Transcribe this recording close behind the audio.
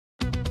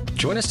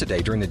Join us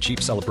today during the Jeep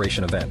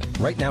Celebration event.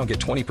 Right now, get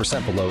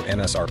 20% below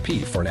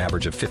MSRP for an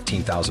average of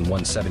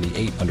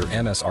 $15,178 under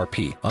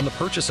MSRP on the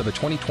purchase of a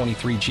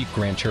 2023 Jeep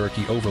Grand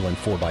Cherokee Overland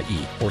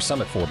 4xE or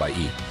Summit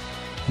 4xE.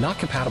 Not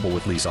compatible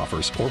with lease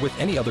offers or with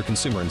any other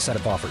consumer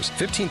incentive offers.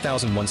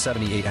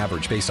 $15,178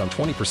 average based on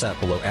 20%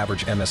 below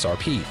average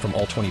MSRP from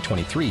all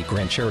 2023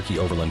 Grand Cherokee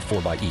Overland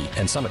 4xE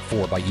and Summit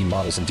 4xE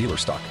models in dealer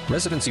stock.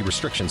 Residency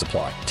restrictions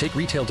apply. Take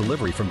retail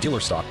delivery from dealer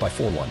stock by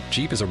 4/1.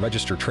 Jeep is a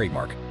registered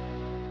trademark.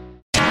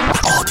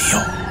 Audio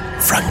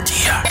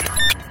Frontier.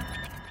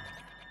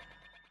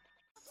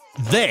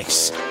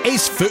 This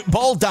is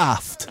Football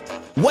Daft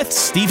with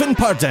Stephen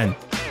Purden,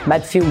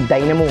 midfield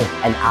dynamo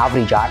and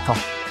average actor,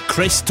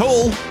 Chris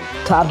Toll,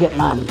 target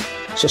man,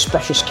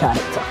 suspicious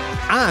character,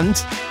 and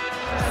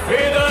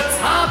Hey, the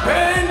top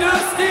end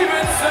of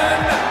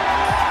Stevenson,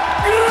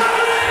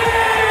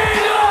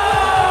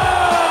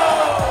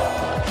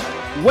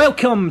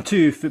 Welcome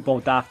to Football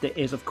Daft. It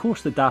is, of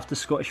course, the daftest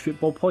Scottish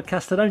football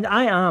podcast around.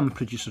 I am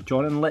producer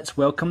John, and let's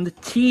welcome the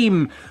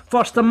team.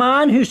 First, a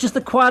man who's just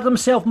acquired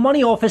himself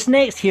money off his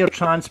next hair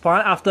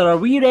transplant after a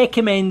wee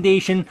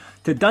recommendation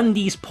to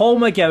Dundee's Paul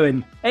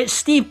McGowan. It's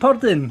Steve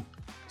Purden.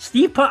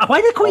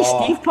 Why do they call you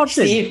Steve Purden?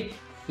 Steve.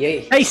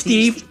 Yeah. Hi,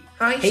 Steve.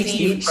 Hi, Hey,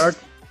 Steve.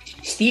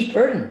 Steve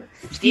Purden.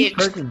 Steve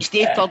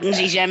Purden's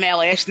his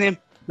MLS name.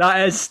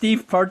 That is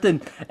Steve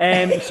Purden.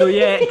 So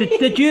yeah,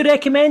 did you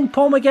recommend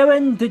Paul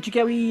McGowan? Did you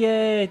get wee,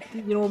 Do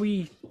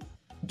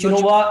you know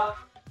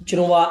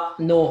what?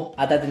 No,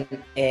 I didn't.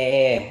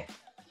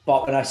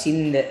 But when I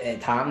seen that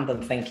it happened,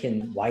 I'm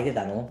thinking, why did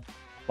I know?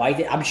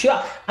 I'm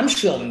sure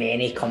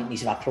many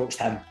companies have approached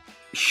him.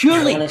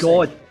 Surely, Honestly.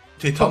 God.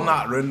 To turn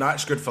that around,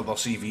 that's good for their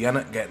CV,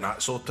 innit? Getting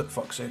that sorted,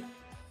 fuck's sake.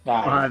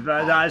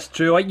 That's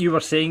true. Like you were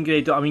saying,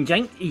 Grado. I mean, do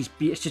you think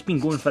it's just been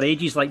going for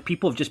ages. Like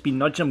people have just been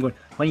nudging him, going,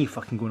 "When are you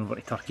fucking going over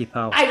to Turkey,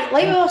 pal?"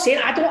 Like I was saying,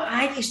 I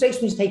think he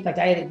strikes me as the type of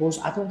guy that goes,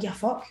 I don't give a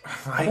fuck.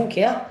 I don't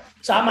care.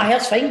 So my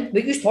hair's fine.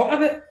 What are you talking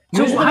about?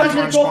 So Who's the what man with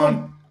the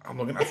problem? I'm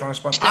looking at a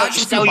transplant. I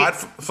actually feel bad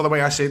for the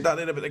way I said that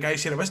there about the guy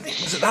saying it, wasn't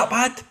it? Was it that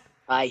bad?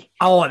 Aye.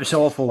 Oh, it was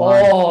awful.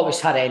 Oh, it was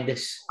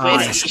horrendous.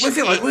 What if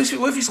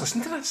he's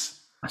listening to this?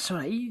 That's all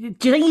right.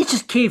 Do you think he's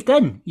just caved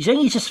in? You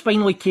think he's just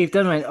finally caved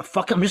in and went, oh,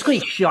 fuck it, I'm just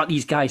going to shut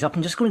these guys up.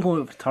 I'm just going to go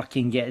over to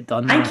Turkey and get it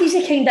done. I think he's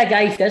the kind of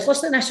guy, if he does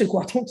listen to this, will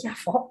go, I don't give a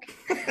fuck.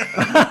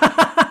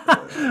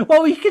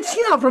 Well, you can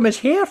see that from his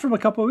hair from a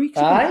couple of weeks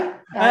ago.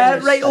 Aye.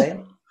 Right.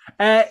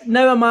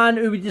 Now a man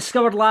who we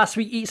discovered last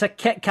week eats a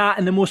Kit Kat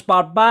in the most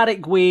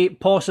barbaric way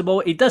possible.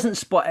 He doesn't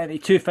split it into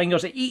two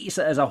fingers. He eats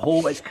it as a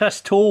whole. It's Chris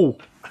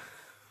Toll.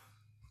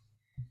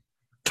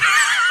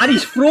 And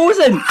he's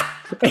frozen.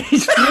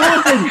 He's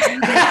frozen.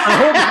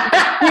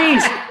 I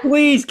hope,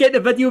 please get the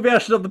video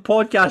version of the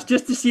podcast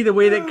just to see the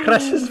way that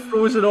Chris is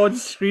frozen on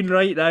screen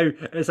right now.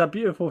 It's a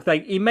beautiful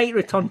thing. He might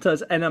return to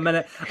us in a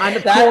minute. And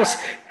of course,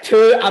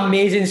 two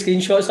amazing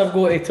screenshots I've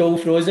got of Toll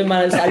frozen,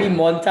 man. It's a wee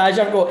montage.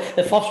 I've got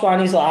the first one,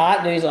 he's like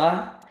that, now he's like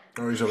that.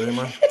 Oh, he's away,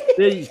 man.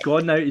 He's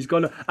gone now.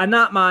 And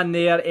that man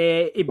there,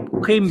 he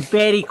came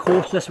very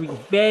close this week,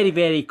 very,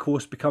 very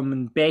close,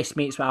 becoming best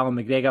mates with Alan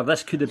McGregor.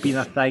 This could have been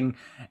a thing.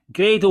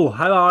 Grado,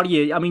 how are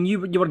you? I mean, you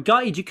were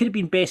gutted. You could have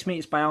been best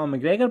mates by Alan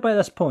McGregor by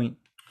this point.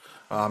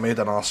 I made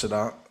an arse of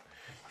that.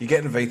 You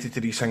get invited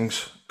to these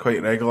things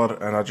quite regular,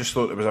 and I just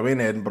thought it was away in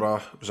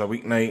Edinburgh. It was a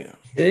weeknight.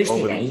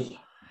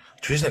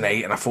 Tuesday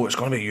night, and I thought it's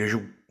going to be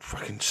usual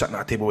fucking sitting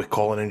at a table with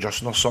Colin and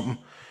Justin or something.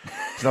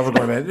 It's never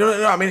going to be. You know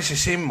what I mean? It's the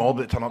same mob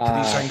that turn up to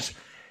these things.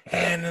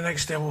 And the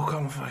next day I woke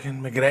up and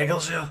fucking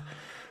McGregor's there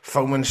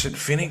filming St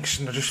Phoenix,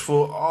 and I just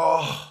thought,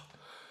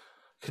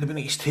 could have been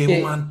at his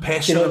table, man.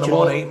 Pestering them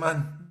all night,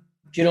 man.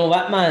 Do you know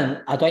what,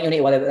 man? I don't think you need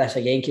to worry about this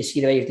again, because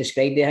see the way you've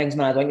described the things,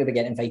 man. I don't think you'll be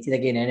getting invited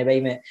again anyway,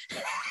 mate.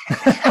 No,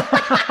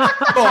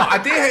 I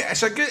do.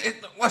 It's a good.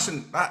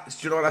 Listen, do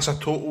you know what? That's a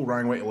total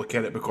wrong way to look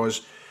at it,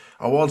 because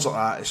awards like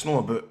that, it's not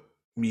about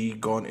me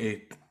going to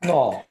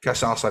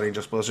kiss arse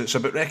Rangers players. It's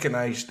about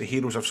recognise the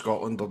heroes of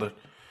Scotland or the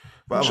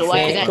whatever. So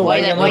why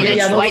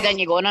didn't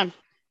you go then?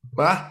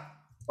 What?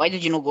 Why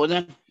did you not go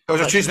then? It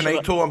was a Tuesday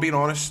night, Toll, I'm being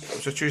honest. It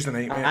was a Tuesday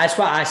night, mate. That's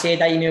what I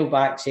said. I emailed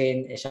back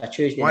saying it's a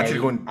Tuesday night. I wanted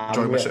to go and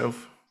enjoy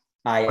myself.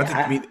 I wanted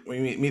to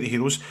meet the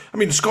heroes. I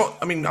mean,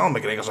 Alan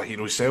McGregor's a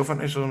hero himself,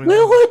 isn't he? So,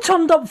 Lulu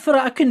turned up for it.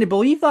 I couldn't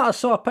believe that. I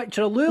saw a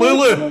picture of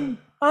Lulu.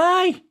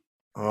 Aye.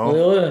 Oh,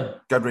 Lulu.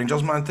 Good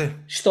Rangers man too.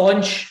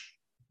 Staunch.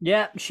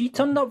 Yeah, she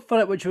turned up for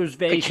it, which was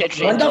very.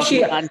 Wonder she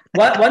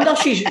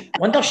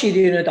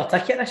doing her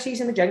ticket this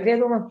season with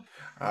Jinggrado, man.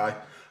 Aye.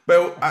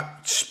 Well,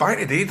 back in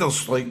the day,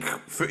 there's like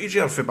footage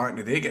here for back in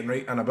the day getting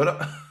right in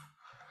about it.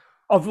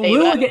 Of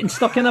Lulu getting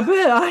stuck in a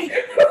boot, aye.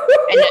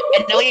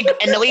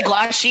 in the league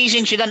last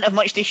season, she didn't have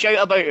much to shout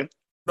about.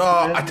 No,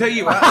 I tell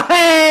you what.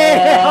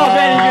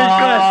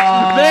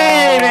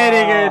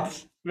 Very good,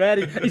 Chris.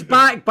 Very good. He's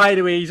back, by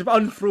the way. He's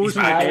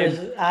unfrozen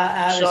again.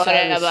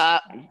 Sorry about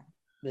that.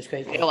 Let's go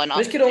I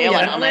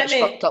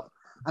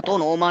don't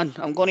know, man.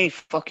 I'm going to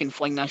fucking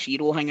fling this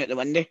hero thing out the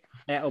window.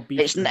 it'll be.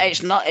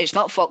 It's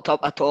not fucked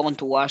up at all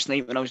until last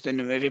night when I was doing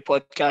the movie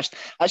podcast.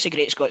 That's a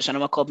Great Scott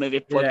Cinema Club movie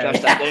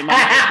podcast. There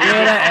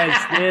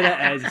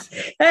it is.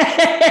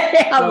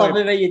 I love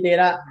it when you do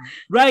that.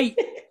 Right,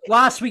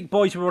 last week,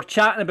 boys, we were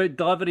chatting about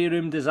delivery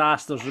room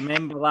disasters.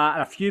 Remember that?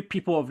 And a few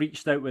people have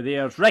reached out with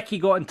theirs. Ricky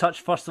got in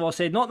touch first of all,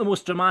 said not the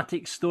most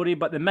dramatic story,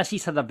 but the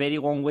missus had a very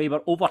long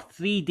labour, over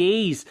 3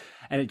 days,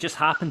 and it just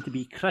happened to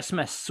be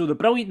Christmas. So the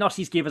brilliant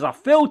nurses gave us a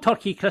full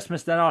turkey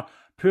Christmas dinner.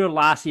 Poor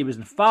lassie was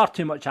in far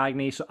too much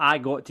agony, so I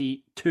got to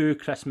eat 2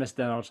 Christmas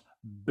dinners.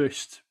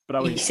 Boost.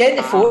 Brilliant. You sent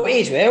the photo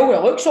as well.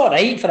 It looks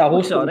alright for a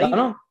hospital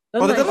dinner.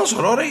 Oh, the dinners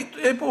are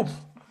alright, Bob.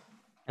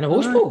 In a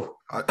hospital?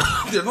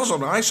 The dinners are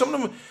nice. Some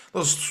of them,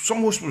 there's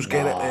some hospitals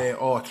get it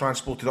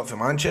transported up from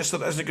Manchester.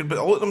 That isn't good, but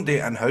a lot of them do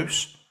it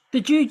in-house.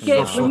 Did you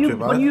get,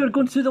 when you were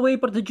going through the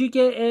labour, did you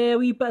get a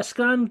wee bit of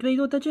Scran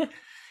Grado, did you?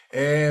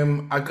 I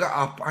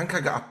think I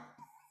got a.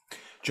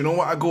 Do you know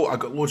what I got? I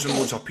got loads and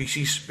loads of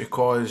pieces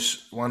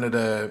because one of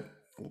the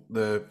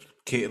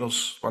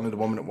caterers, one of the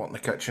women that worked in the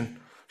kitchen,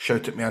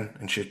 shouted me in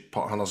and she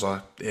put hundreds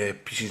of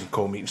pieces and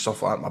cold meat and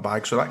stuff like that in my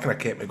bag, so that kind of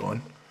kept me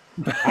going.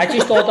 I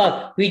just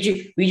ordered. We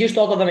just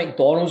ordered the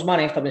McDonald's,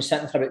 man. After I've been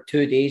sitting for about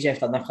 2 days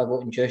after Nicola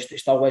got induced, it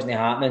still wasn't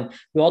happening.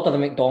 We ordered the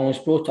McDonald's,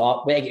 brought it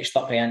up, we had to get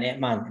stuck right into it,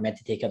 man. We had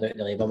to take it out of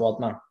the labour ward,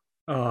 man.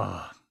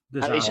 Oh,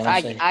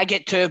 I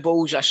get 2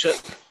 bowls of soup.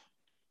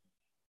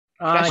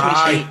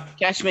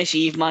 Christmas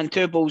Eve, man.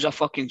 2 bowls of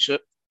fucking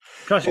soup.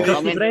 Crusty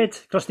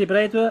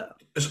bread with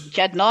it?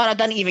 Kid, no, I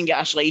didn't even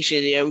get a slice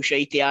of the old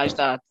shitey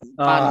Asda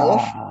pan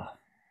loaf.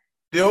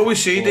 They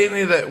always say, don't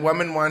they, that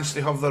women, once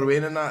they have their way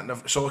in that, and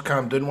if it's all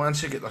calmed down,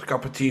 once they get their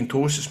cup of tea and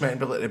toast, it's meant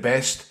to be like the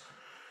best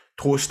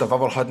toast I've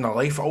ever had in my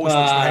life. It always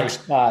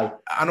makes me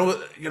I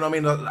know, you know what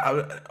I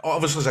mean,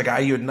 obviously as a guy,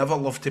 you'd never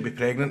love to be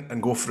pregnant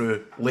and go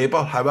through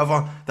labour.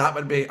 However,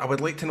 I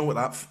would like to know what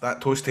that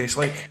toast tastes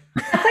like.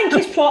 I think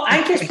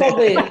it's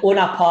probably on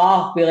a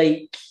par with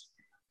like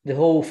the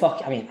whole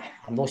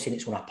I'm not saying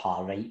it's on a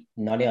par, right?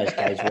 None of us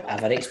guys will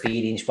ever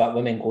experience what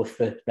women go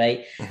through,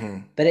 right?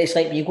 Mm-hmm. But it's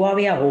like you go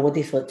away on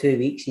holiday for like 2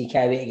 weeks and you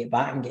can't wait to get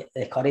back and get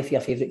the curry for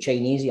your favourite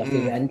Chinese or your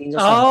favourite Indians or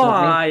something.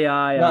 Aye. You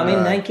know what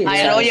I mean?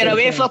 I know you're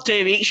away for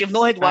 2 weeks. You've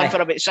not had one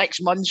for about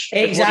 6 months.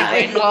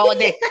 Exactly. On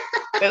holiday.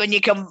 But when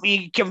you come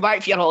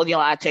back for your holiday,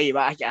 like, I tell you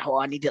what,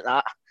 I needed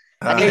that.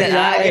 I needed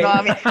that. You know what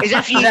I mean? As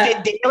if you used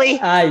it daily.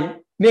 Aye,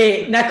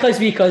 mate. Nicola's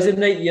wee cousin,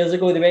 right? Years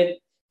ago,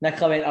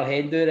 Nicola went her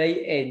hen do,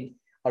 right, and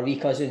her wee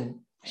cousin.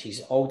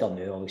 She's older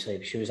now, obviously,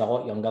 but she was a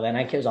lot younger then. I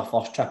think it was her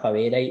first trip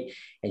away, right?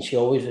 And she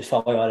always was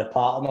following her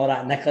apart and all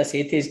that. And Nicola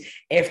said to us,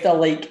 after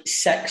like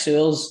 6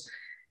 hours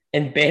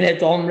in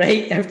Benidorm,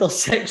 right? After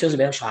 6 hours,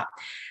 she's like,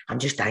 I'm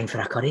just dying for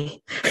a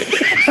curry.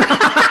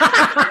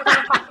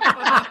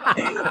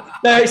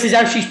 Now, it's as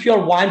if she's pure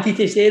wanted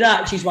to say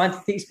that. She's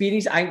wanted to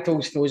experience it. I think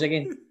till she knows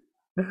again.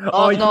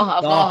 I've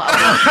not.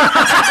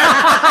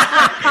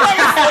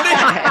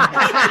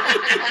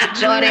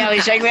 Sorry, I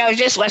was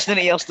just listening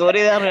to your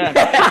story there.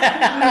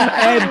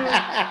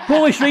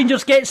 Polish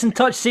Rangers gets in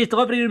touch, says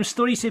delivery room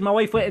story, said my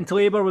wife went into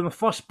labour with my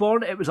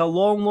firstborn. It was a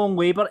long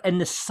labour in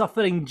the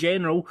suffering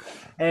general.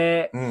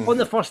 On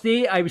the first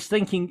day, I was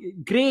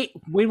thinking, great,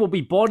 we will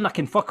be born. I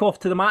can fuck off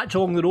to the match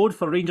along the road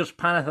for Rangers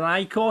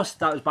Panathinaikos.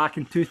 That was back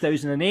in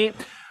 2008.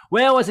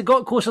 Well, as it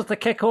got closer to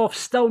kick-off,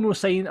 still no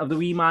sign of the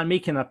wee man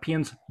making an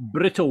appearance.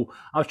 Brutal.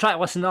 I was trying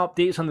to listen to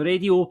updates on the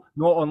radio,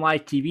 not on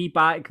live TV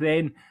back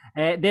then.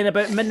 Then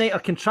about midnight, our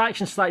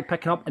contractions started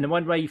picking up and the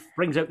midwife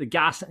brings out the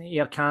gas and the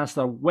air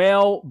canister.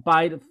 Well,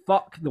 by the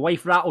fuck, the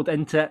wife rattled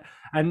into it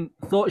and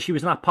thought she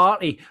was in a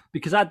party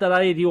because I had the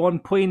radio on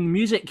playing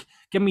music.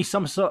 Give me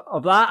some sort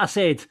of that, I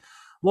said.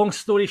 Long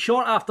story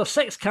short, after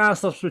 6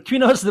 canisters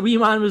between us, the wee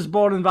man was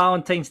born on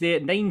Valentine's Day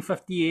at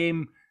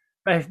 9:15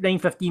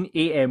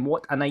 a.m.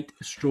 What a night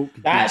stroke.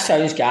 That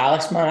sounds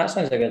gallus, man. That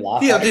sounds like a good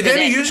laugh. Yeah, did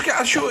any of you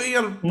get a show of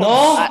your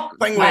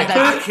thing?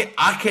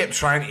 I kept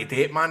trying to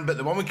date, man, but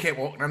the woman kept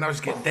walking in. I was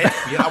getting dead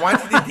fear. I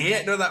wanted to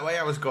date, no, that way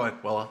I was going,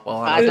 well,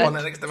 I'm on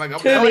the next time I go.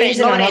 Do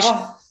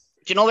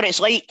you know what it's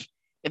like?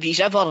 If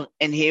you've ever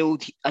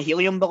inhaled a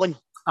helium balloon?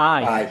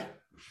 Aye.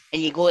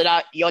 And you go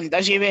that yon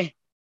dizzy way?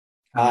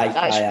 Aye.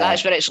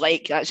 That's what it's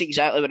like. That's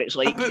exactly what it's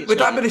like. Would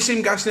that be the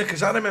same gas, Nick?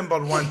 Because I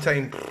remember one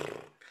time,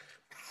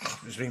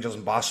 it was Rangers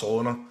in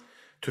Barcelona,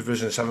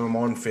 2007, I'm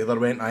on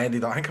Featherweight, and I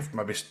ended up, I think I've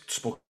maybe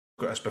spoke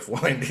about this before,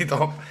 I ended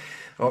up,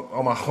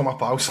 all my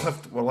pals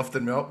were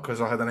lifting me up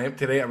because I had an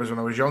empty rate. It was when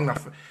I was young,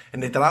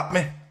 and they dropped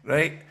me,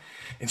 right?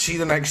 And see,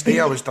 the next day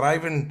I was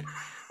driving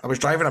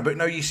about,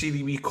 now you see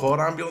the wee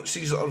car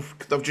ambulances that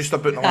they've just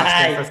about in the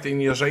last 10, 15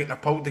 years, right? And I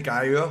pulled the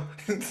guy out.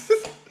 And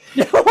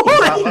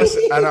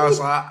I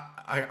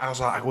was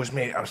like,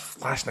 mate,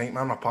 last night,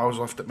 man, my pals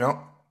lifted me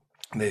up,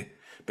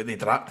 but they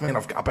dropped me, and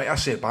I bet I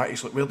said back,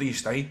 he's like, where do you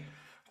stay?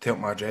 Tell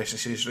him my address. He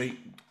says, right,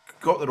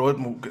 go up the road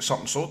and we'll get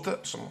something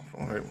sorted. So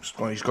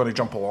he's got to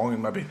jump along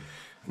and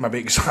maybe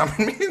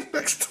examine me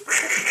next.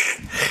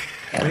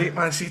 Right,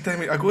 man, see,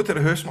 I go to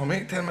the house, my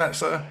mate, 10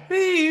 minutes later,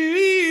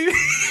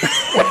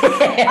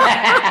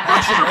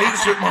 Flashing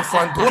lights out my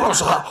front door. I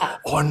was like,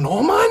 oh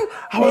no, man.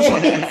 I was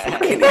like,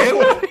 fucking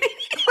hell.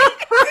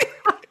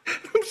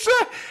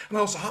 And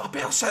I was like, I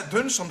better sit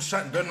down. So I'm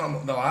sitting down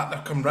and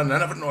they're come running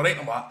in, everything all right.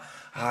 I'm like,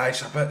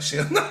 it's a bit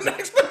sailing that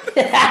next bit.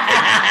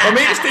 My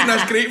mate's taking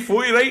this great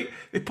photo, right?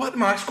 They put the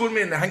mask on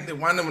me and they think they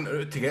went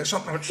out to get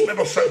something. I just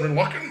remember sitting and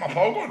looking at my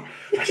pal going,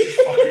 this is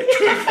fucking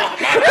too far,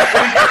 man.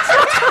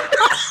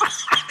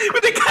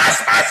 With the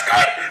gas mask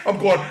on, I'm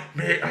going,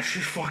 mate, this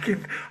is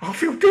fucking, I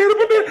feel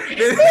terrible, man.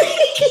 You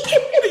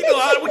know,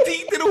 I would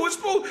take to the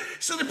hospital.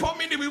 So they put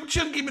me in the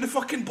wheelchair and gave me the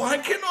fucking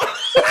blanket on.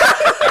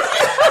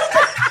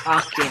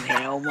 Fucking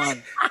hell,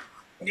 man.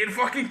 Get the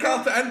fucking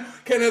carpet in,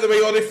 kind of the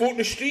way all the folk in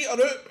the street are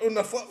out on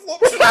their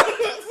flip-flops.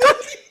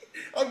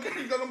 I'm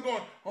going,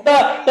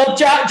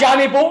 the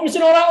jammy bottoms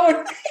and all that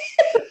one.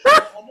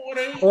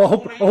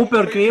 I hope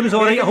our Graham's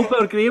alright.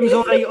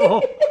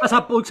 Oh,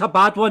 looks a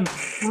bad one.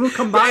 We'll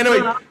come back.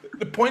 Anyway,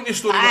 the point of the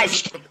story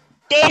was...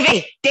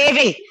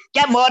 Davey,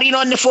 get Maureen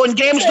on the phone.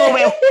 Graham's no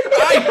well.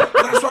 Aye,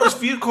 that's what I was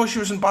fearing because she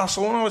was in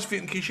Barcelona. I was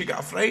fearing in case she got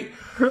a fright.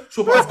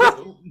 So, but I've got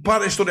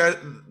part of the story...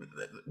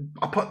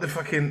 I put the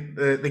fucking...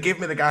 they gave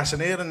me the gas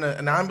and air in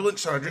the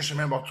ambulance, and I just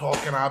remember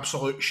talking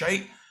absolute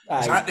shite.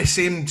 Is that the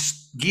same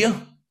gear?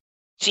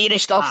 See the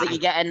stuff that you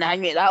get in the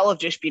thing, mate, that'll have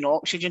just been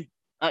oxygen.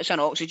 That's an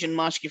oxygen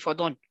mask you've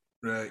had on.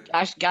 Right.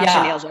 Gas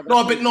and air's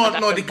no,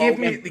 they gave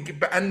me...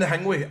 But in the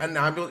hangway, in the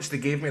ambulance, they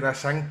gave me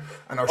this thing,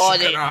 and I was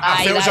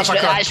I felt as if I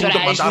could have told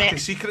them my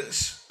darkest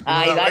secrets.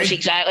 Aye, that's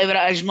exactly what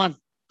it is, man.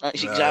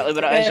 That's exactly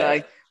what it is,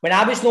 aye. When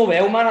I was no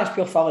well, man, I was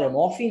pure full of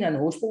morphine in the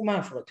hospital,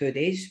 man, for like 2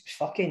 days. It was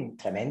fucking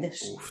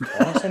tremendous.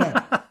 Honestly,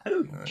 man.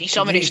 See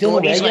some of the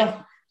stories, like...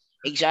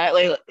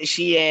 Exactly.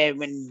 See,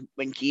 when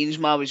Keen's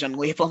ma was in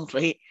labour,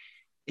 right?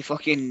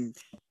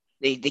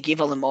 They gave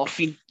her the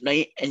morphine,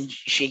 right? And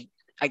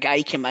a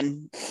guy came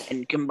in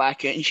and came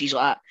back out, and she's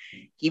like,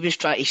 he was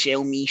trying to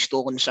sell me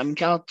stolen SIM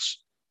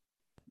cards.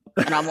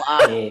 And I'm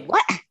like,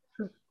 what?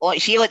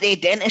 Like, see, like the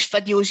dentist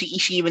videos that you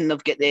see when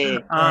they've got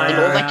the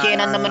Novocaine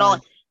in them and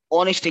all.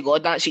 Honest to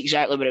God, that's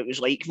exactly what it was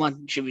like,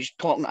 man. She was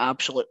talking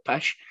absolute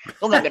pish.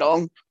 Don't get me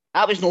wrong.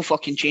 That was no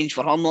fucking change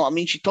for her, know what I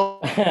mean? She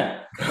talked...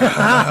 And Chris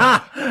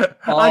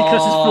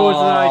is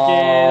frozen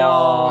again.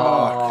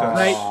 Oh.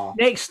 Right,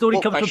 next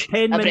story comes from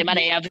Penman. Every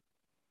minute,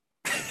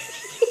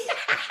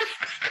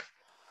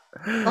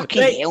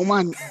 fucking hell,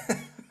 man.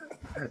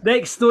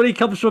 Next story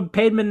comes from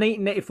Penman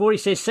 1994. He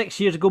says, 6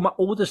 years ago, my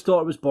oldest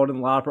daughter was born in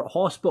Larbert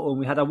Hospital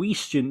and we had a wee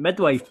student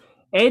midwife.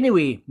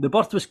 Anyway, the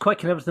birth was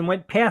quick and everything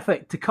went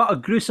perfect. To cut a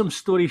gruesome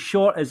story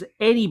short, as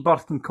any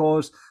birth can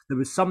cause, there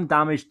was some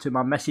damage to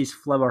my Mrs.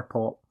 Flower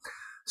pot.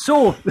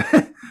 So,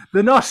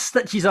 the nurse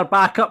stitches her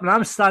back up and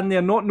I'm standing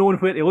there not knowing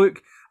where to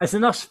look. As the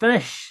nurse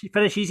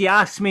finishes, he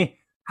asks me,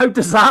 how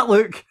does that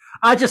look?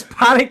 I just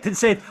panicked and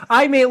said,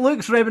 aye mate,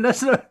 looks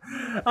reminiscent.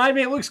 Aye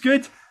mate, looks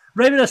good.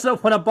 Reminiscent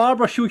of when a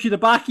barber shows you the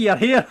back of your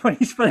hair when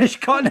he's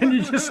finished cutting and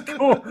you just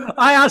go,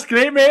 aye, that's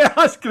great mate,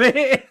 that's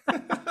great.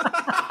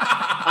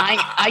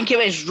 I think it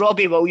was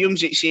Robbie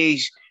Williams that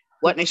says,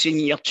 witnessing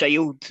your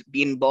child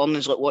being born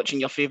is like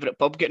watching your favourite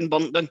pub getting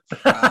burnt down.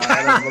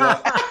 I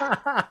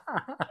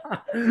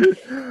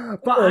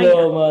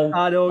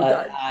know.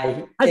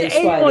 Has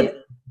anyone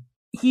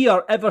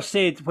here ever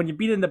said, when you've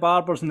been in the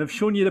barbers and they've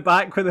shown you the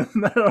back with a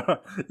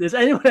mirror, has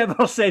anyone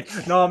ever said,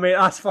 no mate,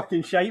 that's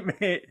fucking shite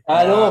mate?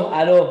 I know.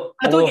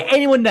 I don't get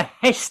anyone in the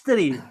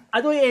history.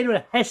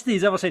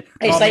 Has ever said,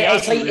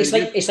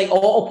 it's like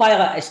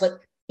autopilot. It's like,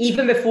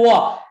 even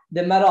before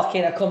the mirror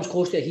kind of comes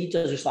close to it, he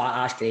just like,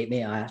 that's great,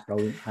 mate. That's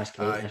brilliant. That's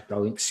great. That's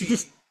brilliant. See,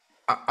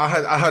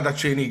 I had a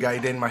trainee guy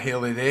doing my hair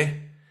the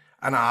day,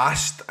 and I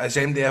asked, has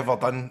MD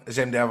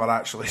ever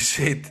actually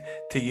said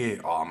to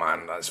you, oh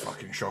man, that's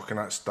fucking shocking,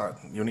 that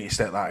you need to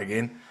set that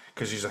again?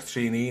 Because he's a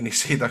trainee, and he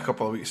said a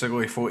couple of weeks ago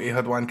he thought he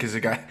had one because the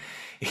guy,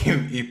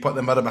 he put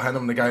the mirror behind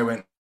him, and the guy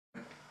went,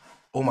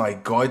 oh my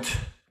God,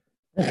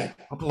 I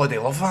bloody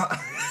love that.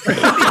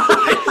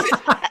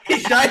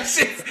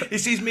 He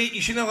says, mate,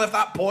 you shouldn't have left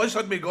that pause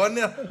had me gone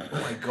there.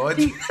 Oh my God.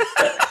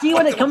 See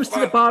when it comes to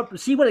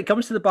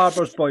the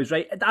barbers, boys,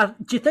 right?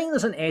 Do you think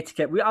there's an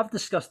etiquette? I've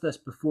discussed this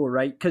before,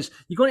 right? Because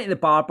you go into the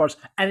barbers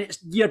and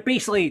you're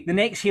basically the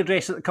next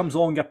hairdresser that comes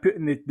along, you're put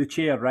in the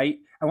chair, right?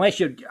 Unless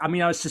you're, I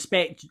mean, I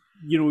suspect,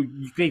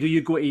 Grado,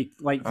 you go to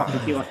like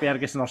fucking Taylor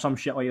Ferguson or some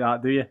shit like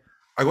that, do you?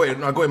 I go to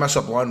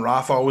Mr. Blonde,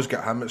 Raph, I always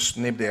get him, it's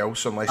nobody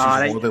else unless he's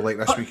on holiday like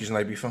this week, he's in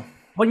Ibiza.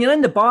 When you're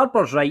in the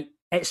barbers, right,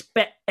 it's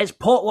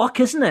potluck,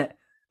 isn't it?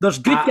 There's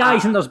good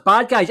guys and there's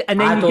bad guys,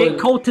 and then you get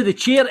called to the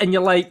chair and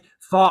you're like,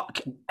 fuck,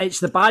 it's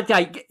the bad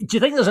guy. Do you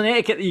think there's an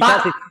etiquette that you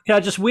can't say, can I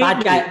just wait?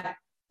 Bad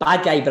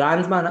guy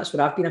brand, man, that's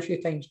where I've been a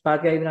few times,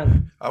 bad guy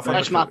brand.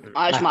 That's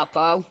my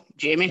pal,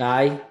 Jamie.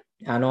 Aye,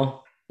 I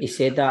know. He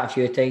said that a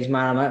few times,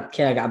 man. I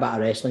kind of got a bit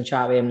of wrestling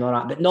chat with him and all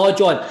that. But no,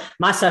 John,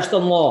 my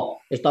sister-in-law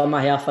has done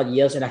my hair for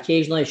years, and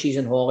occasionally if she's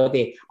on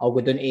holiday, I'll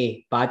go down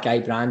to Bad Guy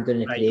Brand down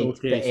the parade.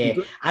 Okay.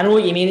 But I know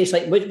what you mean. It's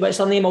like, what's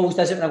her name always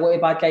does it when I go to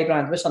Bad Guy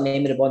Brand? What's her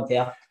name of the blonde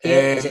hair?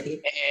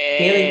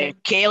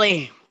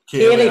 Kaylee.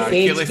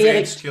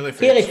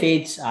 Kaylee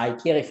Fades. Aye,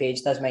 Kaylee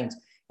Fades does mind.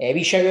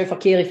 We shout out for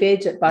Kaylee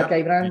Fades at Bad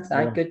Guy Brand.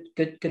 Aye,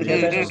 good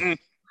business.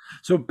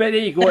 So, there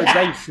you go,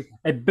 advice.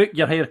 Book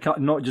your haircut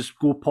and not just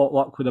go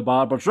potluck with the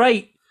barbers.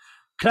 Right,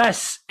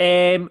 Chris,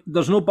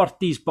 there's no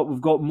birthdays, but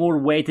we've got more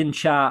wedding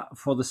chat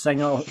for the sing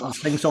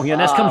song here.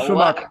 And this comes from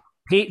our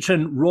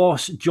patron,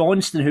 Ross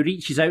Johnston, who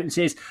reaches out and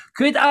says,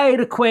 could I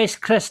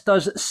request Chris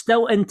does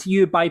Still Into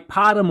You by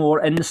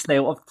Paramore in the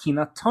style of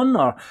Tina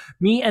Turner?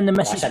 Me and the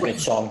missus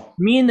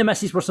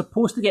were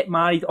supposed to get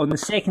married on the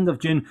 2nd of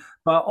June,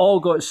 but all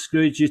got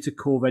screwed due to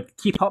COVID.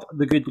 Keep up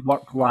the good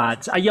work,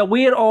 lads. Are you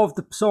aware of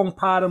the song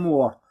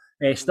Paramore?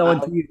 Still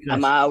Into You, Chris?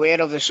 Am I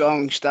aware of the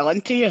song Still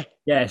Into You?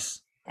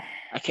 Yes.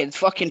 I can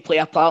fucking play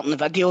a part in the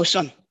video,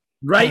 son.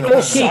 Right,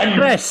 okay,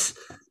 Chris.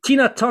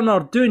 Tina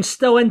Turner doing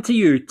Still Into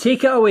You.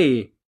 Take it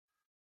away.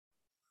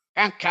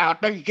 And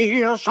count the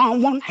years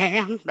on one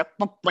hand. I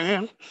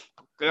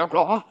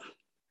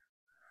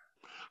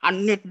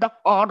need the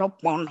other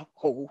one to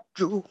hold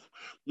you.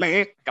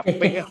 Make you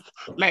feel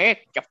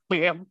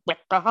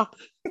better.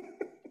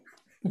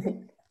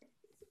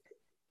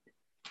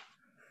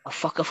 Oh,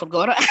 fuck, I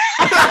forgot it.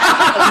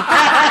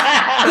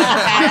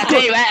 I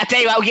tell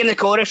you what, I'll give him the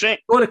chorus, right?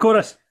 Go to the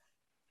chorus.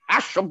 I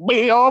should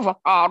be over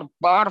all the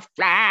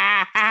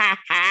butterflies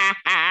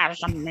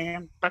I'm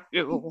into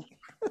you.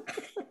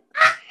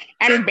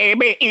 And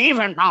baby,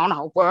 even on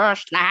a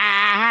worst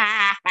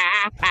night,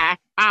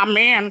 I'm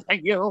into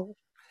you.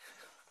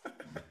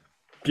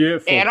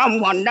 Beautiful. And I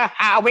wonder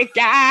how we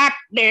got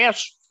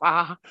this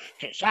far,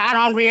 'cause I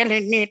don't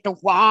really need to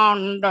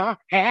wonder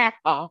at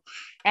all.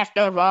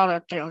 After all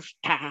of this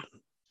time,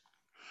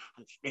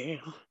 I'm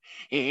still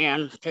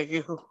into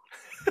you.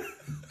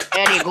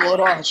 There you go,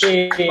 Ross.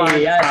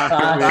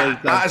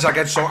 That is a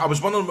good song. I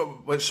was wondering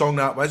what song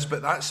that was,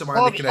 but that's the one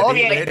that kind of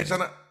dated,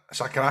 isn't it?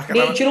 It's a cracker.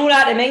 Mate, do you know what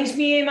that reminds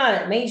me, man?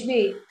 It reminds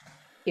me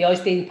of us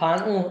doing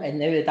Panto and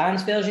now the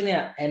dance version of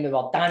it, and we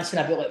were dancing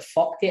about like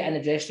fucked it in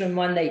the dressing room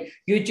one night.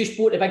 You just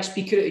bought the big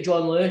speaker out of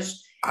John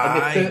Lewis, and we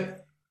put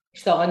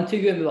Still Into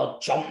You, and we were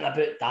jumping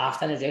about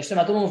daft in the dressing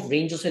room. I don't know if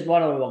Rangers had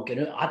one or we were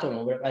going out. I don't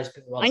know what it was,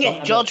 but we were. I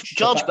think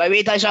George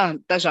Bowie does a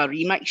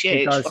remix. Yeah,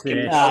 it's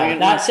fucking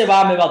that's the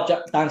one we were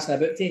dancing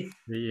about to.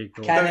 There you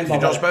go.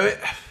 George Bowie.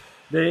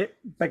 The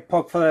big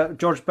pug for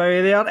George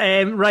Bowie there.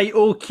 Right,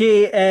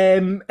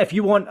 okay. If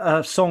you want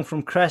a song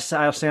from Chris,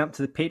 I'll sign up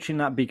to the Patreon.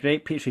 That'd be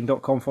great.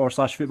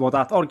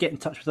 Patreon.com/footballdaft, or get in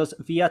touch with us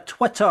via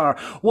Twitter.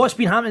 What's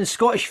been happening in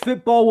Scottish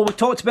football? Well, we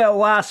talked about it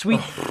last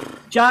week.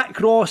 Jack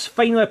Ross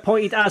finally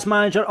appointed as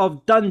manager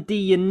of Dundee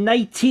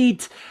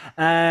United.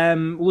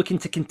 Looking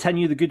to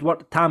continue the good work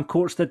that Tam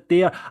Courts did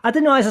there. I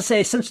don't know, as I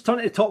say, since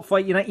returning to the top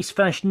flight, United's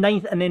finished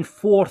 9th and then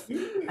 4th,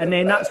 and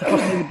then that's the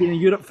first time they've been in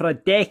Europe for a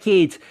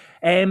decade.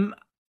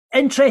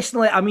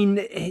 Interestingly, I mean,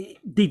 they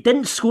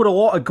didn't score a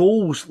lot of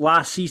goals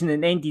last season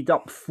and ended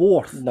up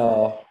 4th.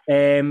 No.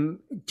 Do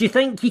you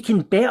think you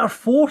can better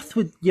 4th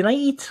with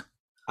United?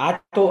 I'm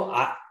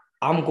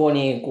going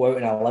to go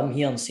out on a limb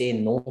here and say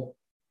no.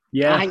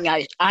 Yeah. I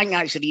think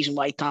that's the reason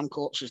why Tam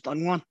Courts has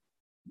done one.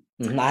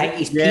 I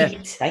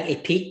think he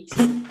peaked.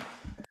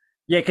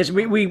 Yeah, because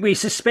we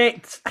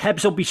suspect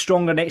Hibs will be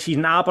stronger next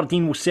season.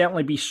 Aberdeen will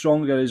certainly be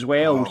stronger as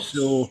well.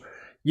 So,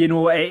 you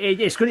know,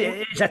 it's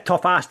a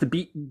tough ask to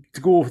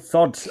go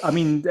third. I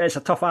mean, it's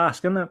a tough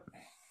ask, isn't it?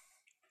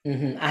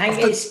 Mm-hmm. I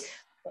think it's...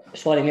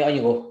 Sorry, mate, on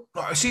you go.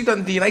 No, see,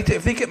 Dundee United,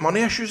 if they get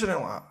money issues and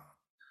all that.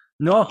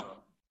 No.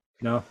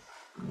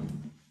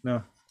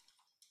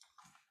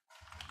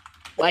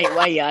 Why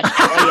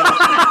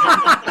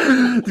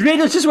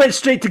Rangers just went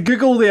straight to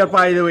Google there,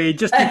 by the way.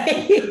 Just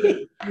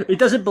he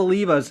doesn't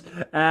believe us.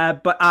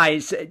 But I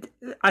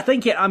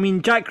think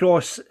Jack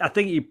Ross, I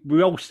think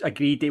we all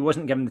agreed he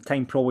wasn't given the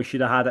time probably should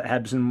have had at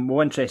Hibs, and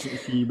we're interested to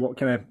see what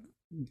kind of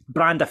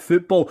brand of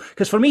football.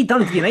 Because for me,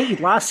 Dundee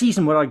United last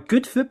season were a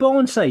good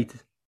footballing side.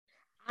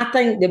 I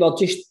think they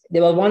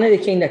were one of the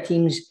kind of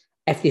teams,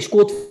 if they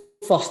scored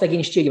first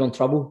against you, you were in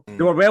trouble.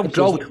 They were well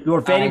drilled. They were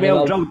very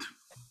well drilled.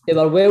 They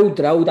were well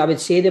drilled. I would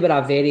say they were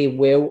a very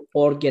well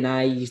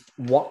organised,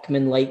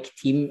 workman-like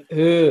team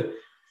who,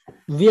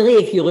 really,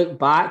 if you look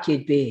back,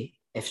 you'd be,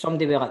 if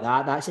somebody were like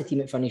that's the team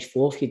that finished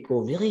 4th, you'd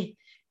go, really?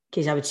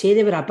 Because I would say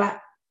they were a bit,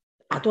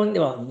 I don't think they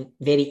were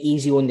very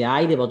easy on the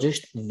eye. They were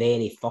just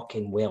very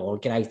fucking well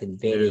organised and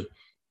they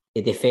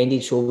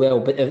defended so well.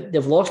 But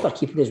they've lost their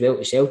keeper as well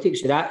to Celtic,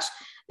 so that's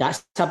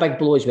a big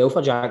blow as well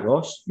for Jack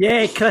Ross.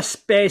 Yeah, Chris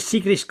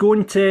Siegrist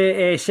going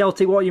to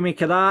Celtic. What do you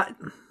make of that?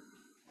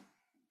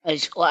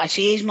 It's like I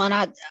say,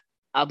 man,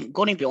 I'm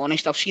going to be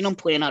honest, I've seen him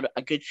playing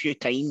a good few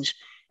times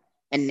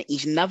and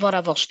he's never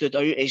ever stood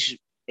out as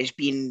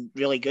being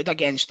really good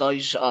against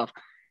us or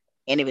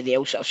anybody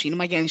else that I've seen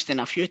him against, and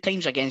a few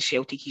times against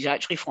Celtic he's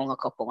actually flung a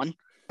couple in.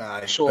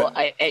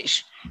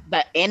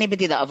 But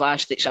anybody that I've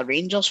asked that's a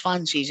Rangers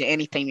fan says that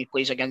any time he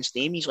plays against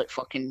them he's like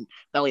fucking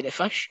Billy the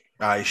Fish.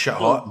 He's shit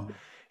hot.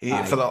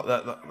 For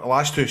the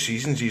last 2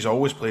 seasons he's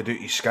always played out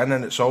his skin,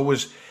 and it's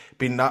always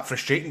been that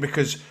frustrating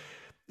because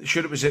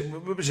sure,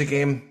 what was the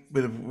game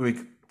where we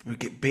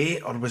get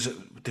bait, or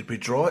did we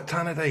draw at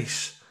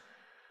Tannadice?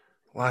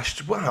 What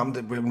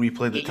happened when we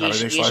played at Tannadice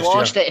last year? He's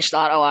lost at the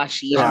start of last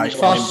season.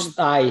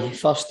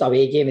 First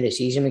away game of the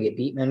season we get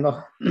beat,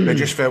 remember? I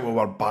just felt we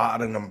were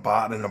battering him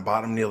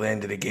near the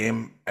end of the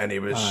game, and he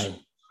was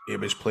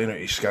playing out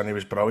his skin. He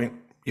was brilliant.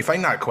 You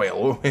find that quite a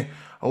lot.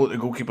 A lot of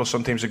goalkeepers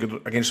sometimes are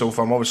good against Old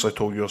Firm. Obviously,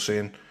 told you're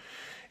saying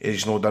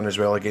he's not done as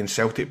well against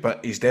Celtic,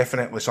 but he's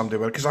definitely somebody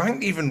where, because I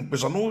think even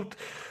was there no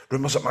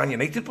rumours that Man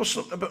United was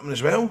something about him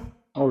as well.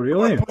 Oh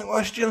really? At that point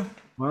last year.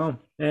 Wow.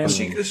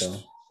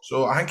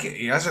 So I think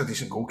he is a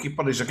decent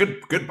goalkeeper. He's a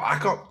good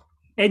backup.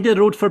 End of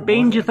the road for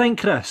Bain, do you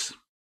think, Chris?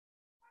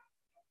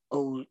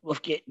 Oh,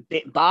 we've got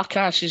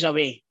Barkas is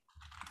away,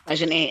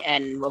 isn't he?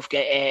 And we've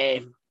got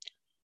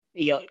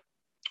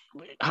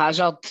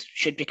Hazard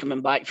should be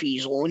coming back for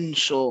his loan,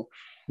 so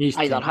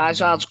either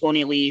Hazard's going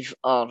to leave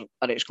or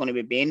it's going to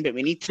be Bain, but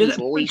we need three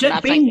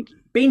goalies.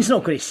 Bain's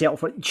not going to settle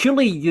for it.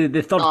 Surely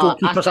the third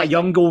goalkeeper's a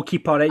young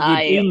goalkeeper.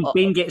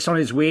 Bain gets on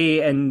his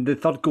way, and the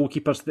third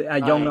goalkeeper's a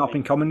young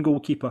up-and-coming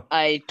goalkeeper.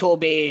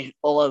 Toby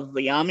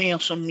Oliviami or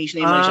something, his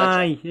name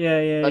is.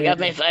 Yeah. Forgive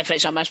me if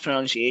it's a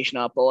mispronunciation,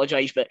 I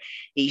apologise, but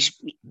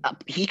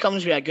he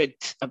comes with a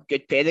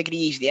good pedigree.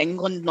 He's the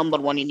England number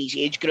one in his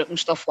age group and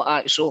stuff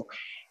like that, so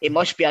he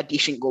must be a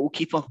decent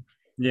goalkeeper.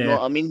 Yeah. You know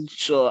what I mean?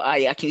 So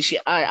I can see.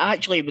 I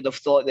actually would have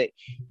thought that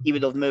he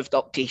would have moved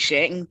up to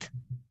second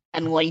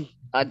in line.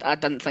 I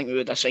didn't think we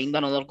would have signed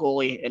another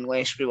goalie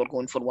unless we were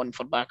going for one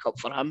for backup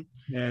for him.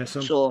 Yeah.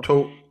 So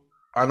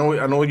I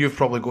know you've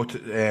probably got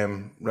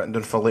written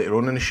down for later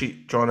on in the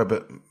sheet, John,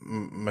 about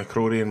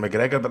McCrory and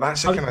McGregor, but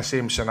that's the kind of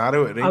same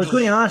scenario at Rangers. I was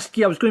going to ask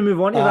you. I was going to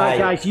move on to that,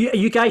 guys. Are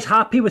you guys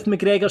happy with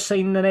McGregor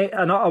signing a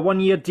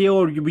 1-year deal,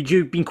 or would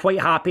you have been quite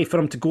happy for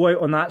him to go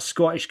out on that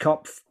Scottish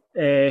Cup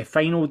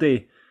final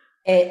day?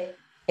 It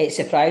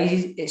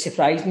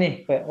surprised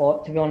me,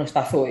 but to be honest,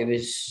 I thought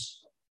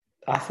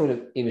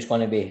he was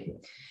going to be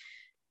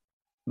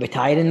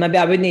retiring. Maybe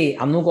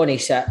I'm not going to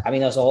sit. I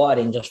mean, there's a lot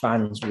of Rangers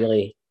fans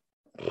really.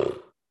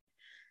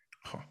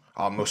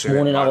 I'm not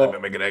saying bad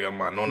about McGregor,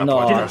 man.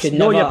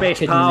 Your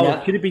best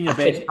pal. Could have been your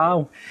best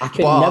pal. I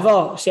could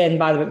never say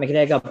bad about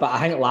McGregor, but I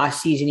think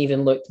last season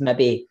even looked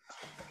maybe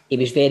he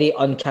was very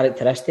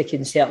uncharacteristic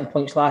in certain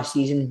points last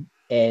season,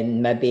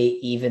 and maybe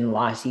even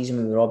last season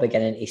we were all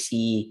beginning to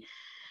see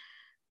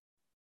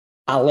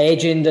a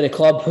legend of the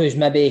club who's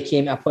maybe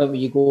came to a point where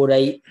you go,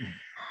 right,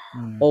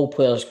 all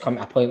players come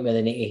to a point where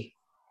they need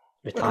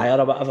to retire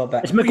or whatever.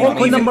 But is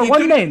McLaughlin number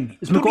one then?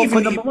 Is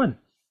McLaughlin number one?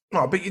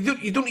 No, but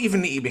you don't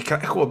even need to be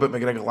critical about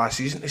McGregor last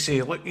season to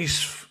say, look,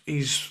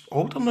 he's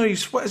older now.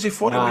 What is he,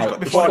 40? He's got to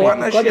be 41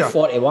 this year.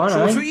 41,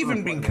 so without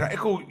even being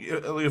critical,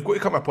 you've got to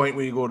come to a point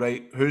where you go,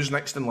 right, who's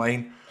next in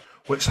line?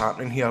 What's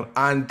happening here?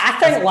 And I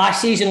think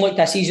last season looked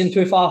a season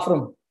too far from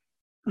him.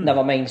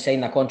 Never mind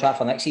signing a contract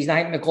for next season.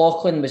 I think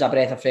McLaughlin was a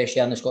breath of fresh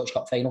air in the Scottish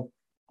Cup final.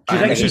 Do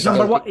you think he's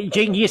number one?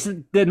 Jane, he is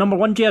the number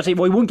one jersey.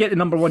 Well, he won't get the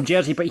number one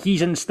jersey, but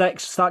he's in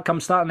sticks. Start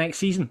next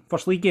season,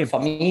 first league game. For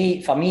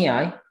me,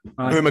 aye.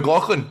 Who,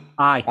 McLaughlin?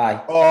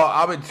 Aye.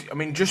 Oh, I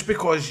mean, just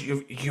because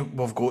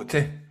we've got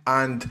to,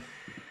 and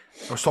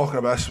I was talking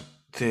about this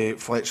to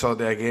Fletcher the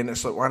other day again.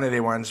 It's like one of the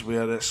ones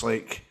where it's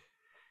like,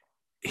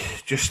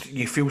 just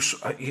you feel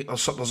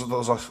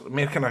there's a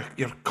mere kind of,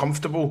 you're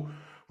comfortable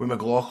with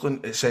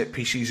McLaughlin at set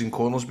pieces and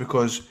corners,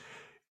 because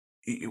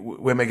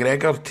with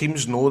McGregor,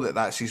 teams know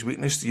that's his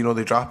weakness. You know,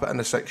 they drop it in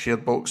the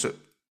 6-yard box. It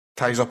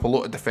ties up a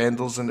lot of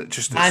defenders, and and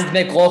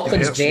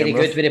McLaughlin's very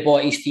good with the ball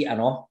at his feet and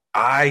all.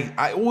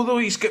 Aye. Although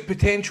he's got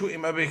potential to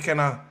maybe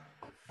kind of,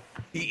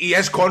 he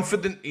is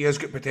confident. He has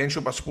got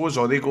potential, but I suppose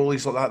all the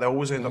goalies like that, they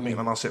always end up making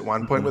an ass at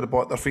one point with the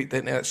ball at their feet,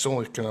 don't they? It's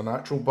only kind of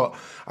natural. But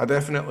I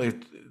definitely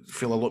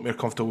feel a lot more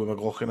comfortable with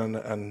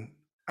McLaughlin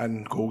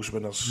and goals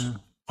when there's.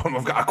 When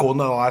we've got a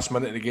corner the last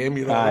minute of the game,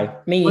 you know. I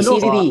mean, you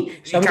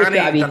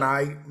can't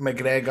deny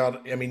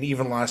McGregor. I mean,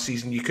 even last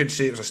season, you could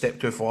say it was a step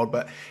too forward,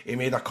 but he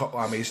made a couple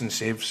of amazing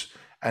saves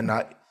in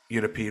that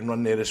European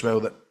run there as well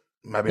that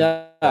maybe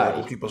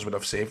goalkeepers would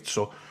have saved.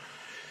 So,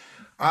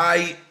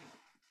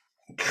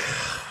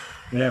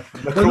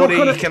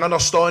 McCrory, you can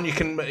understand.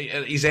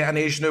 He's at an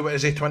age now. What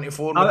is he?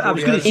 24. I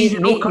was going to say he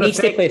needs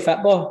to play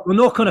football. Well,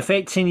 knock-on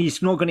effect saying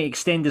he's not going to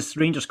extend his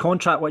Rangers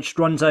contract, which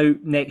runs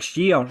out next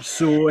year.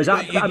 So is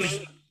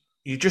that?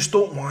 You just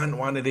don't want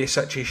one of these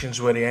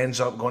situations where he ends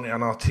up going to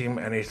another team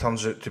and he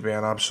turns out to be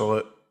an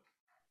absolute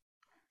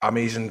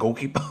amazing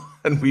goalkeeper,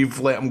 and we've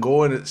let him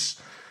go, and it's.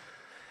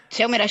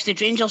 Tell me this: did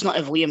Rangers not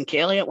have Liam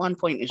Kelly at one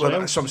point as well?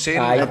 That's what I'm saying.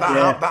 That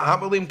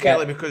happened with Liam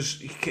Kelly, because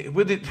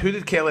who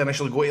did Kelly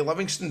initially go to?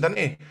 Livingston, didn't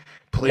he?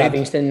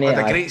 Livingston, had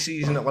a great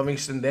season at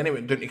Livingston. Then he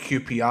went down to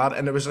QPR,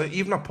 and there was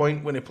even a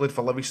point when he played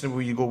for Livingston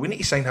where you go, we need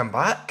to sign him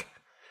back.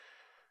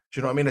 Do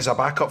you know what I mean? As a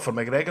backup for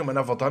McGregor, we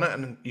never done it,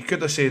 and you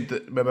could have said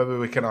that maybe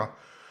we kind of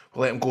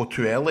let him go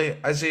too early.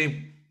 Is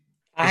he?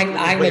 I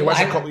think was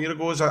a couple of years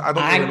ago. I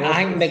don't really know.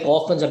 I think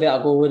McLaughlin's a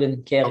better goalie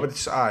than Kelly.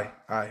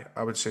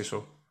 I would say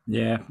so.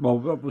 Yeah, well,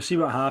 we'll see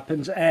what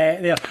happens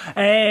there.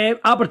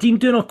 Aberdeen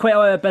doing quite a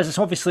lot of business.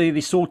 Obviously,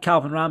 they sold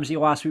Calvin Ramsey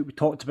last week. We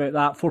talked about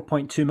that.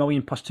 4.2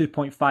 million plus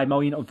 2.5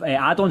 million of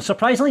add-ons.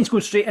 Surprisingly, he's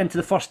going straight into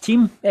the first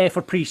team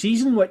for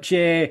pre-season, which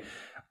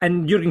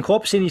and Jurgen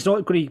Klopp saying he's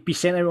not going to be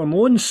sent out on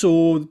loan.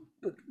 So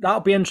that'll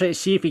be interesting to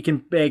see if he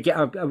can get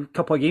a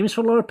couple of games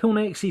for Liverpool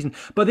next season.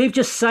 But they've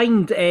just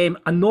signed a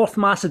North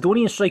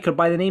Macedonian striker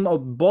by the name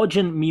of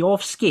Bojan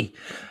Miovski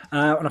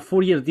on a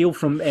 4-year deal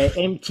from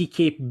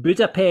MTK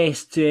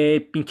Budapest.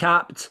 Been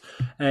capped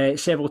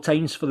several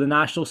times for the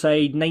national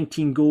side,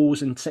 19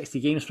 goals in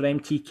 60 games for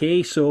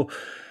MTK. So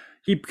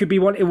he could be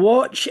one to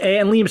watch.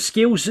 And Liam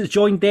Scales has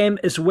joined them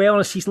as well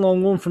on a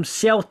season-long loan from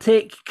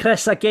Celtic.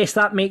 Chris, I guess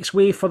that makes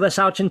way for this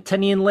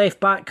Argentinian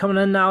left-back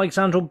coming in,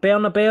 Alexandro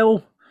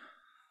Bernabeu.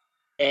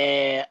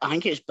 I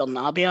think it's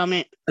Bernabia,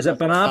 mate. Is it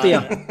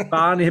Bernabia?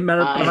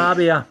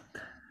 Bernabia.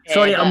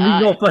 Sorry, I'm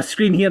reading off my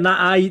screen here, and that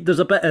eye, there's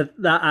a bit of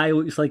that eye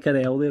looks like an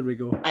L. There we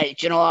go. Do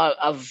you know,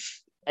 I've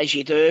as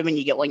you do when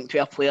you get linked to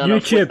a player,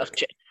 YouTube,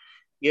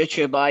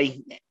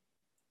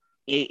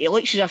 he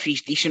looks as if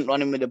he's decent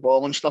running with the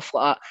ball and stuff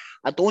like that.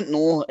 I don't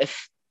know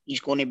if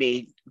he's going to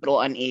be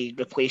brought in to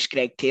replace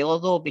Greg Taylor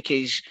though,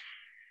 because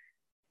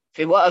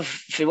for what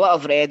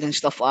I've read and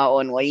stuff like that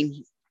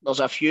online, there's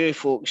a few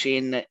folks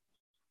saying that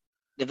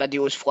the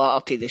videos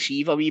flatter to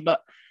deceive a wee bit,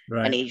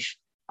 right. And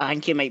I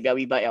think he might be a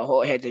wee bit of a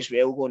hothead as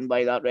well, going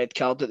by that red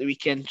card at the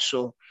weekend.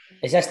 So,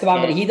 is this the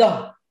one with the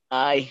header?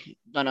 Aye,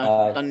 done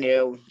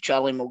the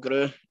Charlie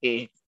Mulgrew,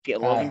 Peter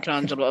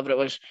Lovenkrands or whatever it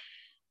was.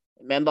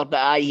 Remember, but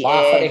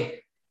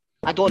I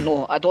don't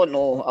know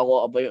a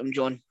lot about him,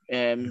 John.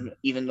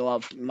 Even though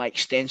I've my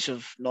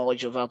extensive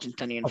knowledge of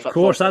Argentinian football. Of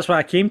course, that's why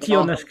I came to you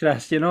on this,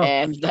 Chris. You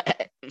know.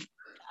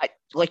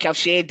 Like I've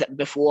said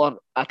before,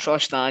 I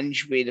trust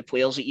Ange with the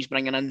players that he's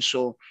bringing in,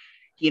 so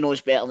he knows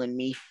better than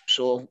me.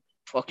 So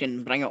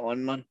fucking bring it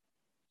on, man.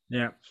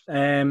 Yeah.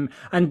 And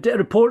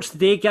reports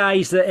today,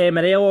 guys, that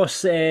Morelos,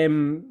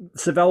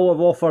 Seville have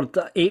offered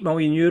 €8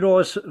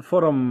 million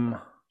for him.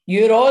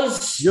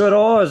 Euros.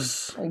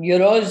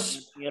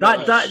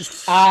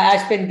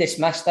 That's been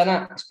dismissed, isn't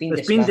it?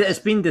 It's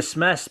been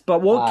dismissed.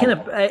 But what kind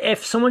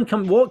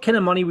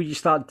of money would you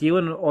start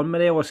dealing on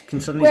Morelos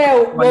considering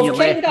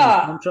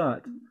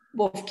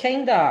we've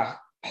kind of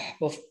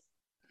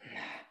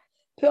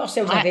put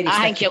ourselves in a very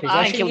sticky position.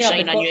 I think he'll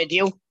sign a new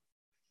deal.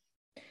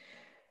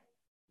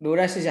 Well,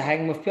 this is a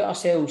thing. We've put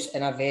ourselves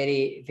in a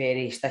very,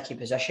 very sticky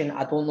position.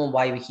 I don't know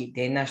why we keep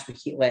doing this. We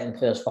keep letting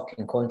players'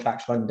 fucking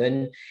contracts run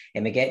down,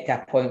 and we get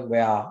to a point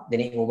where they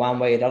need to go one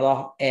way or the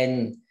other.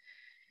 And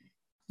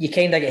you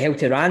kind of get held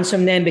to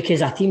ransom then,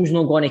 because a team's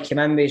not going to come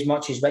in with as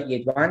much as what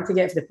you'd want to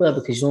get for the player,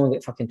 because he's only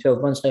got fucking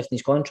 12 months left in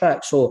his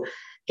contract. So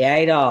he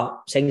either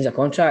signs a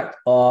contract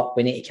or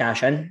we need to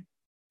cash in.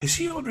 Is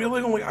he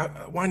really only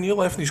 1 year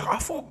left in his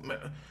contract?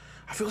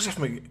 I feel as if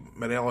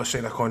Morelos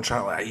signed a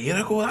contract like a year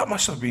ago. That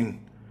must have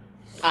been...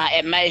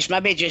 it's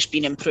maybe just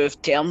been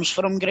improved terms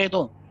for him,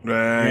 Grado.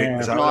 Right. Yeah.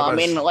 Is that what I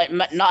mean? Like,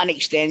 not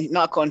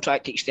a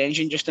contract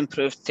extension, just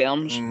improved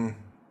terms.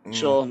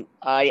 So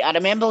I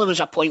remember there was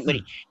a point where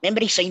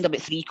he signed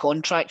about 3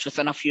 contracts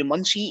within a few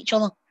months of each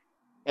other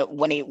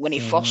when he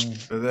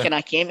first kind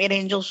of came to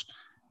Rangers.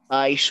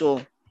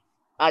 So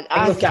I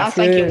think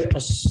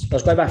there's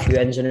got to be a few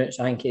ins and outs.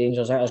 I think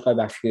Rangers, there's got to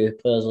be a few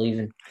players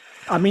leaving.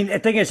 I mean, the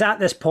thing is, at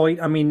this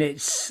point, I mean,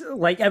 it's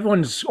like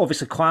everyone's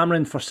obviously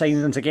clamouring for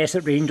signings, I guess,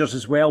 at Rangers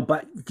as well.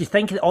 But do you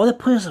think that all the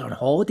players are on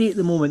holiday at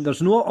the moment? There's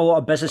not a lot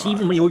of business.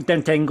 Even when you look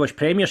down to English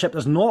Premiership,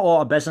 there's not a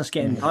lot of business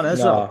getting done, is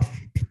there?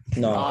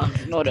 No,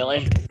 not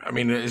really. I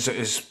mean, is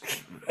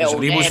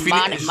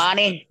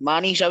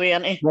Manny's away,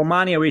 isn't he? Well,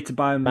 Manny away to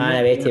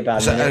Bayern. Is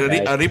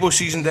Aribo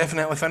season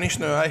definitely finished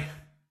now, aye?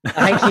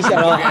 I think he's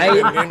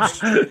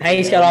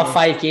got all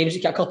 5 games.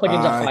 He's got a couple of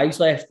games of 5s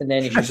left, and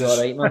then he should be all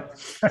right, man.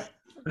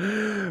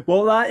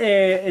 Well, that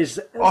is...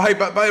 Oh, hey,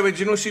 but by the way, do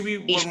you know,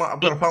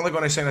 we're apparently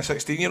going to sign a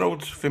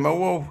 16-year-old for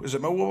Millwall. Is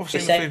it Millwall?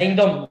 Signed him,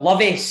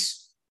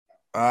 Lovis.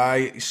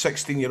 Aye, he's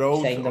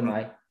 16-year-old. Signed him,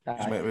 aye.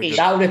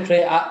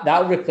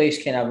 That'll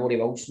replace kind of Rory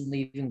Wilson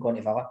leaving, going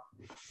to Villa.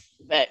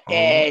 But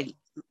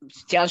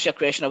to answer your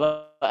question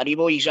about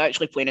Aribo, he's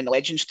actually playing in the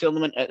Legends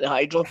tournament at the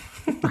Hydro.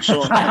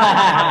 So.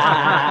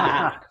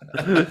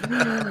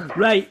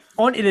 Right,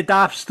 on to the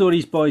daft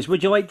stories, boys.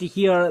 Would you like to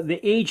hear the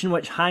age in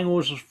which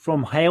Hangovers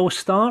from Hell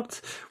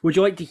start? Would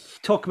you like to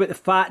talk about the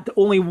fact that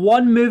only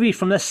one movie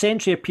from this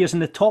century appears in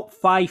the top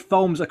 5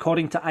 films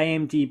according to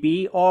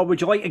IMDb? Or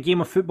would you like a game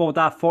of football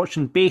daft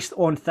fortune based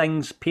on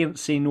things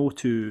parents say no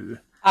to?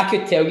 I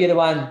could tell you the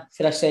one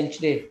for this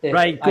century.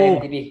 Right, go.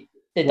 IMDb.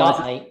 The Dark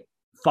Knight.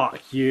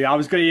 Fuck you! I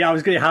was going to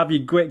have you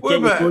get you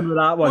going with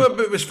that one. What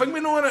about was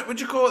Fingman on it?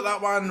 Would you call it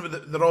that one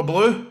with the raw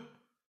blue?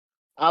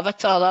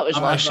 Avatar. That was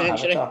last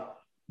century.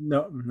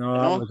 No,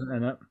 that wasn't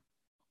in it.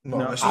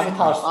 No,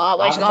 Avatar's.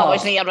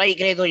 Wasn't it? You're right,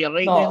 Grado. You're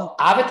right. No,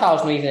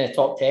 Avatar's not even in the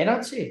top 10,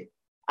 I'd say.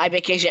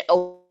 Because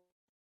although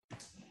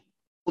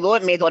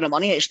it made a lot of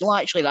money, it's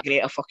not actually that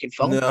great a fucking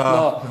film.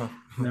 No.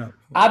 No.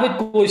 I would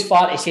go as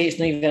far to say it's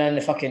not even in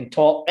the fucking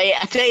top. Right,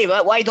 I tell you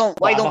what, why don't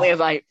we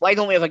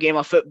have a game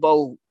of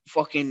football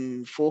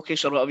fucking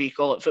focus or whatever you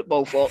call it,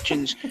 football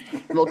fortunes,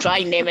 and we'll try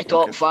and name a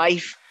top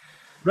 5.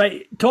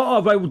 Right, talk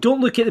about. Don't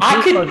look at the. I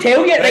can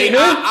tell you right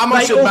now. I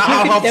must admit,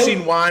 I have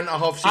seen one.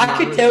 I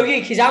can tell you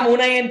because I'm on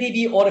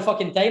IMDb all the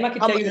fucking time. I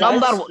can tell you.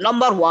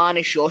 Number 1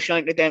 is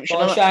Shawshank Redemption.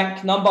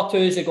 Shawshank. Number 2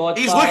 is The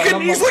Godfather.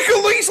 He's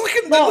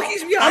looking. No, look,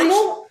 he's I'm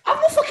not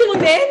fucking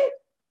looking then.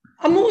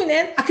 I'm not looking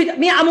then.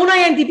 I'm on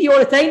IMDb all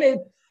the time.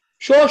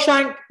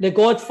 Shawshank, The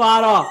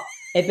Godfather.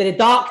 It'd be The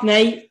Dark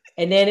Knight,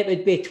 and then it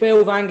would be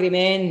 12 Angry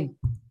Men,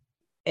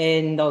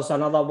 and there's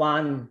another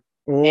one.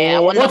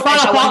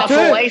 Godfather Part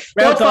 2.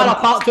 Godfather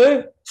Part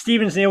 2.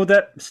 Stephen's nailed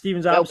it.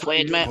 Stephen's well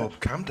played, mate. Bob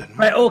Camden.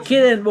 Right, okay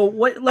then. Well,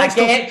 let's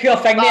get pure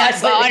thing, mate.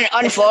 But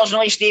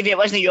unfortunately, Stevie, it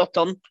wasn't your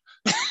turn.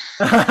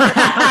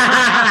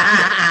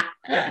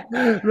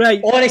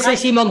 Right. Honestly,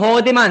 see, I'm on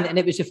holiday, man, and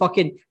it was the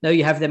fucking. Now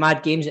you have the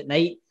mad games at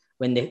night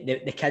when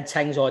the kids'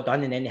 thing's all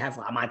done, and then they have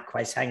like a mad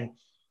quiz thing.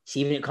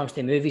 See, when it comes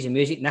to movies and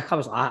music, Nick, I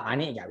was like, I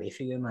need to get away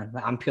from you, man.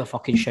 Like, I'm pure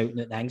fucking shouting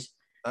at things.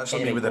 That's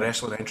something with the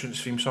wrestling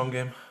entrance theme song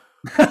game.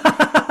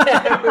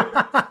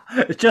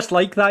 It's just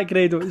like that,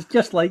 Grado. It's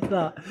just like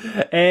that.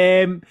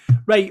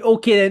 Right,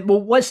 okay then.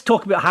 Well, let's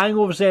talk about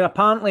hangovers then.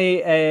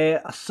 Apparently,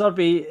 a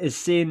survey is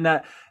saying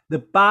that the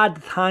bad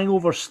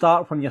hangovers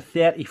start when you're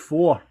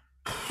 34.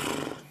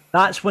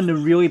 That's when the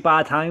really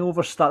bad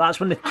hangovers start. That's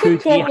when the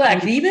 2-day. I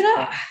agree with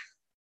that.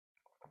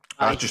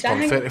 I just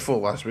turned 34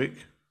 last week.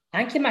 I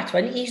think in my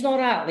 20s, not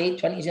that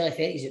late 20s, early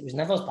 30s, it was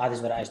never as bad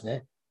as what it is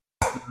now.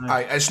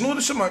 It's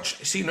not so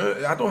much. See, no,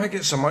 I don't think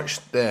it's so much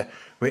the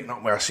waking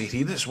up with a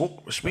CD. It's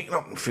waking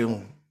up and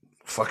feeling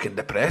fucking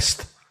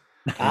depressed.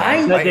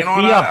 Aye, the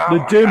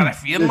doom. I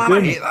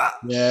hate that.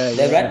 Yeah,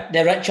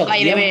 the Richard.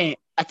 By the way,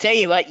 I tell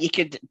you what, you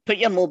could put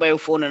your mobile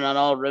phone in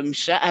another room,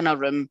 sit in a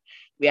room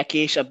with a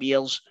case of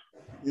beers,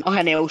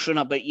 nothing else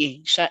running about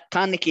you. Sit,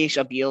 tan the case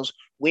of beers,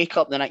 wake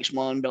up the next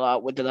morning, and be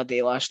like, "What did I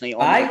do last night?"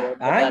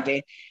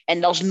 Aye.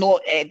 And there's no.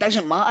 It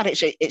doesn't matter.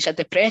 It's a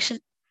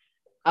depressant.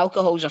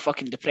 Alcohol's a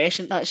fucking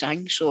depressant. That's the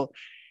thing. So,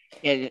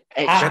 yeah,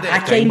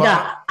 I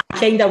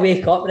kind of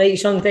wake up right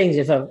sometimes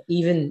if I've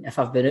been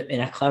out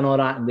in a clan or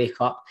that and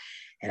wake up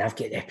and I've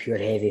got the pure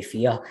heavy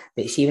fear.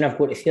 But see, when I've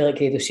got to feel like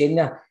Grado's saying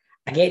there,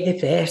 I get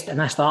depressed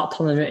and I start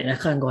turning out in a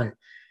clan going,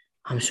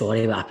 "I'm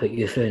sorry, but I put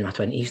you through in my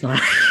 20s now."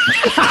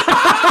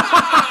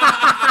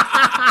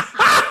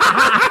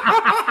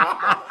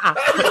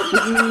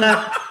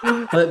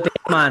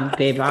 But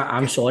babe,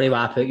 I'm sorry, but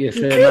I put you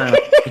through, man.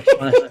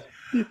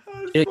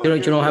 Do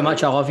you know how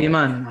much I love you,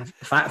 man?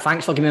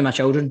 Thanks for giving me my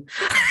children.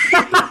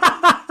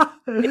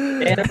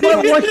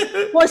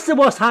 What's the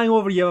worst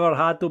hangover you ever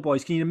had, though,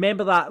 boys? Can you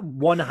remember that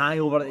one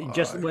hangover that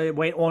just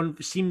went on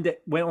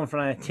for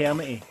an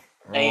eternity?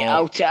 Right,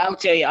 I'll tell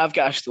you, I've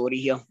got a story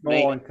here.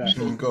 Right?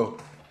 Go.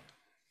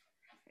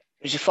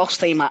 It was the first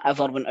time I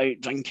ever went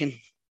out drinking,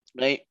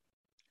 right?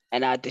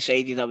 And I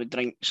decided I would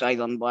drink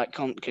cider and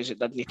blackcurrant because it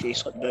didn't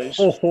taste like booze.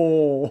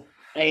 Oh.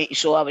 Right,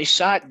 so I was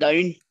sat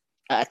down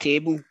at a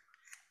table.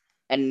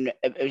 And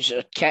it was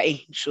a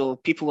kitty, so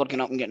people were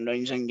getting up and getting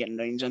rounds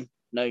in.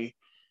 Now,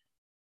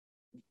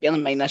 bear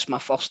in mind, this is my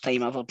first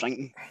time ever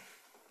drinking.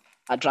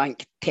 I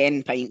drank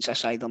 10 pints of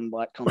cider and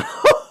blackcurrant.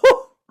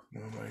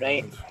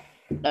 Right? God.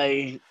 Now,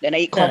 the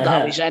nightclub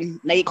that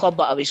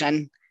I was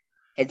in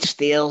had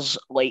stairs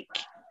like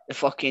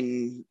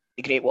the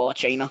Great Wall of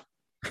China,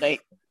 right?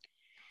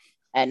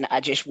 And I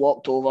just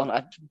walked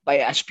over,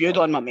 I spewed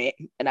on my mate,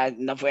 and I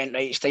went,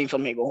 right, it's time for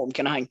me to go home,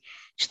 kind of thing.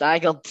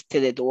 Staggered to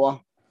the door,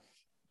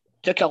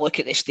 took a look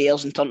at the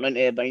stairs and turned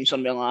into the bouncer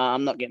and be like,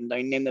 I'm not getting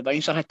down there. The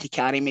bouncer had to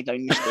carry me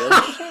down the stairs.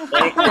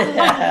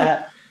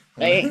 Right?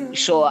 Right?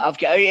 So I've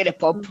got out of the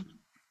pub,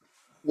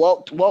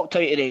 walked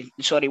out of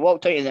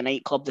the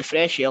nightclub, the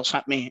fresh air's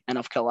hit me and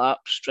I've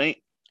collapsed,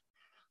 right?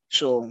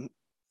 So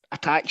a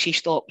taxi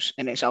stops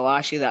and it's a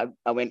lassie that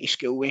I went to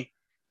school with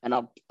and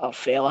our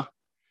fella.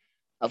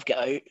 I've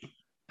got out,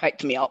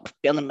 picked me up,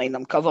 bear in mind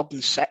I'm covered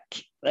in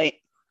sick, right?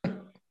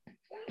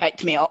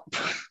 Picked me up.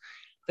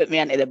 Put me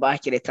into the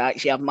back of the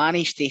taxi. I've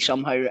managed to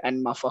somehow,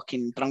 in my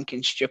fucking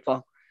drunken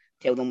stupor,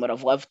 tell them where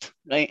I've lived,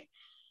 right?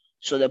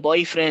 So the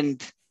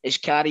boyfriend has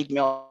carried me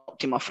up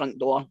to my front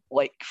door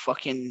like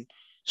fucking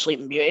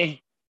Sleeping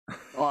Beauty. You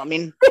know what I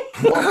mean?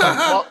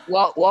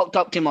 Walked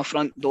up to my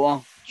front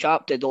door,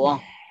 chapped the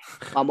door.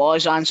 My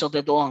boss answered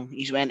the door.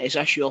 He's went, "Is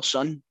this your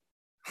son?"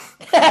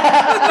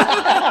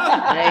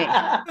 Right?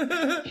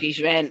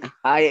 She's went,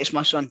 "Aye, it's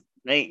my son."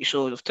 Right?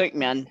 So they've took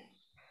me in.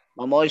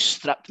 My mum's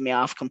stripped me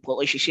off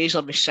completely. She says I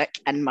was sick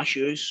in my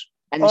shoes.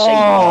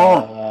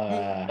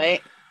 Inside.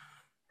 Right?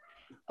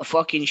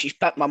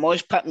 My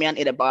mum's put me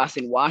into the bath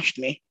and washed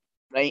me.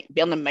 Right?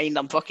 Bearing in mind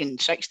I'm fucking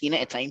 16 at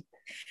the time.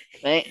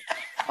 Right?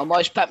 My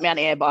mum's put me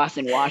into the bath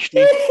and washed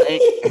me.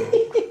 Right?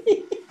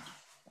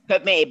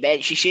 Put me to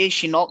bed. She says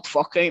she knocked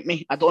fuck out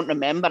me. I don't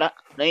remember it.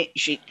 Right?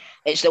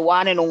 It's the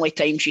one and only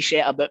time she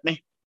said about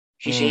me.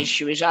 She says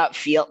she was at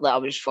fear that I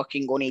was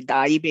fucking going to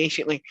die,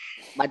 basically.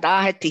 My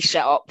dad had to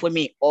sit up with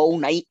me all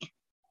night.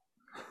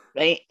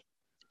 right?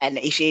 And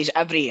he says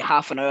every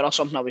half an hour or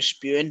something I was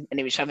spewing, and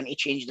he was having to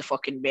change the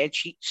fucking bed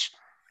sheets,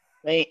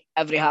 right?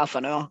 Every half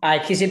an hour. Aye,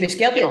 because he'd be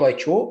scared you're going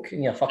to choke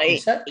and you're fucking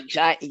sick.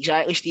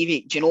 Exactly,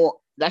 Stevie. Do you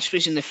know, this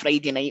was in the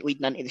Friday night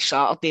leading into the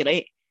Saturday,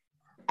 right?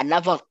 I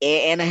never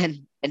ate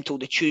anything until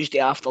the Tuesday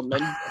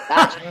afternoon.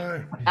 That's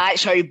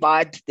how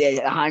bad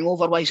the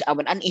hangover was. I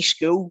went into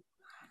school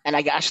and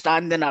I got a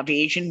standing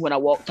ovation when I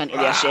walked into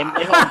the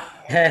assembly hall.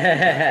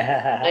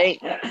 Right?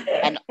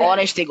 And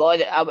honest to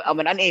God, I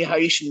went into the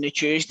house on the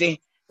Tuesday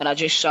and I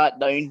just sat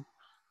down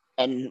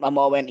and my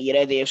mum went, "Are you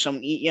ready to have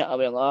something to eat yet?" I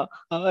went,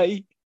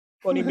 "Aye.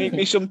 Want to make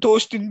me some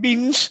toast and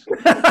beans?"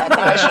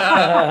 That's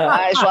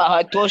what I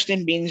had, toast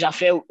and beans. I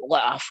felt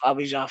like I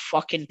was a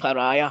fucking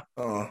pariah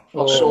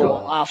for so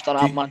long after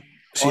that, man.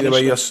 See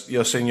honestly. The way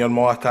you're saying your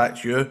mom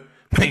attacked you?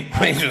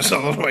 Mine's just the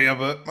other way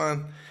about,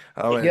 man.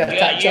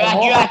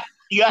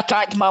 You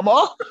attacked my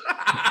mom?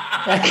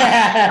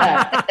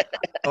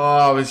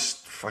 I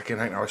was fucking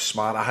thinking I was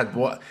smart.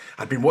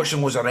 I'd been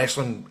watching loads of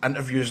wrestling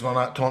interviews and all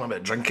that, talking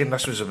about drinking.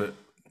 This was about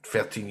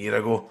 13 years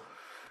ago.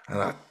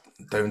 And I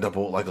downed a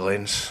bottle of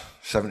Glens,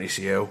 70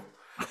 cl.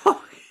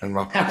 And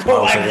my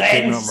pals had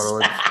taken up my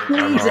road.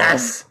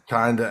 Jesus!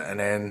 Canned it, and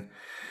then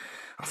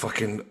I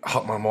fucking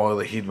hit my mom in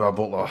the head with a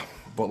bottle of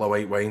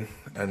white wine,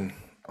 and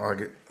I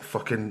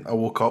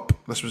woke up.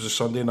 This was a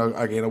Sunday, and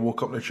I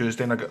woke up on a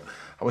Tuesday, and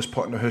I was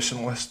put on the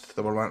housing list.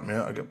 They were wanting me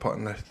out. I got put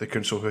on the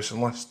council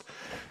housing list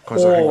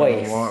because it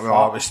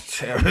was.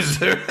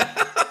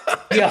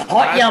 You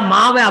hurt your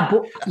mum with a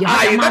book. You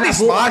didn't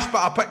smash, but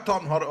I picked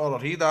up and hurt her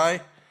head.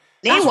 Aye.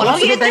 That's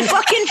what you the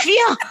fucking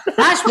fear.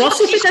 That's worse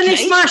if it didn't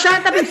smash.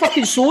 That'd be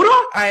fucking sore.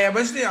 Aye, it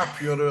wasn't a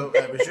pure.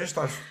 It was just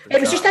a. It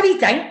was just a wee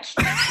dink.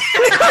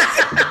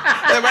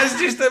 It was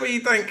just a wee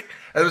dink.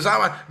 It was that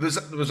one.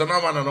 There was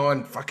another one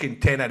in fucking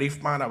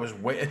Tenerife, man. I was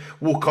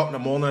woke up in the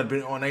morning, I'd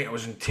been all night, I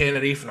was in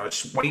Tenerife and I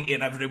was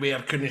whiting everywhere,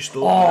 couldn't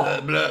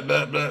stop. Blah,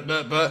 blah, blah,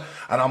 blah, blah.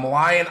 And I'm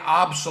lying,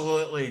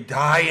 absolutely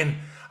dying.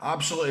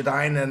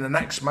 And the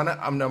next minute,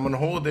 I'm on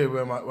holiday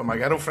with my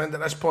girlfriend at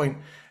this point,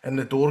 and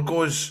the door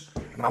goes,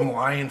 and I'm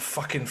lying,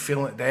 fucking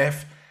feeling to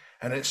death.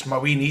 And it's my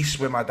wee niece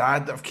with my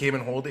dad that have came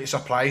on holiday to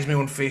surprise me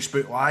on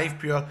Facebook Live,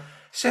 pure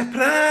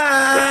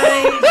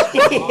surprise!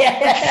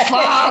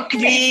 Fuck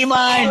me,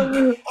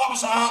 man!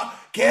 What's that?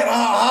 Get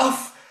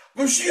off!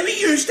 We'll see what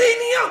you're staying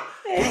here!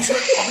 He's like,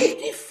 what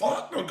the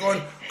fuck? We're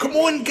going, come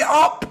on, get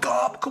up,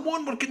 come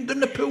on, we're getting down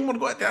the pool, we're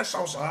going to this.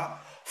 I was like,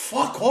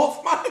 fuck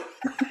off, man!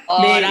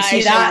 Mate,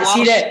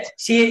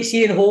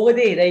 see in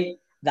holiday, right?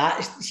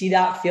 That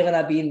feeling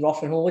of being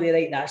rough on holiday,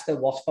 right? That's the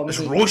worst for me. It's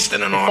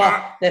roasting and all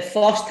that. The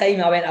first time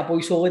I went to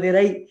boys' holiday,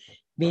 right?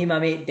 Me and my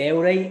mate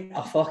Dale, right?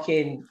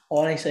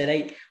 Honestly,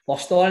 right? We're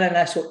staying in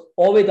this,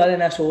 all we done in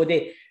this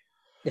holiday,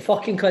 the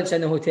fucking cunts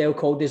in the hotel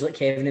called us like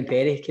Kevin and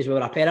Perry because we were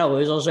a pair of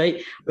losers,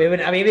 right? We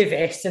went away with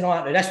vests and all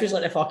that. Now, this was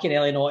like the fucking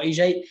early noughties,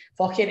 right?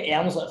 Fucking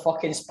arms like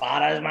fucking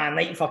sparrows, man,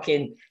 like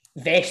fucking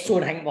vests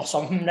on, I think, or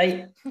something,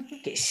 right?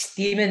 Get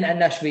steaming in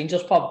this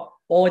Rangers pub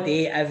all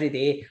day, every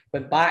day.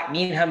 Went back,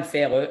 me and him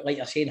fell out, like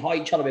you're saying, hot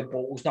each other with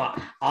bottles,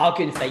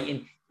 arguing,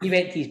 fighting. He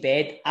went to his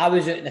bed. I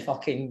was out in the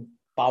fucking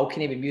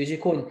balcony with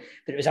music on,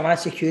 but it was a man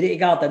security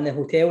guard in the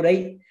hotel,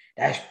 right?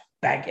 This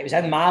big, it was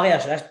in Malia,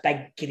 so this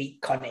big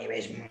Greek cunt, it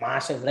was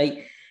massive,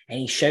 right? And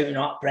he's shouting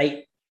up,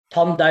 right?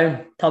 Turn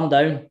down.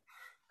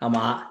 I'm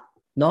like,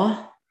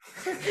 no.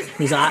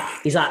 He's like,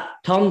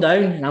 turn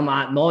down. And I'm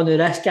like, no,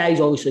 this guy's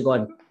obviously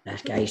going,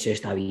 this guy's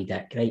just a wee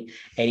dick, right?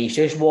 And he's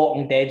just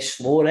walking dead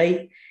slow,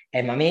 right?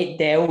 And my mate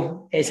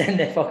Dell is in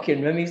the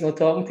fucking room, he's not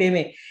talking to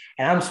me.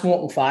 And I'm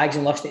smoking fags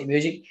and listening to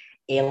music.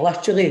 He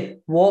literally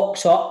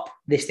walks up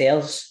the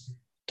stairs,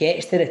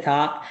 gets to the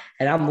tap,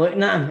 and I'm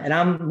looking at him, and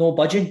I'm no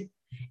budging.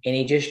 And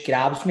he just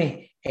grabs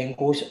me and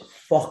goes,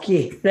 fuck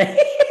you, right?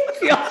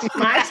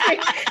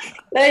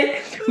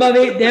 Right? My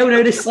mate Dell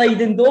now the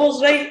sliding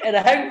doors, right? And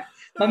I think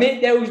my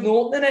mate Dell's not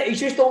opening it. He's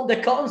just opened the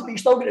curtains, but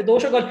he's still got the door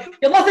shut going,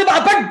 you're nothing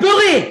but a big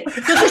bully!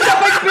 You're just a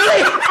big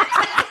bully!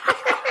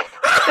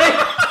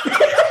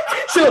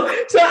 So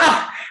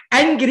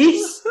in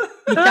Greece,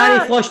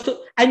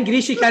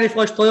 you can't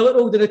flush toilet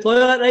roll to the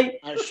toilet, right?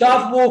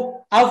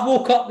 So I've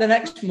woke up the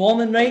next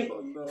morning, right?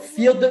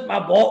 Feared out my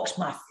box,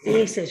 my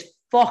face is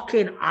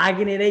fucking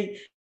agony, right?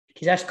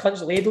 Because this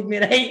cunt's ladled me,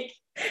 right?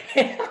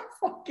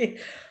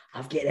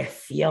 I've got a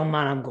fear,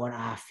 man. I'm going,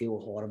 I feel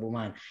horrible,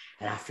 man.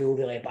 And I feel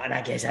really bad. And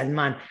I get in,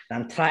 man.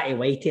 And I'm trying to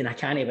wait it, and I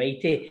can't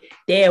wait it.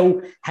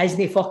 Dale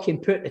hasn't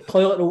fucking put the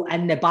toilet roll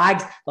in the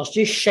bags. There's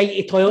just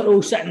shitey toilet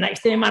roll sitting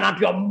next to me, man. I'm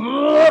going,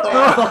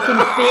 fucking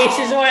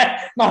faces on it.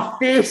 My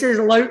face is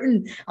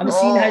louting. I'm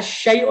seeing his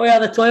shite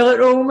out of the toilet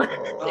roll, man.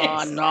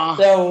 Oh, no.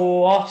 The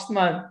worst,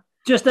 man.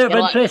 Just out of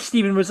interest,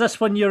 Stephen, was this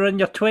when you were in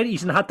your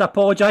 20s and had to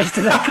apologise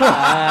to the club?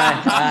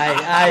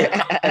 Aye.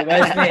 It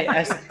was, mate.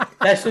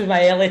 This was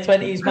my early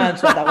 20s, man,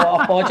 so I had a lot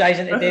of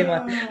apologising today,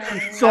 man.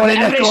 Sorry,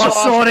 Nicholas,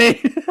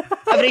 sorry.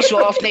 Every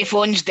so often he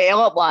phones Dale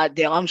up, like,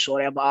 Dale, I'm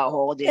sorry about that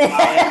holiday.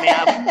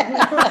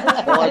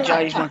 I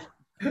apologise, man.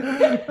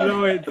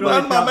 Brilliant.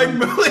 My big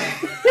bully.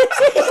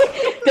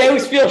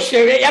 Bellsfield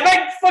shouting, you big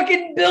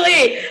fucking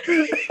bully!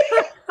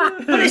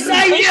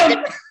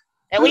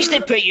 At least they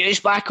put you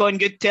back on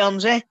good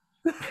terms, eh?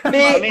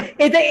 Mate,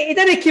 he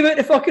didn't come out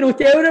the fucking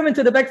hotel room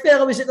until the big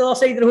fella was at the other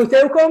side of the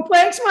hotel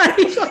complex, man.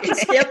 He's fucking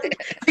scared to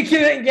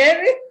come out and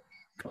get me.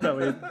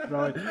 Brilliant.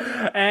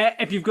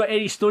 If you've got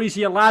any stories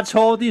of your lads'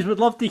 holidays, we'd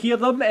love to hear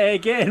them.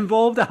 Get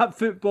involved at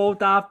Football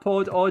Daft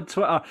Pod on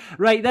Twitter.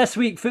 Right, this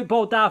week,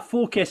 Football Daft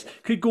Focus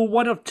could go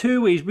one of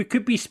two ways. We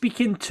could be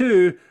speaking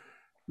to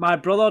my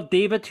brother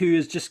David, who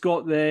has just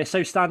got the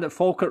South Stand at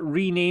Falkirk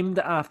renamed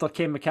after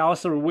Ken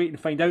McAllister. We're waiting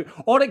to find out.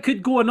 Or it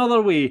could go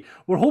another way.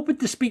 We're hoping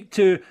to speak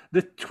to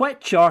the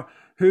Twitcher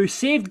who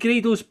saved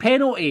Grado's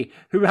penalty,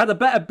 who we had a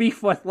bit of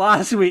beef with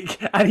last week,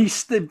 and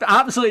he's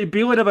absolutely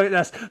bealing about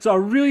this. So I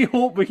really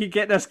hope we can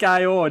get this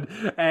guy on.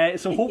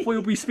 So hopefully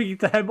we'll be speaking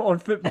to him on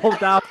Football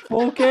Daft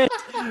Focus.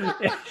 Why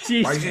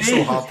is it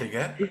so hard to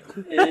get?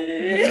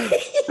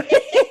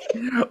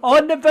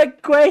 On the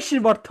big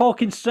question, we're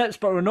talking strips,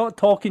 but we're not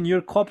talking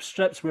your club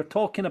strips. We're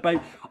talking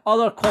about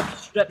other club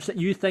strips that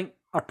you think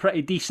are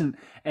pretty decent.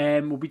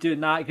 We'll be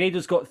doing that.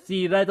 Grado's got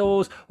 3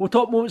 riddles. We'll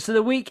talk moments of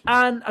the week,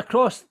 and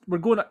we're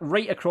going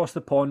right across the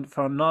pond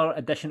for another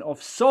edition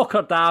of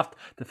Soccer Daft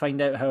to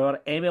find out how our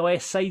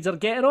MLS sides are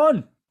getting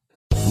on.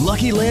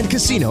 Lucky Land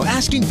Casino,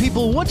 asking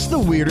people, what's the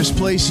weirdest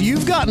place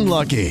you've gotten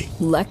lucky?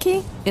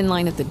 Lucky? In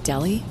line at the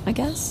deli, I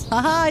guess?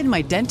 Aha, in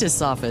my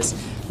dentist's office.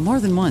 More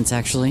than once,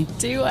 actually.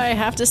 Do I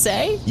have to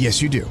say?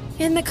 Yes, you do.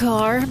 In the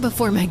car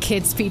before my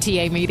kids'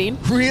 PTA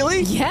meeting.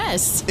 Really?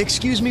 Yes.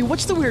 Excuse me,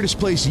 what's the weirdest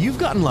place you've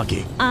gotten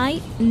lucky?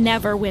 I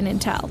never win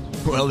and tell.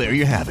 Well, there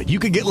you have it. You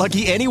can get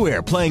lucky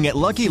anywhere, playing at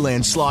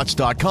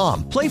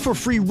LuckyLandSlots.com. Play for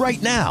free right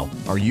now.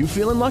 Are you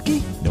feeling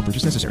lucky? No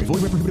purchase necessary.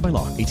 Void where prohibited by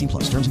law.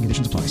 18+. Terms and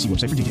conditions apply. See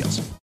website for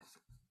details.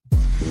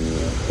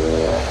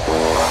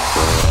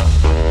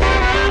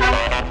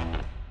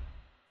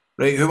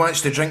 Right, who wants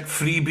to drink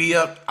free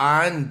beer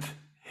and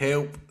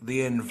help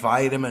the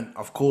environment?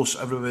 Of course,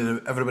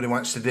 everybody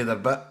wants to do their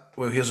bit.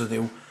 Well, here's the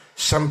deal.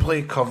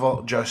 Simply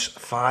cover just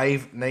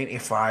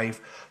 $5.95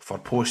 for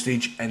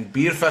postage, and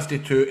Beer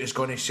 52 is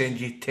going to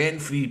send you 10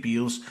 free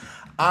beers,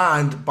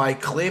 and by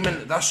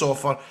claiming this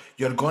offer,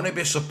 you're going to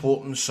be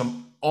supporting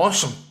some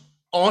awesome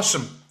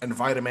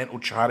environmental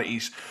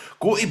charities.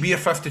 Go to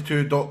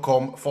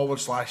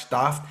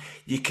beer52.com/daft.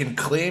 You can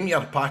claim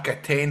your pack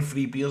of 10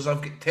 free beers.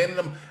 I've got 10 of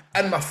them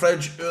in my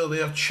fridge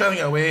earlier, chilling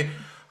away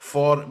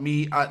for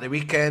me at the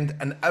weekend.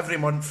 And every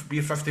month,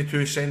 Beer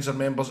 52 sends their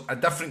members a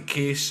different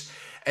case.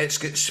 It's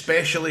got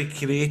specially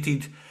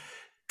created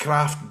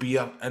craft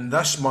beer, and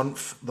this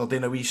month they're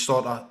doing a wee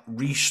sort of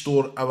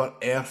Restore Our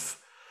Earth.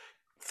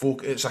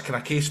 It's a kind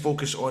of case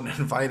focus on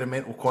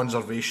environmental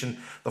conservation.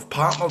 They've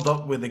partnered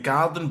up with the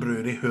Garden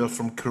Brewery, who are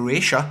from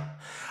Croatia,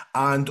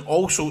 and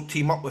also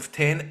team up with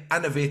 10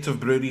 innovative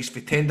breweries for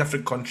 10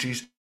 different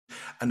countries,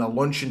 and are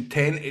launching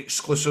 10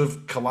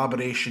 exclusive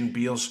collaboration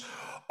beers.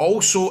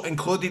 Also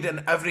included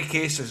in every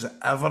case is the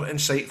ever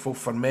insightful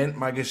Ferment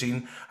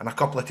magazine and a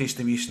couple of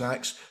tasty wee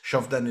snacks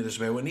shoved in there as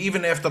well. And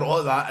even after all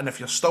of that, and if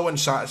you're still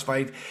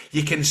unsatisfied,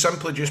 you can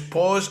simply just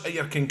pause, or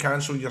you can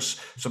cancel your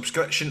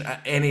subscription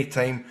at any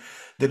time.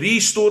 The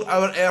Restore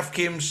Our Earth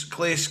dreams to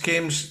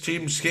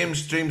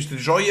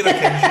draw your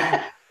attention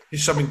to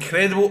some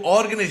incredible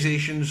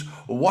organisations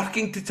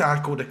working to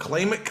tackle the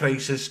climate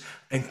crisis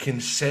and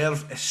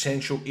conserve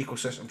essential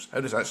ecosystems.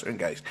 How does that sound,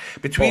 guys?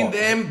 Between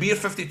them, Beer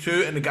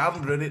 52 and the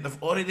Garden Brewery,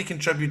 they've already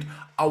contributed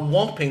a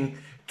whopping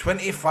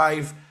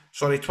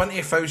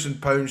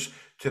 £20,000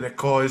 to the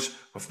cause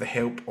with the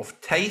help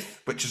of Tithe,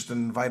 which is an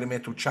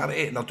environmental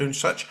charity, and they're doing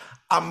such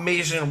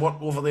amazing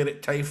work over there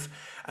at Tithe,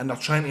 and they're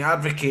trying to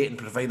advocate and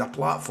provide a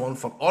platform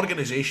for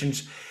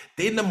organisations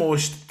doing the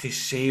most to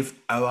save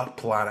our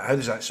planet. How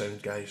does that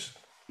sound, guys?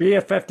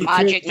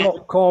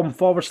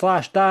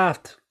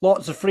 Beer52.com/daft.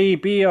 Lots of free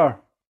beer.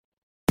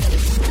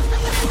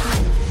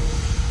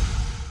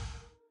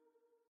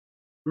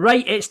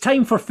 Right, it's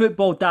time for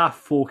Football Daft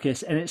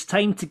Focus, and it's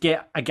time to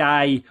get a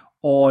guy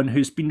on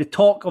who's been the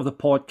talk of the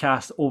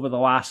podcast over the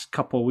last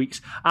couple of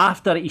weeks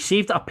after he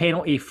saved a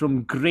penalty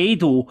from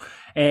Grado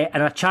in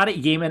a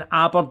charity game in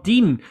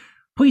Aberdeen.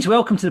 Please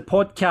welcome to the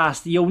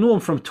podcast. You'll know him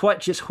from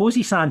Twitch. It's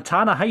Jose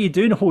Santana. How you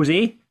doing,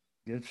 Jose?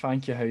 Good,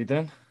 thank you. How you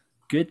doing?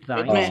 Good,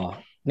 thanks.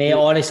 Mate,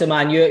 honestly,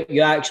 man,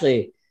 you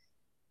actually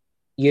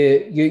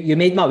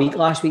made my week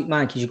last week,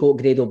 man, because you got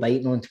Grado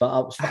biting on Twitter.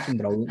 It was fucking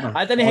brilliant, man.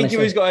 I didn't think he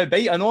was going to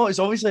bite. I know it's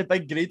obviously a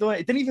big Grado.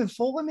 He didn't even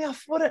follow me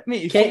for it,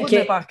 mate. He followed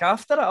me back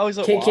after it. I was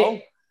like, wow.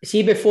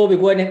 See, before we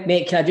go in,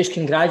 mate, can I just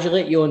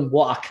congratulate you on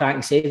what a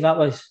cracking save that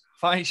was?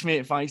 Thanks,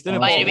 mate. Thanks. Down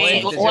to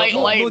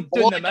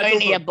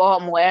your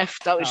bottom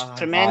left. That was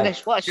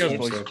tremendous. What a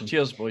save.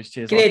 Cheers, boys.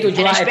 Cheers. Grado, do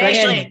you want to bring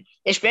in?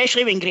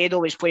 Especially when Grado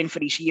was playing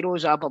for his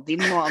heroes,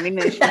 Aberdeen. You know what I mean?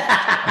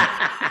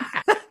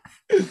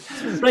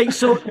 Right,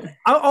 so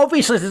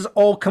obviously this has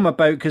all come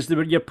about because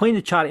you're playing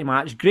the charity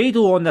match.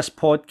 Grado on this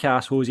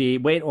podcast, Jose,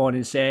 went on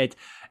and said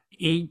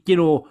he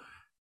hit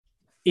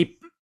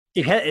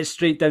it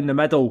straight down the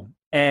middle.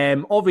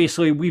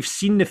 Obviously, we've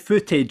seen the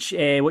footage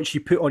which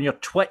you put on your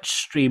Twitch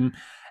stream.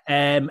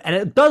 And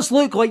it does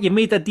look like you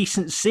made a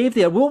decent save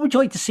there. What would you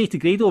like to say to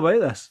Grado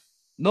about this?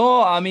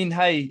 No, I mean,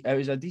 hey, it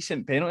was a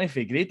decent penalty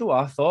for Grado,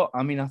 I thought.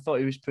 I mean, I thought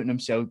he was putting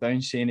himself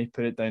down, saying he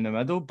put it down the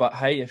middle. But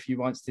hey, if he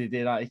wants to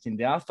do that, he can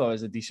do it. I thought it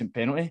was a decent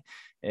penalty.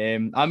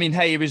 I mean,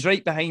 hey, he was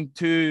right behind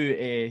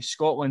two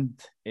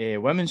Scotland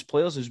women's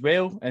players as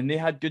well, and they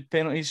had good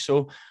penalties.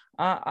 So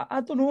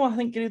I don't know. I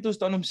think Grado's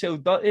done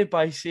himself dirty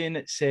by saying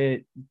it's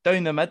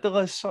down the middle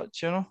as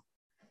such, you know.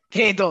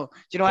 Grado, do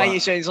you know how he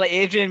sounds like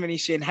Adrian when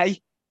he's saying hi?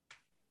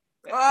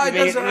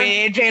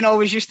 Adrian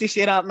always used to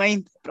say that,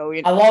 mind.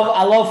 Brilliant. I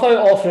love how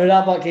all through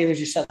that, but Grado's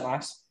just sitting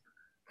last.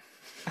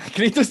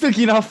 Grado's still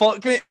keen on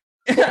fuck, mate.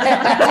 By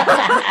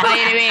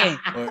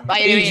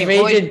the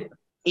way,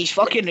 he's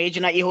fucking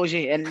raging at you,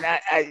 Jose, and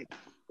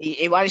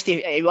he wants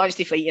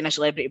to fight in a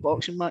celebrity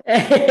boxing match.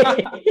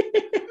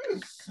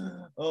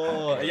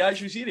 Oh, are you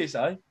actually serious,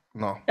 eh?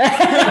 No.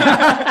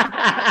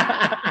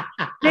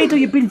 Grado,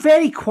 you've been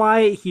very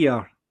quiet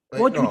here.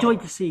 What would you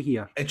like to say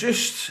here? It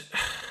just...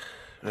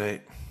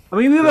 Right. I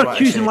mean, we were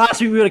accusing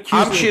last week,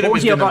 I'm sure it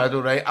was down the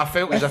middle, right? I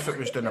felt as if it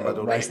was down the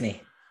middle,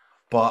 right?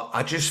 But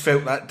I just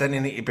felt that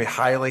didn't need to be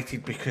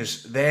highlighted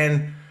because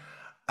then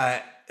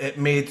I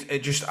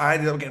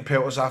ended up getting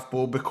pelters off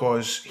Bo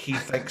because he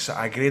thinks that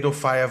I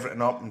Gradify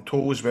everything up and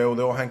Toe as well.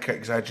 They all think I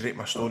exaggerate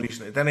my stories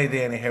and it didn't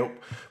do any help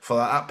for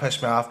that. That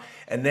pissed me off.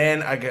 And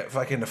then I get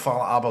fucking the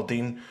fella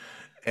Aberdeen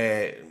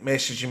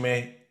messaging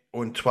me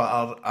on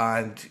Twitter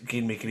and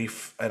giving me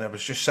grief, and I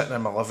was just sitting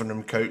in my living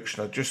room couch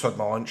and I just had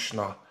my lunch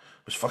and I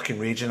was fucking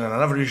raging, and I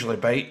never usually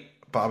bite,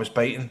 but I was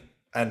biting.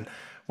 And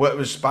what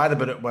was bad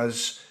about it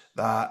was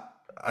that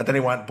I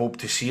didn't want Bob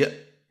to see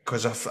it,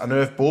 because I knew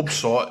if Bob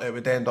saw it, it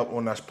would end up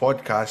on this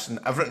podcast, and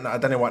everything that I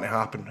didn't want to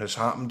happen has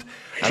happened.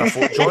 And I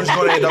thought, John's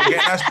going to end up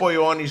getting this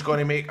boy on, he's going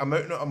to make a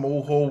mountain out of a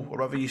molehill,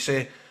 whatever you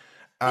say,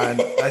 and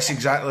that's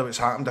exactly what's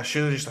happened. I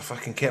should have just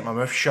fucking kept my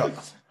mouth shut.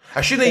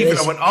 I shouldn't even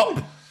have went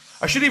up.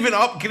 I should even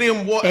up,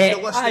 Graham. What if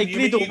you're listening?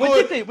 Grado,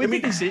 what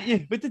did they say to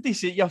you? What did they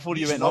say to you before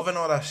you went up? He's loving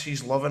all this.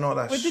 He's loving all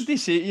this. What did they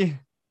say to you?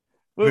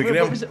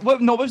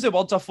 What was the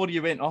words before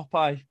you went up?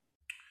 Well,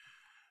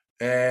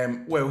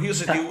 here's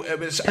the deal. It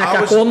was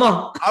I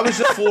was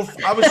the fourth.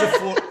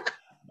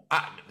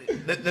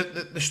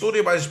 The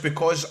story was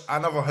because I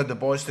never had the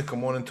boys to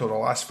come on until the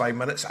last 5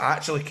 minutes. I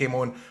actually came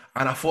on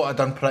and I thought I'd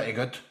done pretty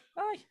good.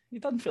 Aye, you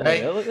done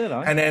fairly well there,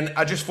 aye. And then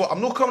I just thought I'm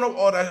not coming up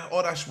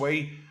all this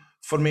way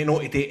for me not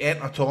to do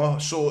anything at all.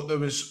 So there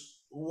was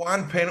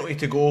one penalty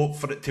to go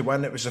for it to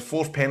win. It was the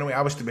fourth penalty.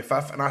 I was to be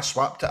fifth, and I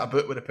swapped it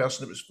about with the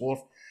person that was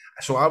fourth.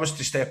 So I was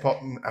to step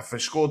up, and if I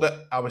scored it,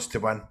 I was to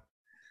win.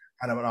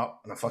 And I went up,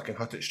 and I fucking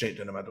hit it straight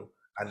down the middle.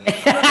 And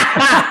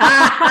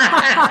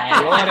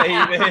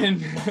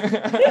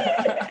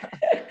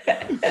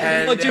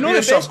well, do you know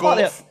the best part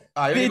of it?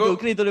 Grado,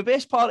 the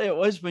best part of it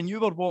was when you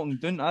were walking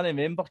down, I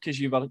remember, because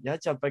you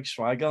had your big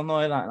swagger and all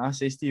that, and I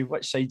said to you,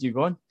 which side you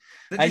going?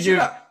 I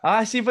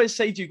said, which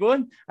side you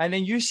going? And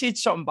then you said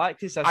something back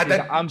to us. I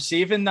said, I'm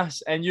saving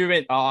this. And you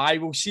went, I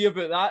will see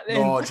about that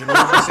then. No, do you know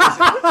what I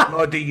said?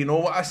 No, do you know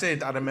what I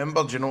said? I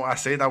remember, do you know what I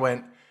said?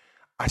 I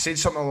said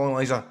something along the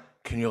lines of,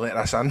 can you let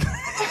us in?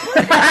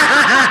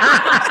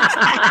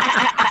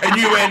 And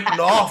you went,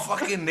 no,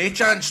 fucking no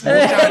chance.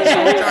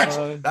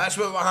 That's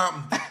what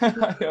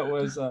happened. It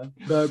was.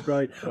 That's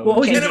right.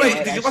 Well,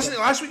 anyway, did you listen to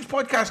last week's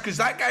podcast? Because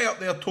that guy up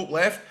there, top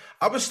left,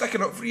 I was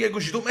sticking up for you. He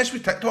goes, you don't mess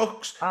with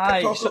TikToks.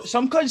 Aye,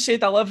 some cunt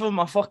said I live in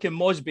my fucking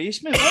Moz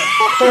basement. What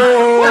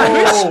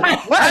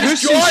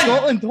house in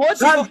Scotland? What's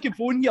the fucking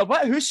phone here?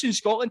 What house in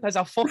Scotland has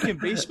a fucking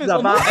basement? It's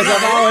a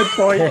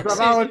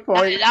valid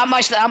point.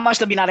 That must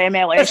have been our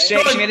MLS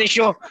section of the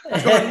show.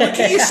 Look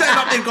at you sitting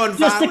up there going,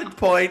 valid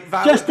point.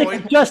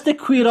 Just to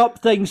clear up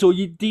things, so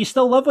do you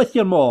still live with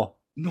your ma?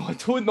 No, I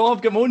don't know.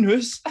 I've got my own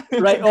house.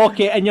 Right,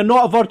 okay, and you're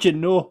not a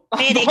virgin, no?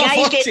 Hey, the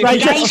guy's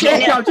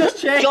I'm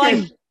just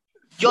checking.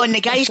 John,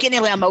 the guy's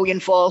getting like 1 million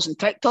followers on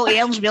TikTok.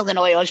 He earns more than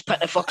all of us put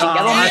the fucking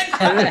government.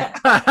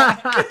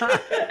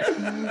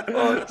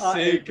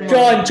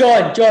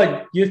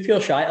 John, you feel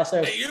shy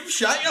yourself. You've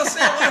shot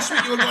yourself last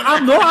week. You were going,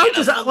 I'm not.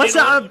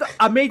 Listen,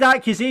 I made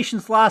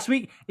accusations last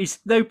week. He's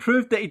now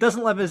proved that he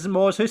doesn't live in his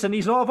mom's house and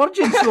he's not a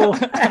virgin. So,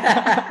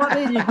 but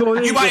there you go.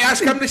 You might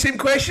ask him the same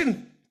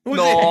question.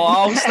 No,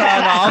 I'll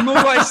stand. I'm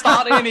not going to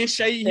start any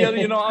shite here,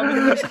 you know what I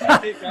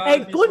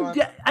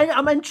mean?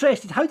 I'm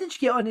interested. How did you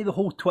get onto the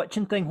whole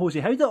twitching thing, Jose?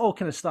 How did it all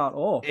kind of start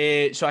off?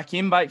 So I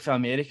came back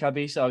from America,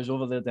 basically. I was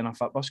over there doing a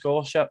football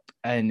scholarship,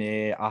 and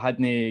I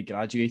hadn't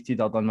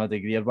graduated or done my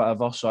degree or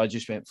whatever, so I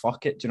just went,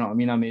 fuck it, do you know what I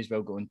mean? I may as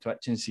well go on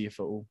Twitch and see if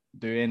it'll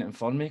do anything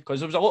for me,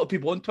 because there was a lot of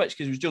people on Twitch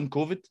because it was during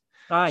COVID.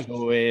 Aye.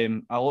 So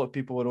a lot of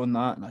people were on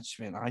that, and I just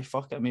went,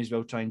 fuck it, I may as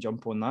well try and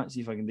jump on that,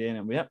 see if I can do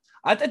anything with it.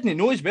 I didn't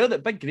know as well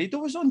that Big Grado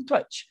was on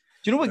Twitch.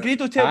 Do you know what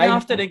Grado told me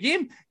after the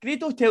game?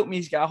 Grado told me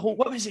he's got a whole...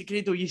 What was it,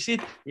 Grado? You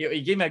said... He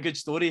gave me a good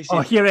story. He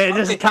said,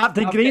 this is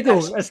Captain Grado.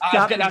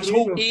 I've got this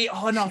whole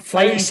 800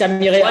 flight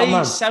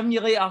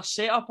simulator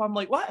setup. I'm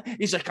like, what?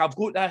 He's like, I've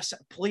got this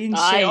plane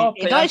set up.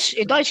 He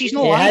does. He's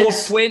not lying.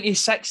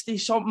 2060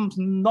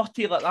 something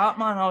nutty like that,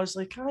 man. I was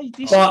like, aye,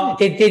 decent. But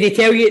did he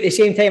tell you at the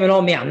same time and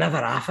all, mate, I'm never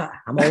off it.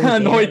 I'm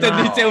always no, he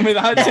didn't tell me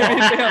that.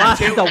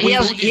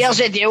 Here's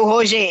the deal,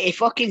 Jose. He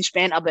fucking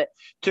spent about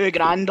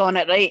 $2,000 on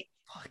it, right?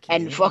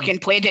 And fucking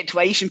played it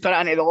twice and put it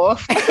into the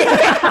loft.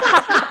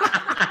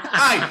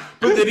 Aye,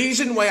 but the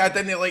reason why I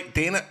didn't like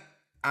doing it,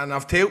 and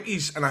I've told you,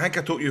 and I think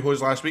I told you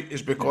Hose last week,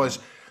 is because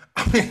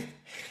I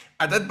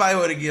did buy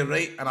all the gear,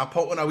 right? And I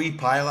put on a wee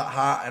pilot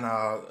hat and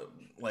I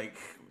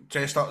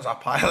dressed up as a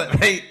pilot,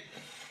 right?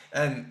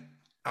 And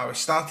I was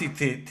started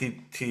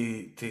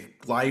to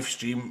live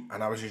stream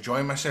and I was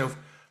enjoying myself.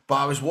 But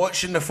I was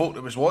watching the folk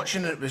that was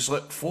watching it was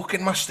like folk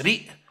in my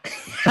street.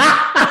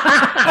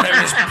 And it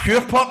was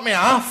pure put me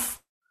off.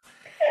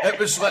 It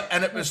was like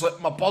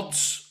my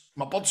buds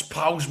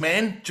pals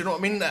men. Do you know what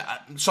I mean?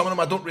 Some of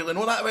them I don't really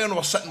know that well, and they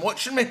were sitting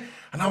watching me,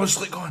 and I was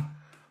like going,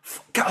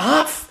 "Get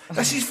off!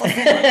 This is for." Do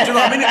you know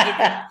what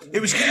I mean?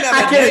 It was getting me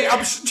a bit. I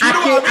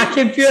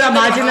can pure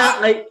imagine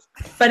that, like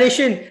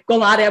finishing, going,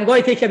 Larry, I'm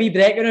going to take a wee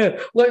break now.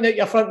 Looking out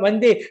your front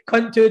window,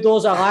 cunt 2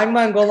 doors of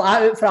hangman, going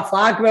out for a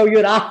flag while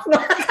you're off.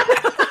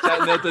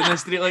 Sitting there down the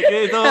street like,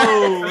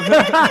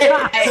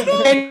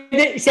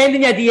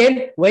 sending you a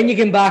DM when you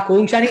get back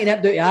home, trying to nip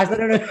out your ass.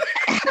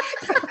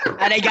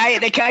 And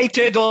the guy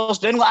 2 doors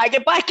down, like, I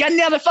get back in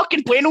there, the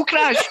fucking plane will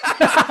crash.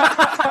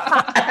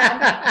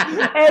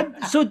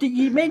 So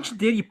you mentioned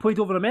there you played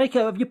over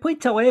America. Have you played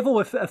to level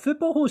with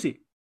football, Jose?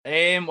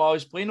 Well, I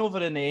was playing over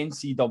in the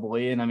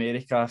NCAA in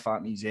America, if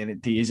that means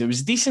anything. It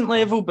was a decent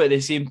level, but at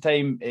the same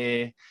time,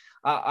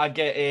 I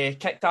get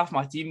kicked off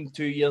my team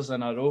 2 years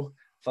in a row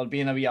for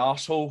being a wee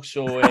arsehole.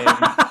 So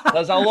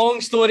there's a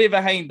long story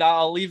behind that.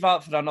 I'll leave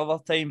that for another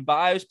time. But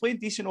I was playing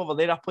decent over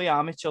there. I play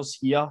amateurs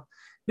here.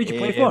 Who'd you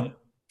play for?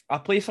 I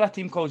play for a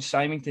team called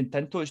Symington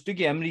Tinto. It's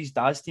Dougie Emery's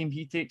dad's team.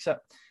 He takes it.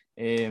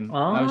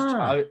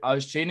 I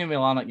was training with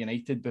Lanark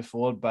United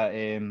before, but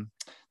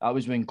that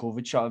was when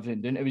COVID shut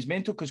everything down. It was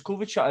mental because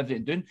COVID shut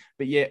everything down.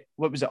 But yet,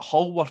 what was it?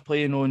 Hull were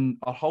playing on,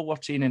 or Hull were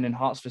training in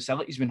Hearts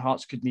facilities when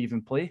Hearts couldn't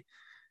even play.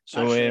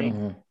 So,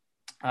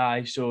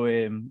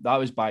 that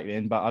was back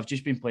then. But I've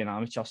just been playing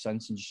amateur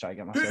since and just trying to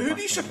get myself. Who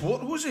do you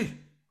support, Jose?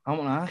 I'm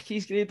on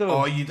Ackies, Grado.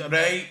 Oh, you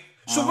right.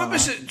 So what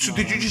was it? So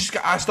did you just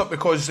get asked up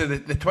because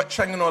of the Twitch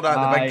thing and all that?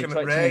 The big kind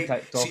of,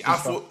 right? See,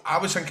 I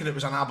was thinking it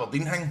was an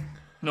Aberdeen thing.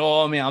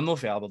 No, mate, I'm not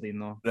for Aberdeen,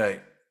 though. Right.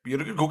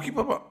 You're a good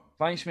gokeeper, but...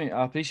 Thanks, mate.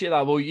 I appreciate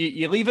that. Well,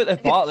 you leave it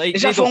at part, right?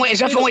 As if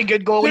only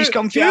good goalies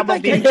come from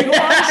Aberdeen. So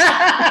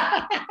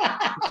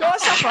I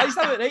was surprised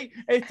of it,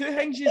 right? 2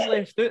 things she's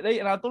left out, right?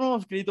 And I don't know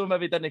if Grado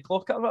maybe didn't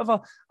clock it or whatever.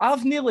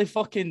 I've nearly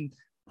fucking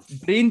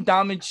brain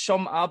damaged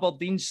some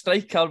Aberdeen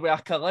striker with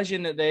a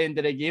collision at the end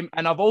of the game,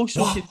 and I've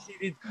also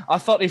conceded a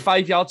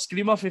 35-yard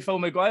screamer for Phil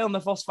Maguire in the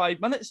first 5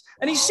 minutes,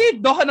 and he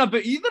said nothing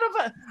about either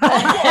of it.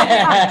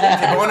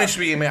 To be honest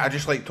with you, mate, I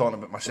just like talking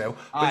about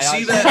myself. But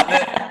see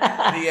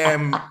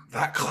that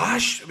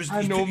clash, it was,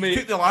 you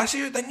took the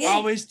lassie out, didn't you? I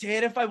was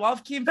terrified. Well,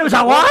 it was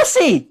a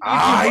lassie.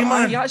 Aye,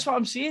 man. That's what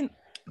I'm saying.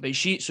 But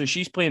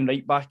she's playing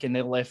right back and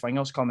their left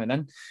wingers coming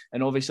in.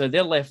 And obviously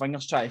their left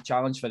wingers try to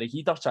challenge for the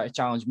header, try to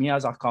challenge me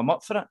as I come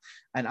up for it.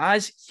 And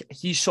as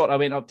he sort of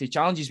went up to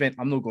challenge, he's went,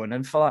 I'm not going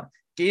in for that.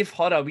 Gave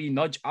her a wee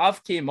nudge.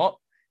 I've came up.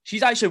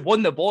 She's actually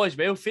won the ball as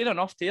well. Fair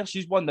enough to her.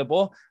 She's won the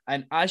ball.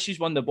 And as she's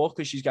won the ball,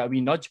 because she's got a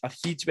wee nudge, her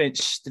heat went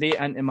straight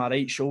into my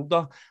right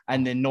shoulder.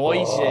 And the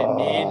noise it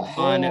made,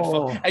 man. And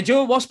do you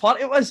know what worst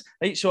part it was?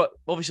 Right, so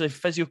obviously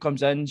physio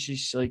comes in.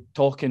 She's like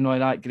talking all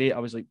that. Great. I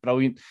was like,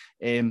 brilliant.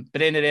 But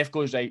then the ref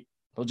goes, right,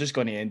 we're just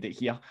going to end it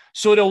here.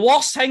 So the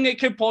worst thing that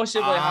could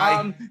possibly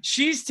happen,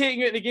 she's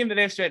taking out the game. The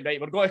ref's went, right,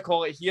 we're going to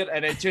call it here.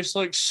 And it just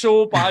looks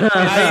so bad.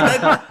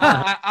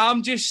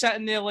 I'm just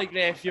sitting there like,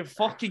 ref, you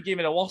fucking gave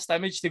me the worst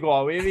image to go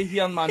away with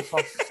here, man.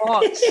 For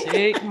fuck's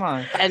sake,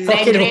 man. And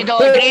then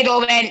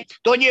Grado went,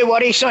 don't you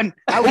worry, son.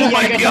 I'll give you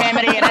a good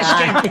memory of this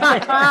game.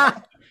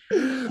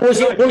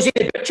 Was it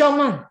the picture,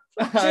 man?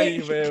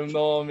 Well,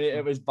 no, mate,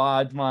 it was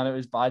bad, man. It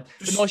was bad.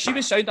 But no, she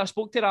was sound. I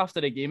spoke to her after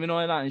the game and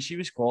all that, and she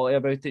was quality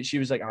about it. She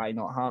was like, aye,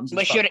 not happens.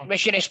 Was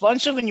she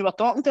responsive when you were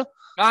talking to her?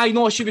 Aye,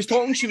 no, she was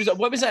talking. She was like,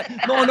 what was it?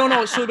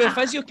 No. So the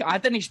physio, I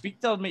didn't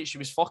speak to her, mate. She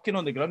was fucking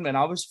on the ground when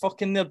I was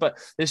fucking there. But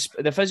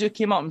the physio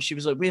came up and she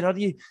was like, where are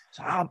you?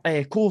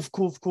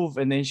 Cove.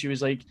 And then she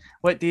was like,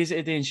 what day is it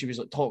today? And she was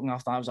like talking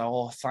after that. I was like,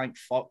 oh, thank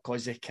fuck,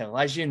 because the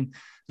collision.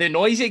 The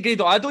noise it,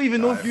 Grado. I don't even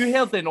know if you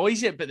heard the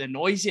noise it, but the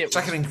noise it.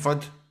 Sickening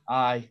fud.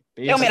 Aye.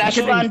 Tell me this,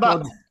 man,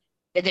 but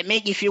did it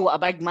make you feel like a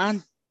big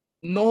man?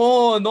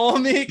 No,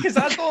 mate, because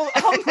I'm not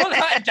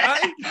that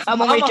guy.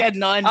 I'm only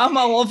kidding on. I'm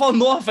a lover,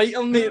 not a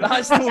fighter, mate.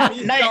 That's no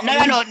me. Now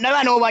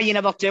I know why you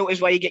never told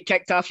us why you get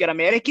kicked off your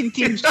American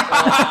teams.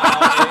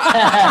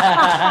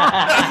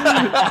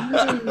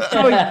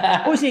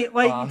 Jose,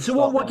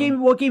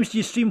 what games do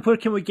you stream? Where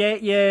can we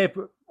get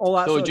you? All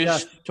that. So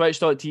just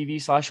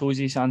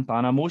twitch.tv/Jose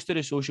Santana. Most of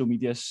the social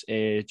media's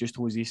just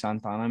Jose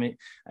Santana, mate.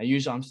 I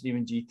use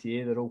streaming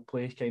GTA, the role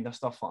play kind of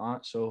stuff like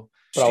that. So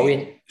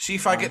brilliant. See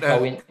if I get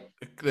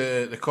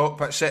the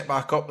cockpit set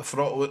back up, the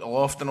throttle at the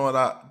loft and all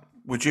that.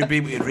 Would you be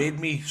able to raid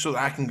me so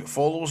that I can get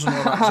follows and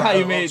all that?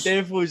 Aye, mate,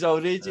 Defo's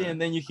already,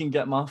 and then you can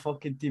get my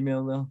fucking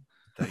email there.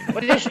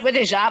 What does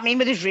that mean?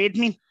 What does raid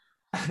mean?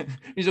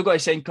 He's got to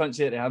send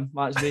cunts out to him.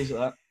 That's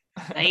basically that.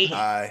 Right.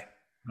 Aye.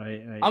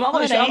 Right. I'm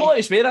allowed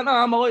to swear it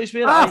now. I'm allowed to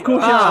swear it. Of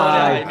course,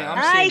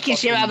 you can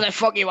say whatever the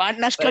fuck you want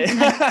in this country.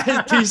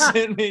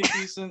 Decent, mate,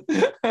 decent.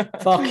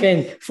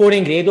 Fucking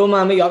Foreign Grado,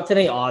 man. What you up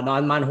tonight? Oh,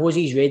 no, man.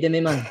 Jose's raiding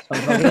me, man.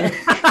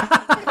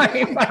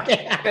 Getting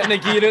the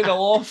gear out the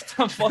loft.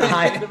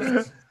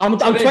 I'm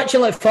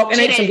twitching like fucking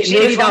nights. I'm getting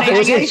raided off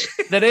Jose.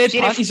 The red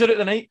panties are out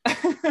the night.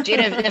 See,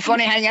 the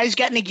funny thing is,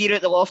 getting the gear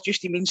out the loft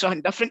just to mean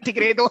something different to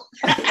Grado.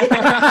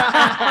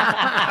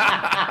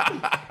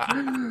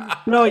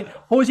 Right,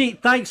 Jose,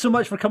 thanks so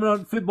much for coming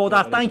on Football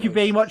Daft. Thank you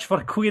very much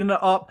for clearing it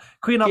up.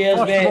 Cheers,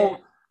 first of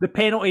all, the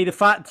penalty, the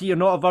fact that you're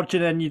not a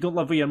virgin and you don't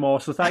live with your mom.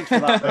 So thanks for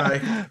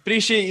that.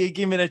 Appreciate you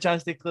giving me the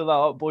chance to clear that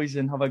up, boys,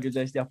 and have a good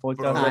rest of your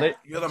podcast. Right?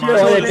 You're the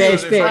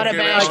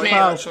best,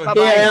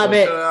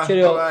 mate.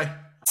 Cheerio.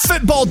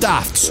 Football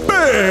Daft's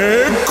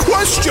big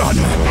question.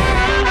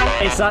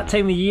 It's that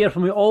time of year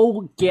when we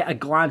all get a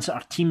glance at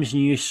our team's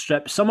new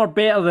strip. Some are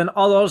better than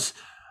others,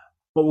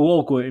 but we'll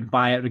all go out and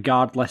buy it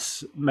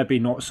regardless. Maybe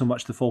not so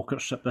much the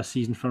Falkirk strip this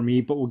season for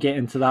me, but we'll get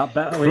into that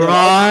bit later.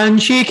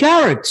 Crunchy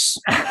carrots.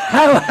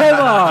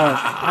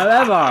 However,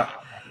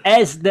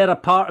 is there a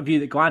part of you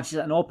that glances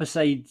at an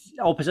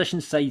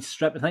opposition side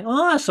strip and think,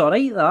 oh, that's all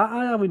right, that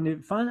I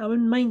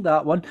wouldn't mind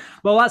that one?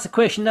 Well, that's the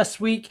question this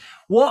week.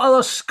 What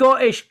other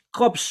Scottish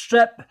club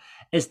strip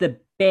is the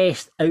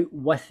best out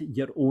with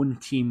your own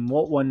team?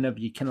 What one have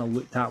you kind of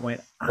looked at and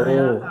went,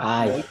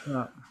 aye.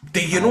 Do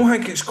you know, I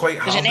think it's quite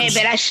hard? Does it need to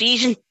be this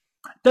season?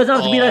 Doesn't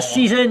have to be this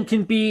season,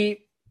 can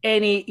be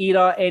any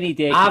era, any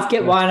decade. I've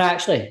got one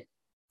actually.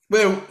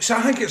 Well, so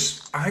I think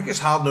it's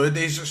hard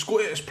nowadays. It's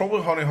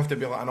probably going to have to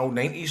be like an old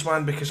 90s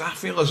one, because I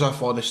feel as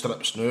if all the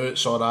strips now,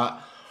 it's all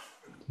that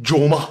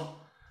Joma.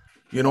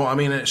 You know what I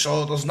mean? It's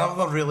all, there's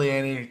never really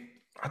any.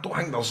 I don't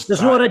think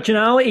there's no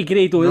originality,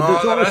 Grado. No,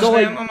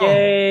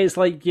 it's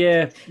like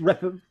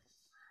rip it.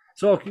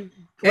 So,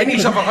 and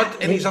he's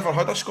ever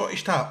had a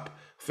Scottish tap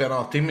for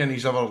our team, and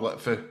he's ever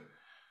let for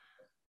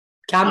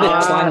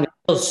Cambridge Slang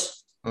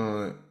Rangers.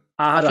 I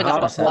had a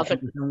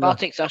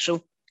Partick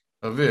Thistle.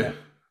 Have you?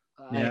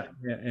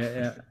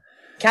 Yeah.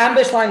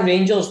 Cambridge Slang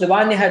Rangers, the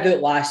one they had out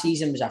last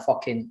season was a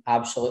fucking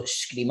absolute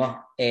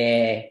screamer.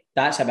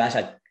 That's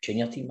a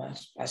junior team,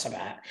 that's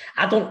about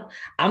it.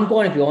 I'm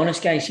going to be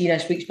honest, guys. See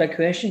this week's big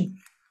question.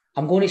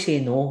 I'm going to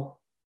say no.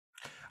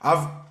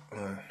 I've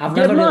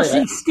never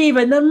really.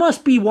 Stephen, there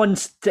must be one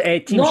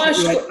team.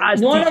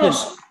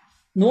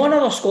 No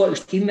another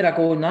Scottish team where I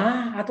go,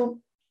 nah, I don't.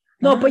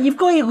 No, but you've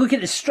got to look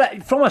at the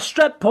strip from a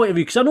strip point of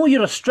view, because I know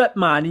you're a strip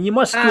man, and you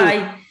must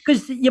go,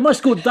 because you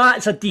must go,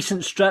 that's a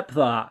decent strip,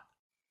 that.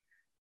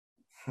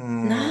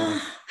 Nah.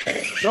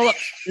 No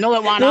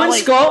in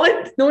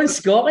Scotland. No in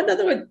Scotland, I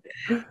don't.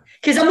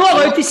 Because I'm not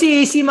allowed to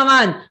say AC, my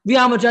man,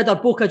 Real Madrid or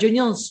Boca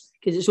Juniors,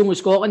 because it's only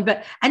Scotland.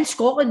 But in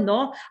Scotland,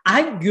 no.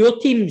 I think your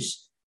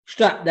team's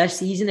strip this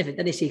season, if it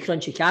didn't say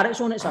Crunchy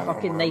Carrots on it, it's a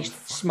fucking nice,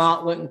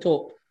 smart looking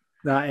top.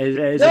 That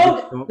is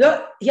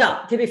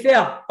yeah, to be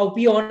fair, I'll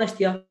be honest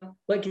here.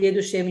 Like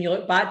Grado's saying, when you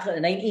look back to the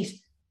 90s,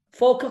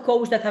 Falkirk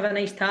always did have a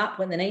nice tap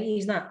in the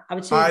 90s, that I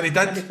would say. They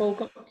did.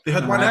 They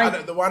had one.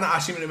 The one that I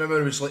seem to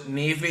remember was like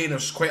navy, and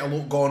there's quite a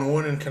lot going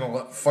on, and kind of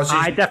like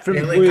fuzzy.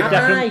 Different blue,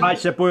 different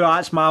patch of blue.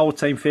 That's my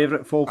all-time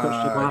favourite Falkirk.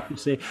 I have to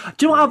say. Do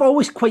you know what I've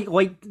always quite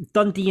liked?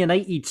 Dundee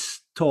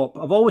United's top.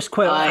 I've always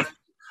quite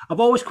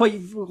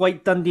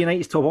liked Dundee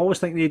United's top. I always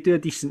think they do a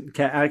decent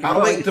kit. I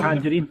like the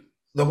Tangerine.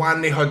 The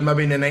one they had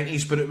maybe in the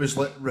 90s, but it was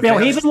like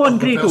Belhaven one,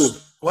 Grado.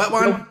 What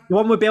one? The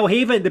one with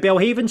Belhaven, the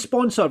Belhaven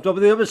sponsor.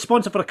 They were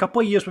sponsored for a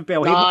couple of years with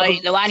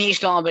Belhaven. The one he's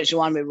talking about is the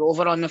one with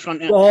Rover on the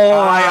front. And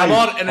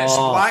it's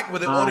black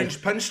with the orange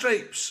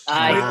pinstripes.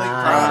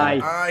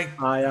 I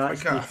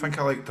think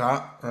I like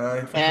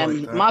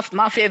that.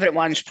 My favourite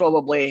one's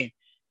probably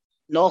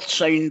North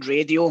Sound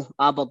Radio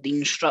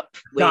Aberdeen strip.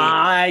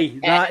 That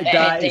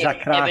is a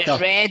cracker. It was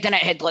red and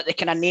it had like the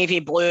kind of navy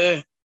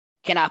blue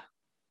kind of.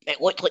 It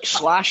looked like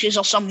slashes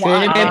or something. Do you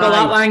remember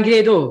that one,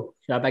 Grado?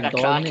 How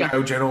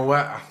do you know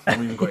what?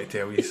 I'm even going to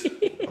tell you.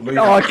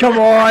 Come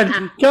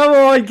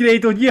on,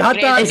 Grado. You had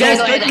that.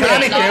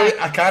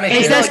 I can't.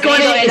 Is this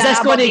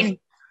going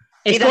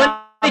to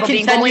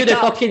continue the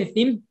fucking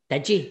theme?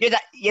 Did you?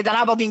 You had an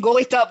Aberdeen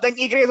goalie top, didn't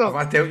you, Grado? Have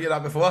I told you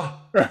that before?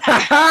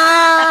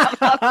 I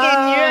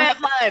fucking knew it,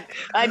 man.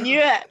 I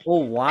knew it. Oh,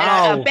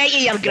 wow. I bet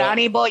you your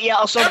granny bought you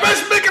or something. It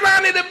was my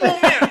granny that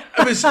bought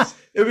me.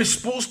 It was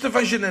Sports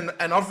Division in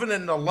Irvine,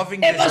 and the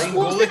Living Design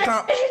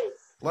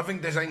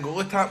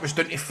goalie tap was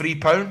down to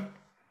 £3.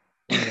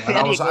 And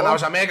I was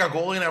a mega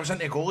goalie, and I was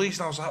into goalies,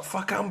 and I was like,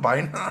 fuck, I'm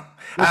buying that.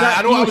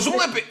 I was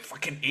only about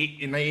fucking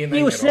 80, 90,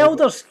 Neil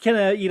Selders kind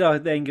of era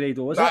then,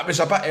 Grado, was it? That was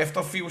a bit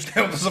after Phil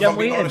Selders, if I'm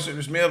being honest. It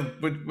was more,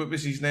 what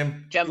was his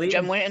name? Jim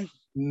Leighton.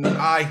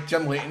 Aye,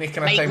 Jim Leighton, he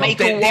kind of time.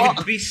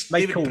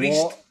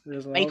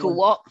 Michael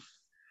Watt.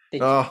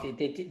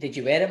 Did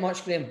you wear it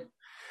much, Graham?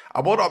 I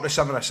wore it up to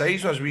 7 a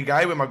size. I was a wee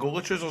guy with my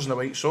goalie trousers and the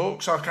white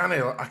socks. I can't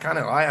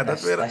lie, I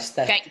did wear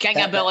it.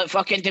 King a bit like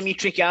fucking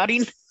Dimitri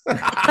Karin.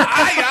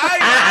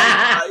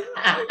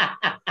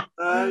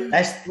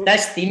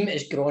 This theme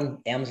has grown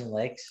arms and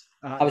legs.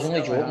 I was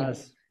only joking.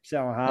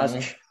 Certainly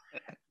has.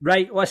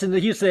 Right, listen,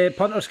 here's the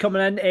punters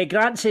coming in.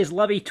 Grant says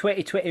Livy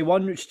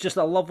 2021, which is just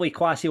a lovely,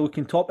 classy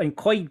looking top. And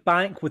Clyde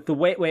Bank with the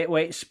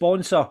wet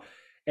sponsor.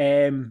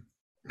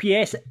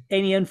 P.S.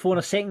 Any info on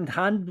a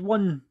second-hand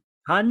one?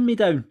 Hand me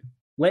down.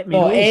 Let me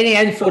know. Any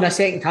info on a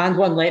second-hand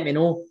one, let me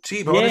know.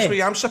 See, but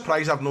honestly, I'm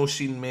surprised I've not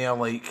seen more,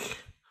 like,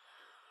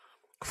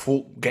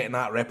 folk getting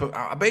that rep.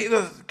 I bet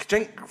you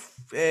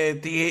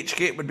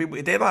DHgate would be able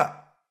to do that.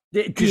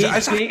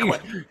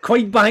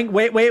 Clyde Bank,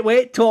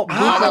 wet top.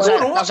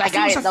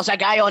 There's a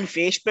guy on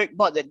Facebook,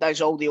 but that does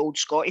all the old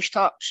Scottish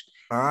taps.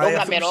 Don't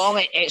get me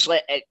wrong, it's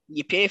like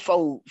you pay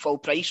full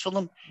price for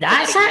them.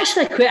 That's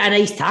actually quite a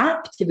nice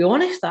tap, to be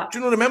honest. Do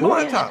you remember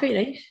that tap? Quite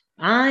nice.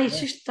 It's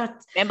just that.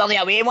 Remember the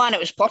away one? It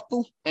was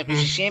purple. It was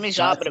the same as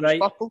that, but it was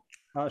purple.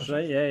 That's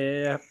right.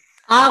 Yeah.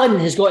 Alan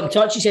has got in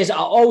touch. He says, I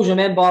always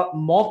remember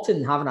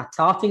Morton having a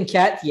tartan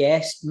kit,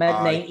 yes,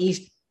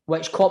 mid-90s,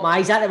 which caught my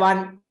eyes. That the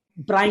one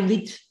Brian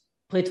Reid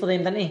played for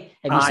them, didn't he?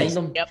 And we signed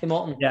him to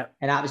Morton. Yeah.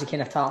 And that was a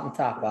kind of tartan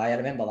tap. I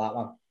remember that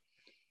one.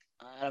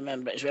 I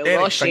remember it as well.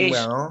 Ross says,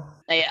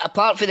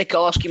 apart from the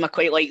colour scheme, I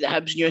quite like the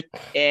Hibs new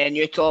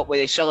top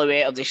with the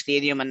silhouette of the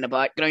stadium in the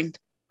background.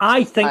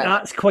 I think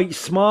that's quite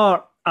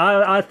smart.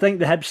 I think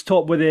the Hibs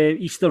top with the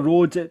Easter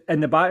Road in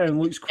the background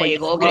looks quite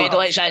smart. There you go,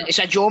 Grado. It's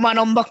a Joma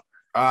number.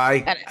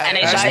 Aye. And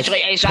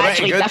it's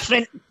actually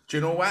different. Do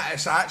you know what?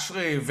 It's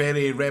actually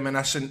very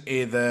reminiscent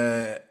of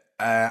the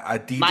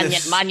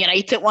Adidas. Man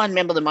United one.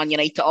 Remember the Man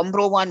United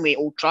Umbro one with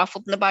Old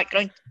Trafford in the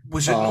background?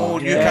 Was it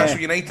Newcastle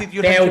United?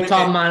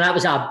 Belter, man. That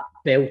was a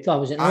belter,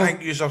 was it? I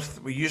think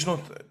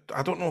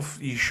I don't know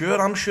if you sure.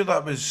 I'm sure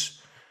that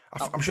was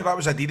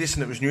Adidas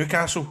and it was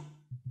Newcastle.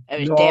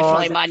 It was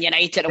definitely Man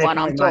United, the one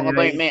I'm talking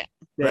about, mate.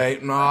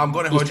 Right, no, I'm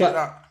going to hold you to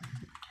that.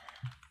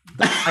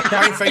 I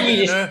can't find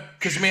it now,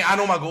 because, mate, I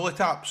know my goalie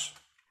taps.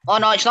 Oh,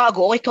 no, it's not a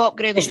goalie top,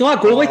 Greg. It's not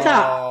a goalie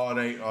tap. All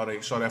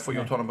right. Sorry, I thought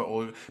you were talking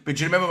about... But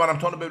do you remember what I'm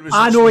talking about?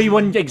 I know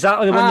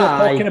exactly the one you're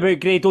talking about,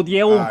 Grado. The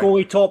yellow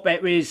goalie top,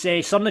 it was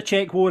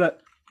Srnicek wore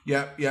it.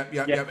 Yeah.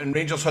 And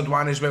Rangers had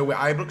one as well with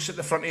Ibrox at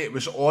the front of it. It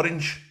was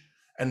orange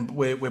and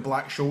with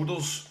black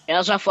shoulders.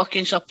 There's a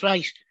fucking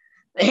surprise.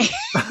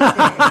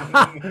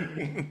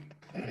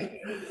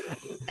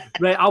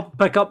 Right, I'll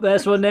pick up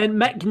this one then.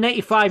 Mick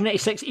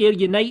 95-96 Ayr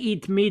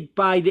United, made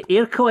by the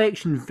Ayr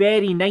Collection,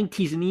 very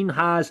 90s, and Ian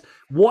has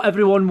What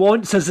Everyone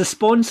Wants as the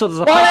sponsor.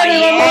 What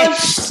everyone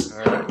wants!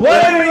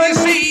 Whatever you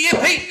see, you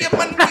pay your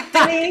money.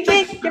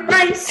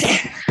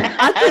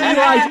 I didn't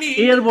realise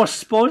Ayr was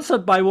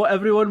sponsored by What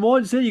Everyone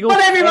Wants. There you go.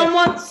 What everyone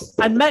wants!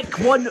 And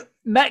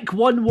Mick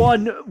won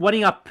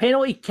winning a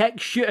penalty kick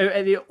shootout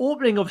at the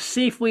opening of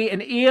Safeway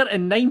in Ayr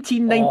in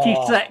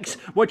 1996,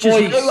 which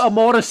is out of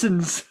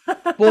Morrison's.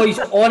 Boys,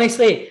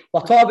 honestly,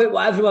 we're talking about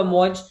What Everyone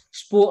Wants,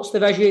 Sports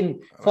Division,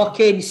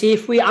 fucking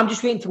Safeway. I'm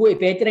just waiting to go to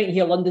bed tonight and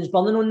hear London's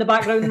Burning on the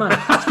background, man.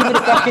 It's giving me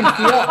the fucking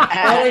fear,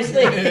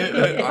 honestly.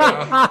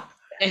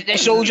 The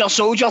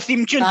soldier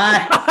theme tune.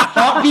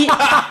 Heartbeat.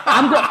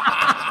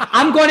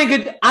 I'm going to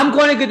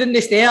go down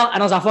the stair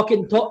and there's a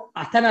fucking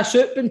a tin of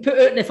soup been put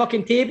out on the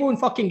fucking table and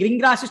fucking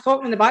Greengrass is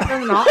talking in the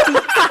background and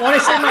heartbeat.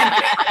 Honestly, man.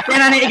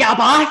 Then I need to get a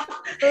bath.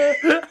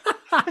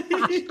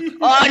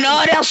 Oh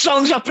no, their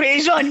songs of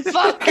praise on.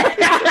 Fuck.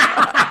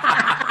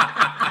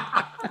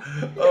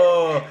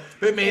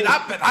 But mate,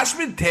 that's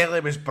when telly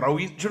was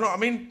brilliant. Do you know what I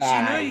mean? See,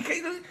 now you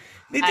kind of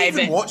need to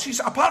even watch these.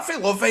 Apart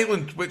from Love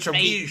Island, which I'm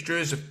really sure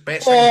is the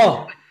best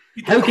thing.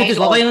 How good is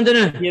Love Island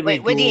now?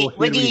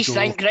 What do you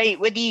think, right?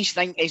 What do you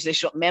think is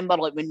this? Remember,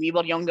 like when we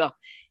were younger,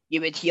 you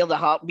would hear the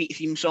Heartbeat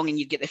theme song and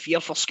you'd get the fear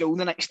for school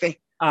the next day.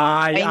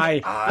 Aye.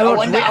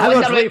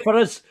 Howard's right for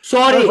us.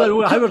 Sorry,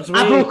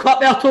 I broke up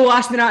there, Toe.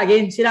 Ask me that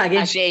again. Say that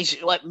again. I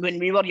says, like, when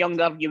we were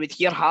younger, you would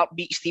hear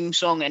Heartbeat's theme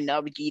song and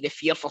that would give you the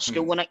fear for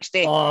school the next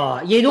day.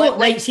 Oh, you know,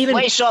 what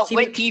TV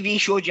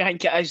show do you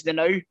think it is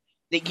now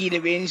that give the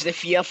Waynes the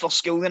fear for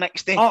school the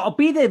next day? Oh, it'll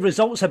be the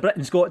results of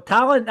Britain's Got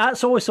Talent.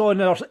 That's also on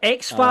our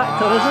X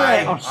Factor,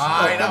 isn't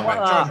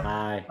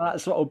it?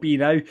 That's what it'll be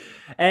now.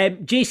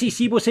 JC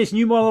Sebo says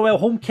new Motherwell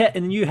home kit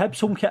and the new Hibs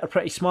home kit are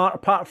pretty smart,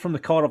 apart from the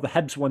colour of the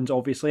Hibs ones,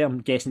 obviously. I'm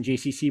guessing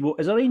JC Sebo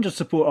is a Rangers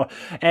supporter.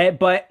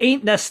 But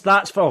ain't this,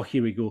 that's for... Oh,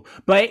 here we go.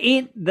 But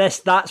ain't this,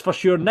 that's for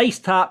sure. Nice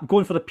tap,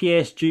 going for the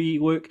PSG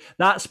look.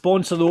 That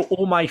sponsor, though,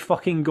 oh my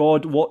fucking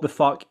God, what the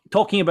fuck.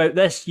 Talking about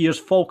this year's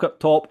Falkirk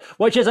top,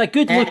 which is a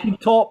good-looking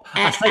top.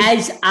 It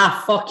is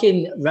a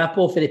fucking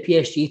rip-off of the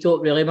PSG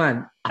top, really,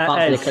 man.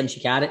 Apart from the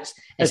crunchy carrots.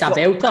 It's a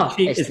belter.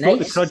 It's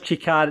nice. Got the crunchy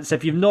carrots.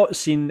 If you've not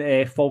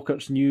seen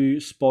Falkirk's new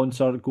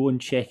sponsor, go and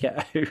check it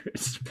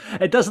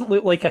out. It doesn't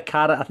look like a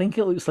carrot. I think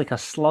it looks like a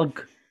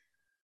slug.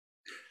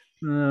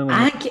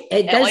 I think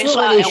it does looks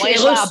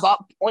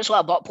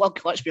like a butt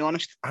plug, let's be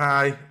honest.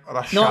 Aye, or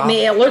a no,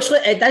 mate,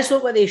 it does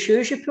look like the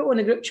shoes you put on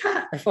the group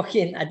chat. The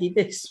fucking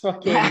Adidas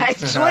fucking... It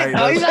looks like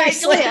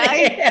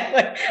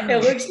that.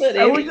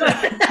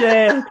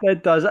 Yeah,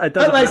 it does.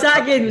 What was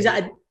that again? Was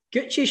that a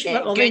Gucci shoe?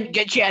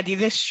 Gucci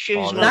Adidas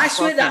shoes. That's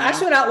what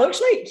that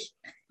looks like.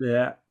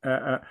 Yeah.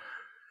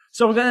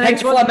 So we're going to...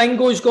 Pink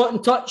Flamingo's got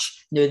in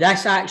touch. No,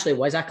 this actually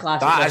was a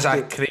classic.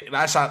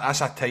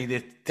 That's a tidy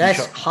t-shirt.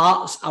 This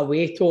Hearts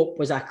away top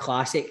was a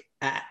classic.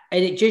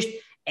 And it just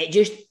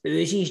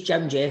oozes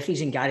Jim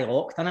Jeffries and Gary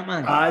Locke, doesn't it,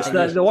 man?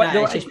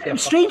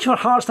 It's strange for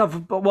Hearts to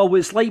have... Well,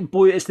 it's light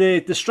blue. It's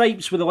the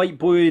stripes with the light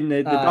blue and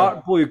the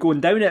dark blue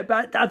going down it.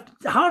 But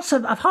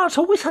Hearts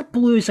always had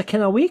blue as a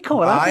kind of away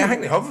colour. I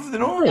think they have, they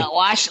know.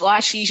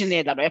 Last season they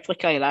had a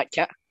replica of that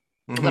kit.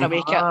 Their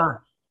away kit.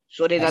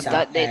 So they did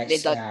that. They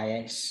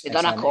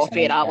done a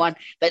copy of that one.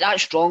 But that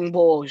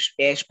Strongbow's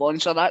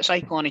sponsor, that's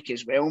iconic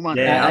as well, man.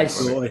 Yeah,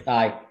 absolutely.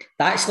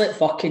 That's like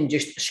fucking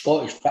just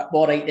Scottish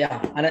football right there.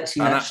 And it's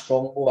seen that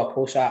Strongbow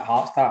across that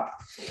Hearts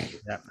tap.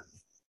 Yeah.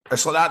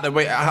 It's like that. The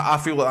way I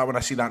feel like that when I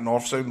see that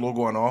North Sound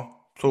logo and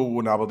all. So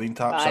when Aberdeen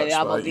taps, that's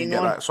like, you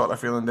get that sort of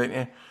feeling, don't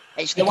you?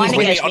 It's the one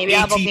against maybe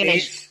Aberdeen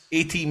is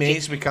 18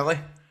 Mays with Kelly.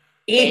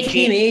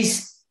 18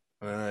 Mays.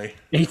 Aye.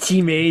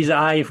 18 Mays,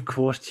 aye, of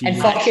course. And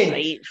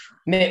fucking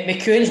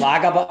McCoon's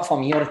lag a bit for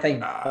me all the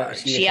time.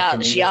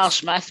 C.R.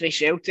 Smith with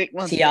Celtic,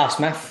 man. C.R.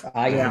 Smith,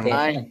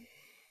 definitely.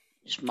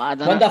 It's mad.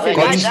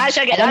 That's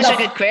a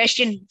good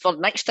question for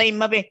next time,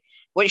 maybe.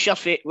 What's your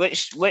favourite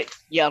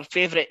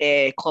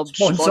club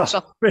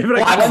sponsor?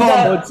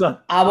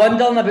 I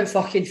wonder in about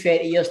fucking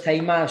 30 years'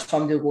 time, man, if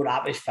somebody will go,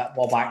 that was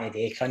football back in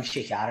the day,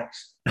 crunchy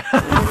carrots.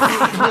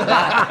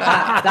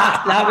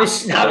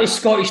 that was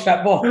Scottish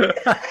football.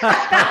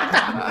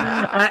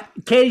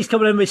 Kerry's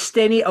coming in with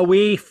Stenny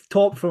away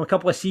top from a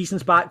couple of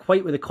seasons back,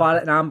 white with the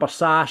claret and amber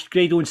sash.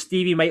 Grado and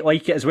Stevie might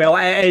like it as well.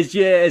 It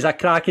is a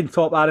cracking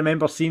top. I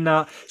remember seeing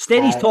that.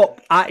 Stenny's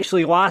top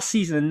actually last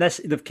season, and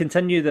they've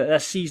continued it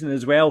this season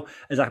as well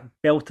as a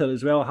belter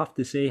as well. I have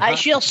to say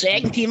that's your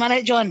second team, isn't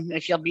it, John?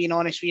 If you're being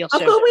honest with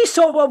yourself,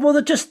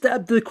 they're just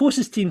the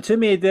closest team to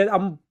me.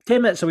 I'm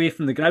 10 minutes away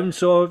from the ground,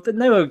 so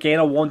now again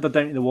I'll wander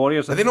down to the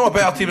Warriors. Are they not a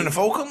better team than the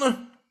Falcon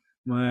now?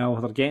 Well,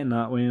 they're getting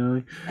that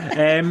way.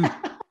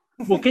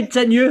 We'll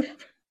continue.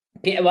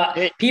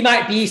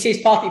 P-Mac B says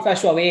Party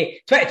Official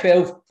away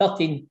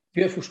 2012-13,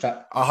 beautiful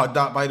strip. I had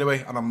that, by the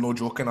way, and I'm no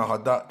joking, I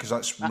had that because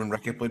that's when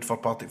Ricky played for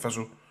Party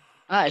Official.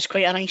 It's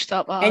quite a nice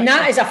strip. And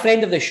that is a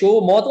friend of the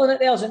show modelling it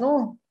there, is it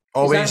no?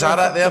 Oh, wait, is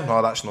that there?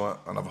 No, that's not it.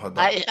 I never had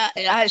that.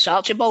 It's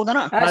Archibald,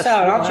 isn't it? That's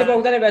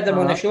Archibald, isn't it? We had him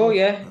on the show,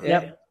 yeah.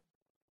 Yep.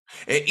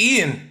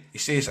 Ian, he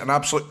says, an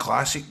absolute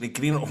classic, the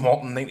green of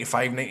Morton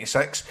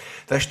 95-96.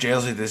 This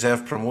jersey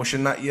deserved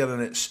promotion that year,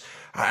 and it is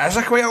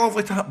a quite a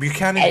lovely tap.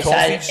 Buchanan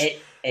Toffees.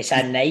 It's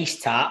a nice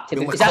tap.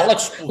 Is that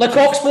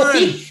Lecoq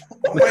Sportif?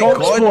 Lecoq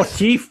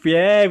Sportif,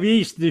 yeah. We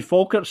used to do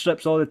Falkirk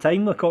strips all the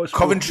time. Lecoq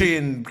Coventry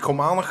and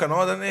Kilmarnock and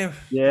all, didn't they?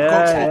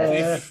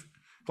 Yeah.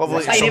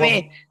 Lovely. By the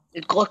way,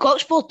 Lecoq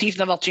Sportif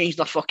never changed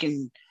their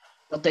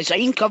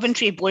design.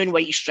 Coventry blue and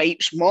white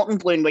stripes, Morton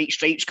blue and white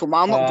stripes,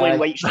 Kilmarnock blue and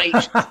white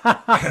stripes.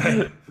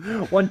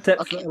 One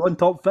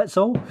top fits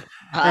all.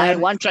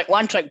 One trick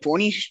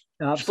ponies.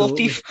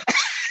 Absolutely. Sportif.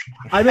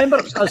 I remember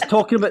us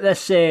talking about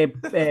this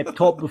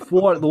top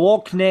before, the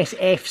Loch Ness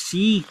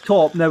FC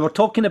top. Now we're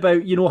talking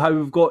about, how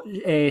we've got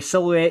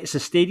silhouettes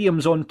of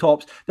stadiums on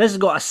tops. This has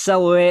got a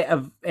silhouette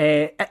of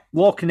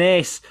Loch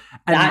Ness.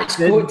 And that's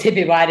going to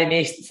be one of the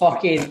most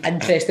fucking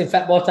interesting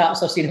football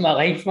tops I've seen in my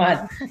life,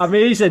 man.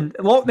 Amazing.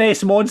 Loch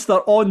Ness Monster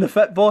on the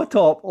football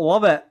top.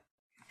 Love it.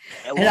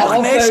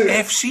 Loch Ness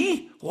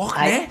FC? Loch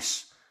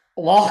Ness?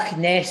 Loch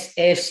Ness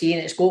FC,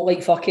 and it's got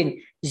like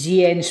fucking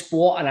ZN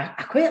Sport, and I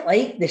quite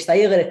like the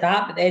style of the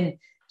tap, but then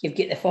you've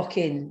got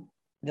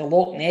the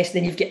Loch Ness,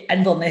 then you've got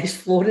Inverness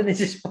Flooring as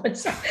a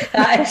sponsor.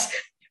 That is,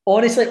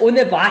 honestly, on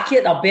the back of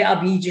it, there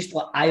better be just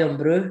like Iron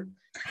Brew.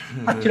 Do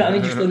you know what I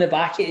mean? Just on the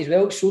back of it as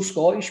well. It's so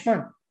Scottish,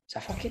 man. It's a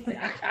fucking,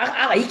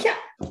 I like it.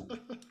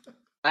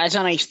 That's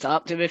a nice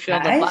tap, to be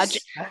fair.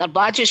 Their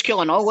badge is cool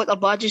and all. What their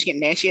badge is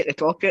getting Nessie at the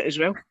top of it as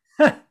well.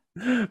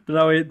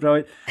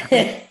 Brilliant.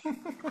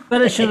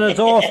 Finishing us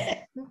off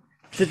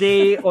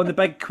today on the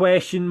big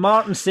question.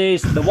 Martin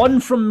says, the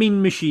one from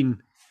Mean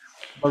Machine.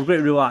 We're going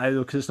to rule that out though,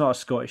 because it's not a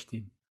Scottish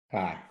team.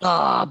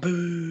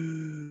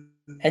 Boo.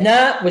 And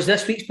that was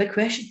this week's big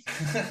question.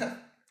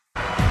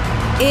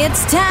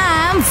 It's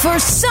time for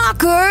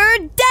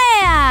Soccer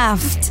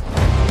Daft!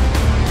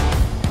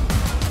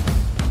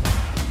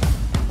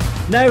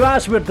 Now,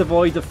 as we're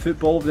devoid of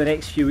football over the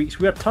next few weeks,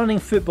 we're turning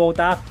football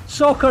daft,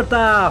 soccer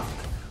daft.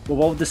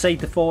 We'll all decide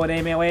to follow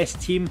an MLS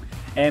team.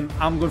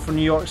 I'm going for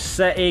New York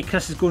City,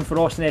 Chris is going for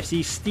Austin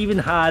FC, Stephen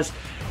has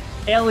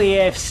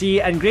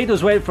LAFC, and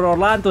Grado's went for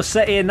Orlando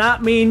City, and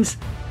that means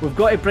we've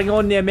got to bring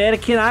on the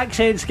American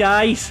accents,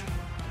 guys.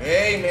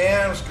 Hey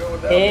man, what's going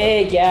on?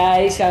 Hey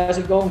guys, how's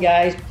it going,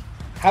 guys?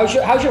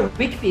 How's your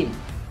week been?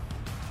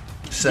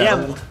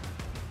 Settled. Yeah,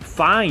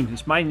 fine.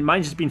 It's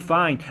mine's has been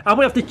fine. I'm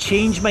gonna have to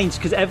change mine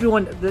because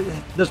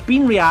there's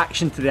been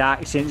reaction to the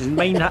accents, and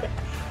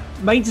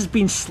mine's has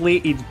been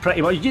slated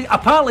pretty much.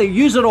 Apparently,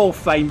 yous are all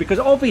fine because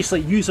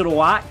obviously yous are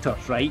all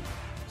actors, right?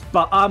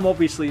 But I'm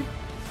obviously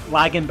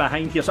lagging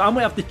behind here, so I'm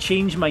going to have to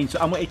change mine. So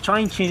I'm going to try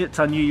and change it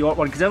to a New York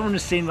one because everyone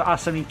was saying that I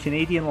sounded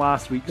Canadian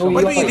last week. So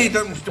why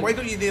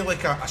don't you do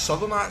like a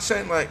southern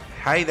accent, like,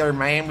 "Hey there,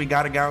 man, we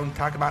got to go and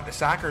talk about the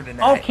soccer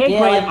tonight." Okay,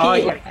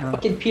 great.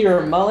 Fucking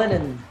Peter Mullen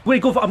and.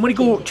 I'm going to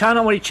go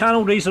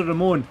channel Razor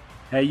Ramon.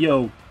 Hey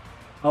yo,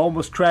 I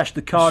almost crashed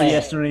the car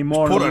yesterday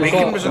morning. Puerto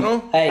Rican, was it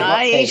no?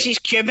 Aye, he's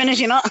Cuban, is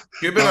he not?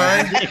 Cuban,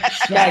 aye.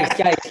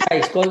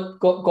 guys,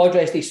 God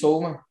rest his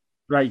soul, man.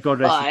 Right, God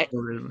rest his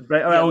soul.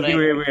 Right,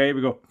 here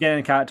we go. Get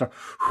in character.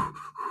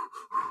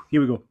 Here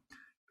we go.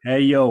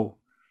 Hey yo,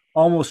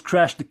 almost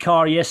crashed the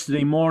car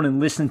yesterday morning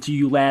listening to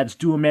you lads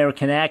do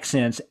American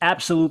accents.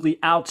 Absolutely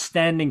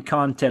outstanding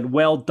content.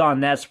 Well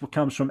done. That's what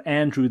comes from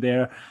Andrew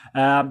there.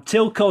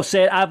 Tilko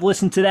said, I've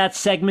listened to that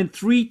segment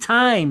 3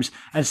 times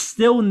and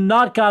still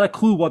not got a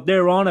clue what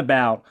they're on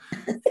about.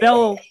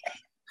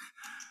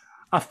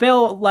 I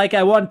felt like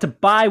I wanted to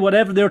buy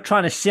whatever they're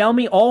trying to sell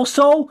me.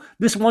 Also,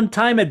 this one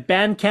time at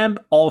Bandcamp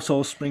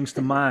also springs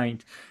to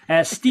mind.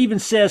 As Steven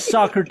says,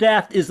 Soccer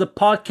Daft is the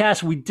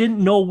podcast we didn't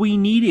know we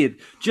needed.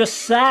 Just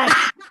sack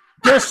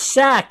the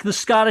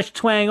Scottish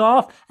twang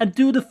off and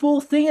do the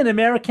full thing in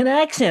American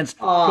accents.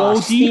 Go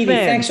Stevie,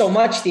 defense. Thanks so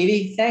much,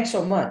 Stevie. Thanks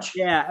so much.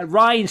 Yeah,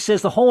 Ryan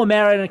says the whole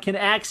American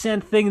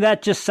accent thing,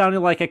 that just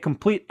sounded like a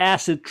complete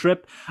acid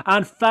trip.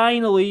 And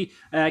finally,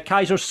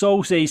 Kaiser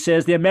Sose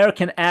says the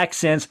American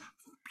accents,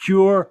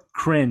 pure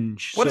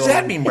cringe. What does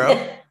that mean,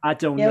 bro? I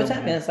don't know. Yeah, what's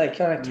that mean? It's like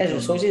kind of casual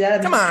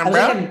Sose. Come on,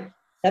 bro.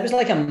 That was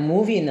like a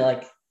movie in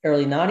the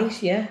early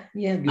 90s, yeah.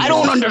 I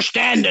don't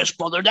understand this,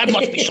 brother. That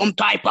must be some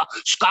type of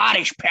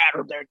Scottish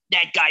pattern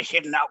that guy's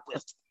hitting out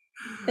with.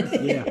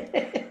 Yeah.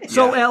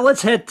 So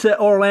let's head to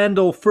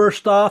Orlando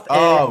first off.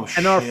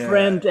 And our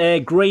friend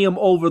Graham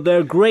over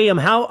there. Graham,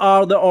 how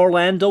are the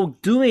Orlando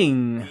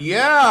doing?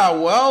 Yeah,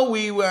 well,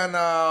 we went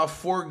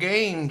 4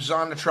 games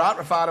on the trot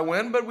without a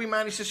win, but we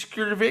managed to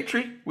secure the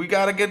victory. We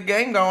got a good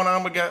game going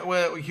on with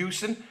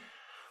Houston.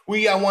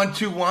 We won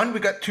 2-1.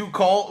 We got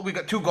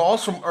 2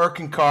 goals from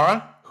Erkin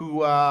Kara,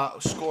 who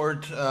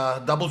scored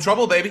double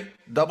trouble, baby.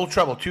 Double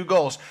trouble, 2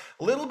 goals.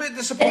 A little bit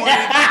disappointed.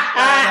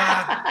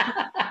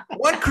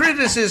 One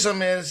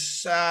criticism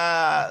is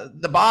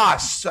the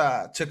boss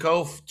took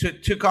off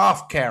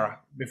Kara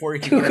before he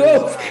could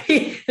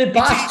the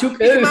boss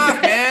took him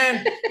off,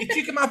 man. He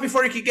took him off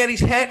before he could get his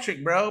hat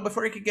trick, bro.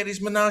 Before he could get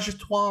his menage a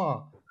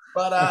trois.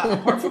 But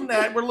apart from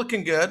that, we're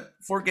looking good.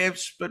 4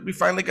 games, but we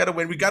finally got a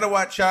win. We got to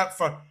watch out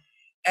for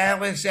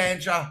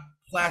Alexandre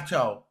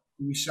Plateau,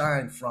 who we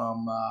signed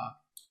from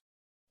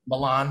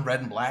Milan,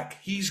 red and black.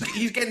 He's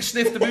getting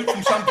sniffed about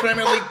from some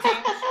Premier League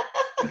team.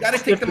 We got to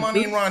take the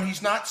money and run.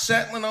 He's not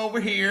settling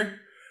over here.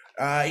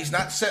 He's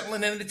not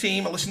settling in the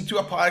team. I listened to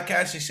a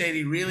podcast. He said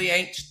he really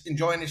ain't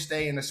enjoying his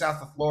stay in the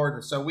south of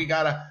Florida. So we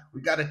gotta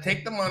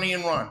take the money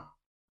and run.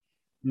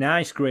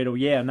 Nice, Grado.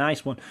 Yeah,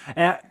 nice one.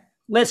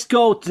 Let's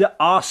go to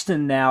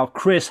Austin now.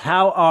 Chris,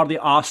 how are the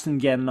Austin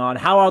getting on?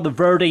 How are the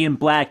Verde and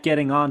Black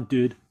getting on,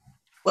 dude?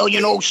 Well, you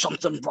know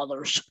something,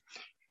 brothers.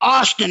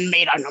 Austin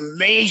made an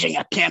amazing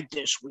attempt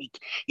this week.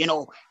 You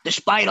know,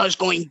 despite us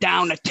going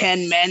down to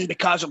 10 men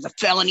because of the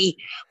felony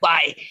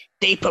by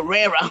De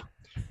Pereira,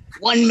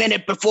 1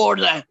 minute before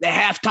the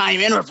halftime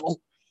interval,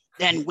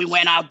 then we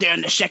went out there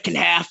in the second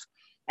half,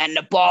 and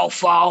the ball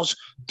falls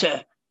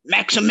to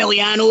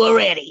Maximiliano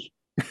Already.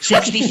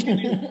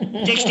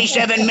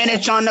 67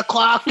 minutes on the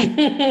clock. He's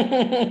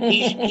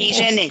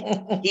in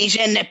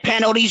the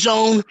penalty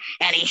zone,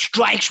 and he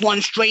strikes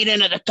one straight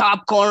into the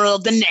top corner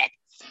of the net.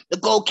 The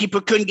goalkeeper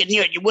couldn't get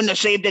near it. You wouldn't have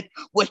saved it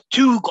with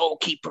 2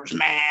 goalkeepers,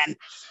 man.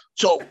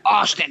 So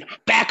Austin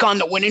back on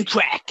the winning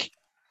track.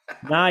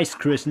 Nice,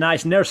 Chris.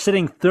 Nice. And they're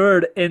sitting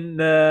 3rd in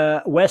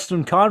the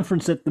Western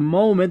Conference at the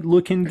moment,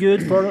 looking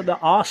good for the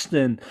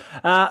Austin.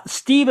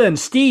 Steve.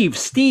 Purdy.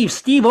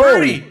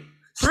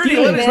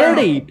 Hey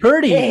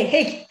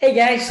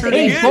guys.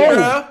 Pretty good,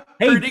 bro.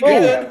 Pretty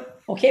good.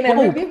 Okay,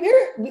 man.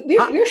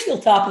 We're still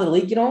top of the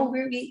league. You know,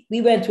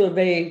 we went to a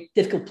very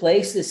difficult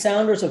place. The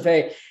Sounders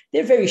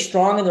they're very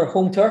strong in their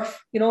home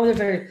turf. You know, they're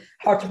very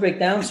hard to break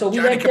down. So we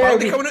went there.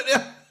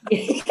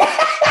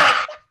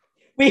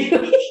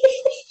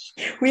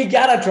 We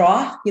got a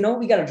draw. You know,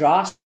 we got a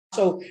draw.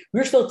 So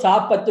we're still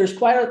top, but there's a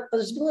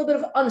little bit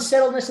of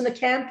unsettledness in the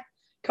camp.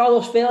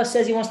 Carlos Vela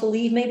says he wants to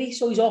leave, maybe,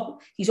 so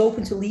he's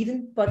open to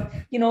leaving. But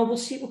we'll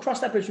see. We'll cross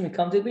that bridge when we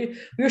come to it.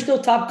 We're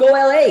still top. Go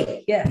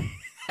LA, yeah.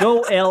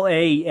 Go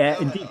LA.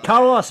 Indeed,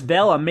 Carlos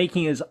Vela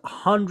making his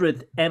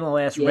 100th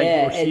MLS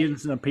regular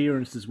season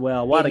appearance as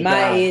well. What a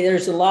guy!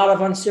 There's a lot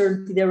of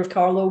uncertainty there with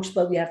Carlos,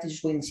 but we have to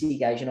just wait and see,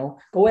 guys. Go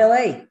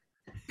LA.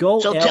 Go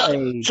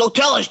LA. So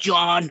tell us,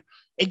 John,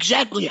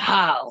 exactly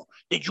how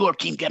did your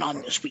team get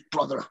on this week,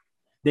 brother?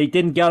 They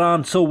didn't get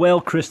on so well,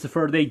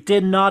 Christopher. They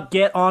did not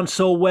get on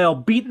so well.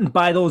 Beaten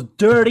by those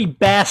dirty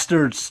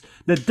bastards.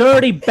 The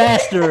dirty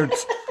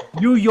bastards.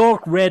 New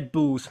York Red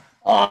Bulls.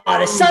 Oh,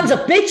 the sons of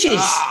bitches.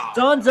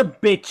 Sons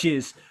of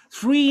bitches.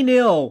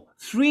 3-0.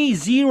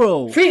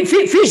 3-0. Free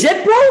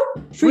zip,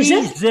 bro? Free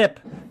zip.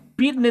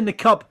 Beaten in the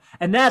cup.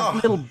 And that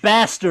little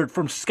bastard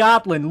from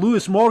Scotland,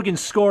 Lewis Morgan,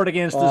 scored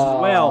against us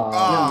as well.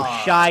 Little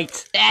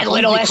shite. That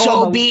little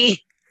SOB.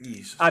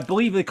 I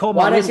believe they call him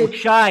a little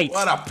shite.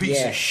 What a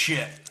piece of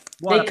shit.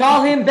 They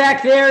call him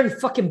back there in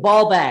fucking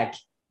ball bag.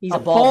 He's a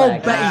ball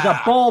bag. He's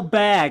a ball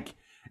bag.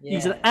 Yeah.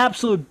 He's an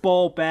absolute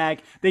ball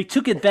bag. They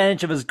took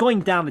advantage of us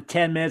going down to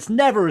 10 minutes.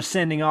 Never a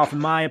sending off, in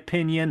my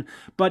opinion.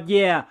 But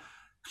yeah,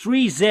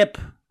 3-0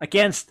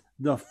 against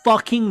the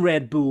fucking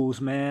Red Bulls,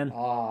 man.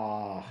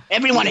 Oh.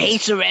 Everyone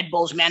hates the Red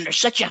Bulls, man. They're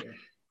such a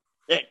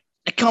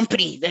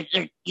company. They're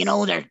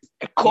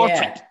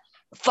corporate. Yeah.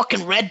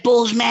 Fucking Red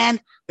Bulls,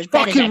 man.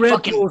 Fucking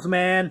Red Bulls,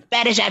 man.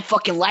 Bad as that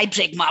fucking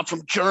Leipzig mob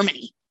from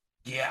Germany.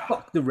 Yeah.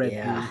 Fuck the Red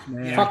Bulls,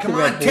 man. Yeah, come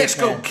on,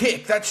 Tesco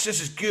kick. That's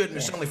just as good, and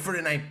it's only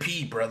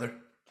 39p, brother.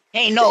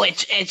 Hey, no,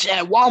 it's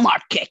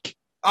Walmart kick.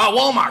 Oh,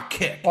 Walmart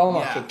kick.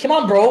 Walmart kick. Come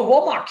on, bro.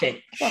 Walmart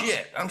kick.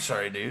 Shit, I'm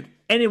sorry, dude.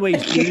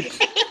 Anyways, dudes,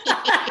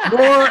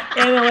 more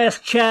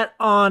MLS chat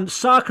on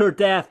Soccer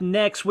Daft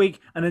next week,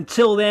 and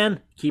until then,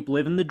 keep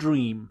living the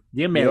dream,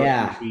 the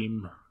American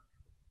dream.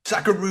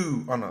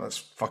 Socceroo. Oh no, that's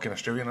fucking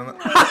Australian, isn't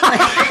it?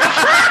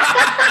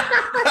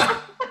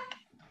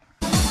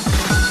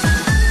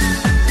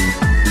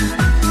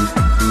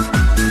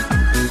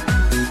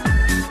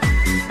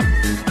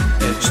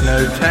 It's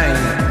now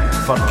time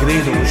for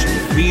Grado's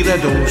 3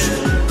 riddles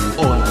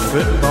on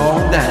Football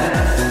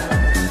Daft.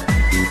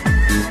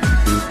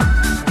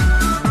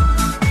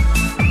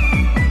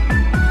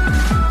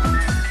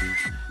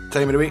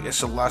 Time of the week, it's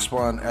the last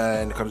one,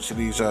 and it comes to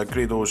these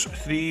Grado's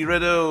 3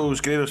 riddles.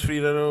 Grado's 3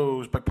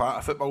 riddles, big part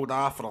of Football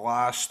Daft for the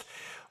last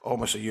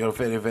almost a year.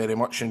 Very, very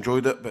much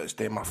enjoyed it, but it's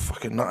doing my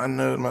fucking nut in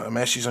now. The amount of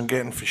messages I'm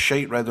getting for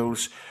shite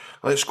riddles.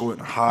 Let's go in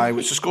high.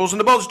 What's the scores on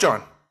the boards,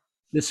 John?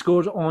 The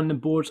scores on the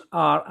boards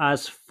are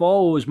as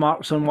follows.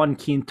 Mark's on 1,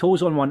 Keane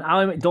Toes on 1,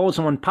 Ali McDonald's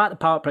on 1, Pat the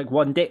Power Prick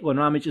 1, Declan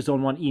Ramage is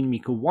on 1, Ian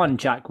Miko 1,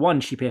 Jack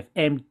 1, Sheep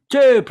FM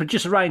 2,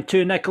 Producer Ryan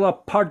 2, Nicola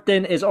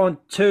Purdon is on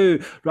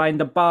 2, Ryan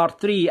the Bar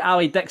 3,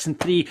 Ali Dixon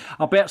 3,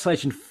 Albert's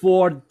Legend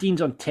 4,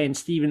 Dean's on 10,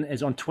 Stephen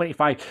is on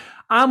 25,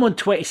 I'm on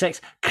 26,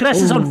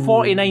 Chris is on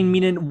 49,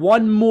 meaning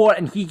one more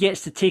and he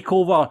gets to take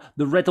over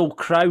the riddle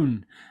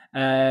crown.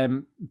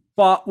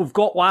 But we've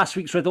got last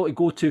week's riddle to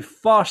go to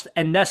first,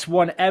 and this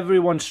one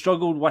everyone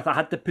struggled with. I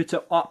had to put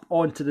it up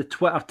onto the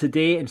Twitter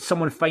today, and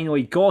someone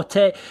finally got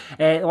it.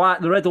 The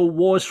riddle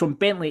was from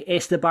Bentley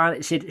Esteban.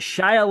 It said,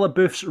 Shia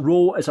LaBeouf's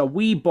role as a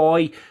wee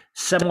boy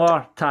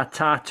similar to a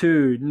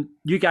tattoo.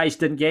 You guys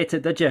didn't get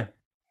it, did you?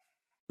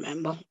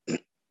 Remember?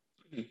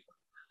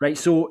 Right,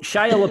 so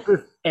Shia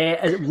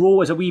LaBeouf's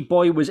role as a wee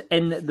boy was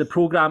in the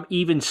programme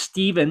Even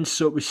Stevens,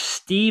 so it was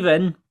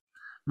Steven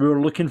we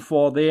were looking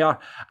for there,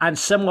 and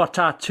similar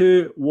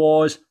tattoo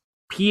was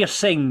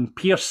Pearson.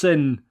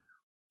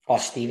 Oh,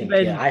 Stephen.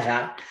 Yeah, I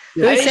had.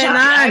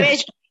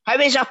 How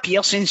is a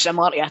piercing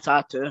similar to a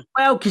tattoo?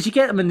 Well, because you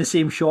get them in the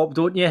same shop,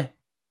 don't you?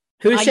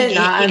 Who said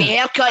that? You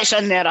get haircuts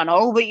in there and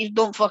all, but you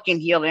don't fucking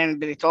hear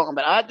anybody talking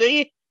about that, do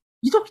you?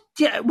 You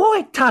don't.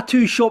 What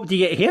tattoo shop do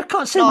you get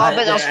haircuts in? No,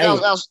 but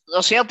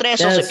there's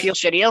hairdressers that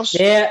pierce your ears.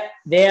 There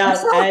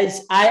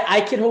is.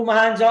 I can hold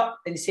my hands up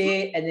and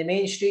say in the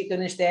main street down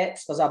the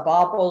steps, there's a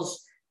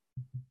barber's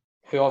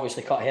who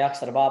obviously cut hair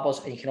because they're barbers,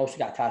 and you can also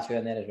get a tattoo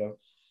in there as well.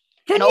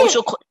 And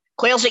also,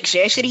 Claire's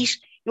Accessories.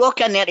 You walk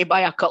in there to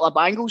buy a couple of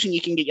bangles and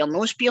you can get your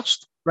nose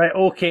pierced. Right,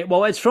 okay.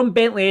 Well, it's from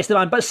Bentley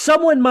Esteban, but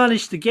someone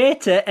managed to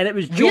get it, and it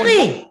was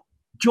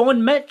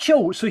John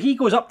Mitchell. So he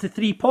goes up to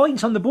 3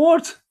 points on the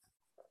board.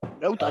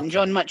 Well done,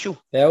 John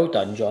Mitchell. Well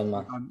done, John,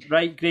 man.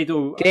 Right,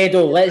 Grado,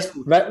 let's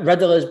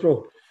riddle us,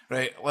 bro.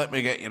 Right, let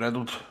me get you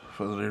riddled.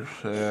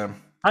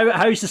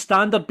 How's the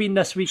standard been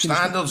this week?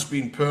 Standard's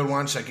been poor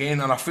once again,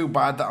 and I feel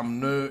bad that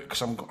I'm new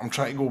because I'm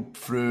trying to go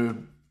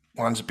through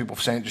ones that people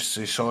have sent just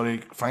to say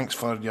sorry, thanks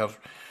for your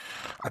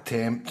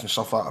attempt and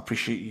stuff like that. I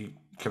appreciate you,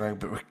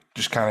 but we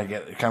just can't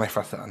fit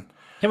it in.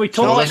 Can we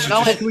talk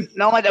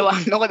not like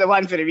the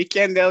one for the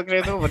weekend, Grado?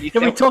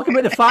 Can we talk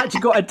about the fact you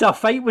got into a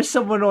fight with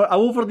someone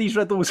over these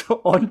riddles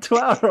on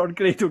Twitter or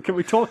Grado? Can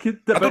we talk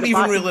about I don't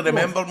even really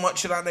remember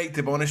much of that night,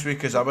 to be honest with you,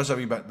 because I was a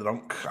wee bit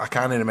drunk. I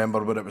can't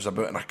remember what it was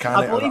about, and I've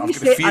got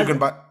the fear going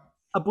back.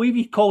 I believe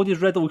he called his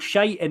riddle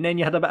shite, and then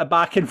you had a bit of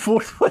back and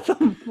forth with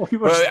him.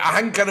 Well,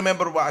 I think I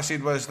remember what I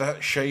said was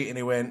that shite, and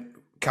he went,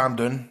 calm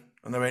down.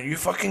 And they went, you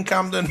fucking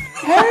Camden.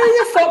 How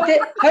the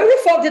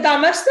fuck did I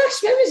miss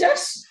this? When was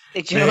this?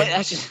 Did you know what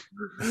this is?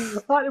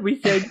 At the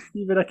weekend,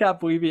 Stephen, I can't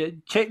believe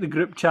it. Check the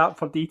group chat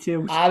for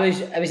details.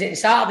 Was it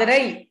Saturday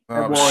night?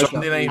 It was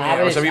Sunday night, mate.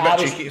 I was a wee bit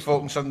cheeky to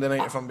folk on Sunday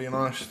night, if I'm being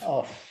honest.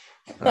 Oh.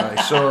 Have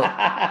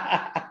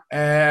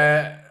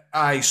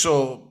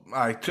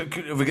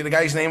we got the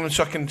guy's name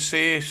so I can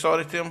say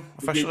sorry to him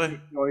officially?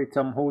 Sorry to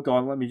him. Hold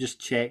on, let me just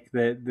check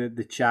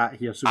the chat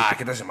here. So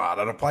it doesn't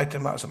matter. I replied to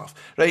him, that's enough.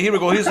 Right, here we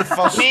go. Here's the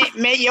first.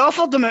 Mate, you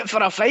offered him out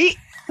for a fight.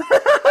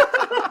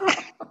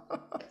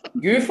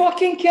 You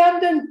fucking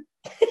Camden.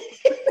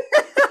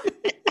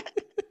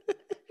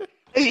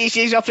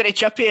 He's up in a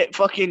chippy at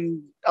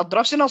fucking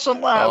Ardrossan or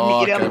something like that.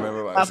 I can't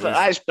remember what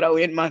That's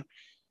brilliant, man.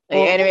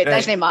 Anyway, it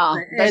doesn't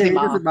matter. Doesn't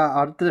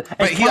matter.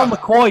 Cal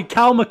McCoy.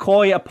 Cal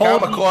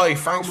McCoy,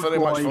 thanks very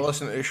much for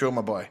listening to the show,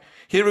 my boy.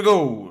 Here we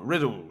go,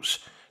 riddles.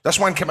 This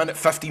one came in at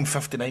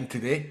 15:59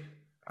 today,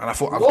 and I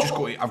thought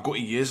I've got to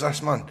use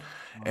this, man.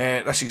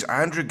 This is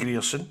Andrew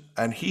Grierson,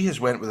 and he has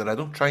went with a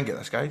riddle. Try and get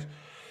this, guys.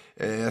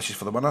 This is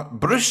for the winner.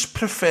 Bruce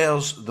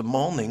prefers the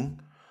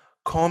morning.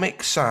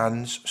 Comic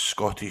Sans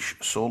Scottish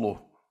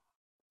solo.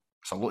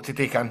 It's a lot to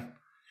take in.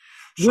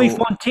 Louis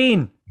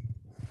Fontaine.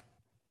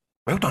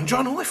 Well done,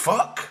 John. Holy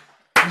fuck.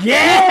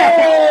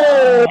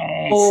 Yeah!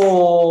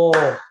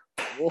 Oh.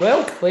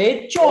 Well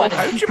played, John.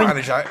 How did you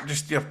manage that?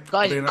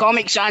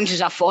 Comic Sans is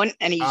a font,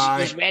 and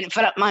he's went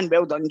for it, man.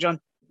 Well done, John.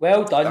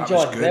 Well done,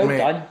 John. Good,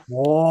 well done.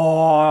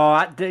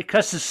 Oh,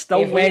 Chris is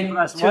still waiting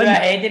for this one.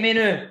 Ahead of me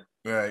now.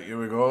 Right, here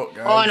we go,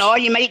 guys. Oh no,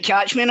 you might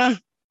catch me now.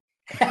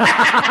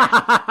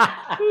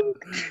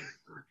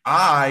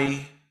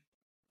 I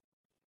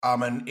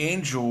am an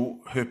angel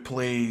who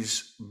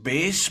plays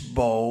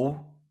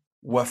baseball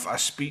with a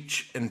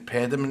speech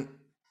impediment.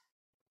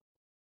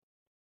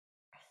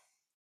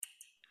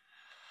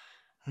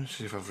 Let's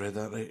see if I've read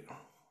that right.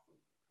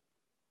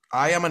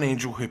 I am an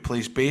angel who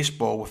plays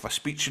baseball with a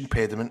speech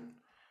impediment.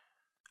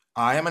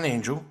 I am an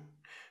angel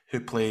who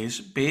plays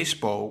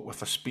baseball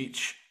with a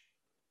speech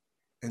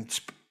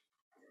impediment.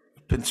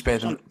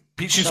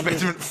 Speech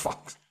impediment.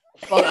 Fuck.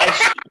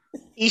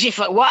 Easy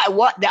for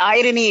what? The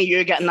irony of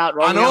you getting that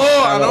wrong.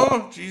 I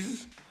know.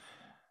 Jesus.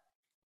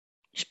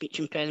 Speech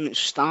impediment,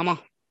 stammer.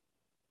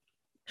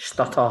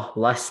 Stutter,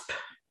 lisp.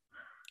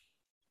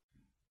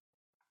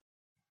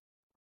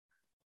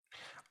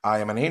 I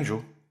am an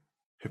angel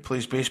who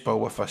plays baseball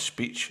with a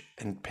speech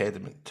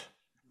impediment.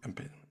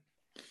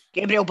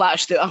 Gabriel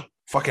Batistuta.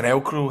 Fucking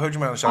hell, Crow. How'd you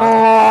manage that?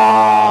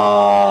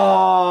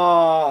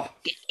 Oh!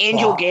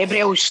 Angel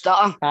Gabriel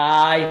Stutter.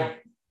 Aye.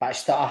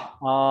 Batistuta.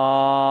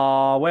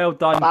 Oh, well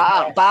done.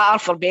 Batter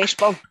for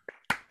baseball.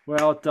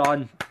 Well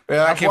done.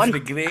 Well, that came from the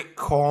great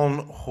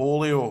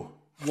Cornholio.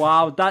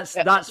 Wow, that's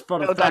for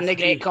well done, the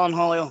great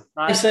Cornholio.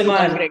 Honestly,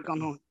 man,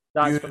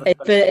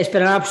 it's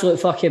been an absolute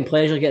fucking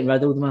pleasure getting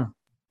riddled, man.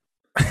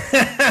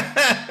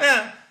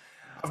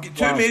 I've got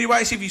two, Mary.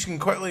 Why see if you can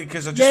quickly,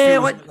 because I just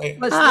feel like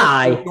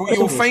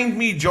you'll find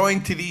me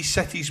joined to these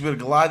cities where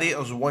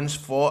gladiators once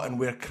fought and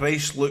where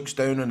Christ looks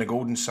down on the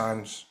golden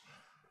sands.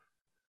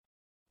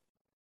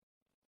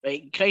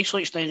 Right, Christ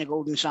looks down the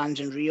golden sands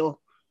in Rio.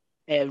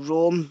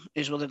 Rome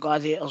is where the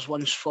gladiators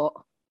once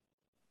fought.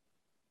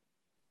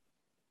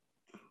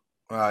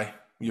 Aye,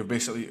 you're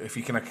basically, if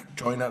you can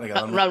join that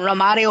together.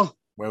 Romario.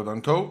 Well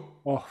done, Toll.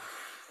 Oh.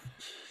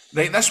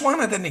 Right, this one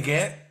I didn't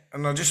get,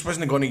 and I just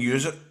wasn't going to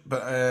use it,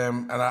 but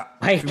and I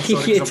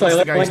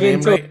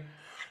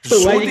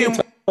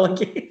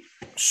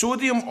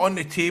Sodium on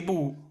the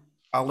table,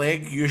 a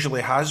leg usually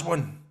has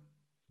one.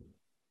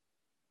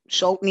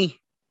 Saltney.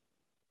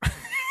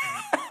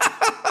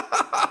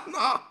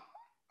 No.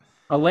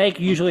 A leg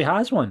usually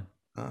has one.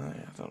 I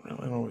don't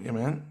really know what you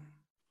meant.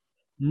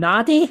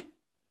 Naddy?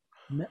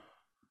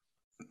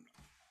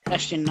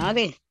 Christian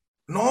Naddy.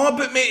 No,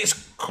 but mate, it's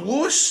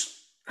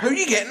close. How are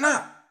you getting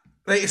that?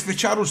 Right, it's for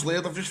Charles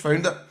Laird. I've just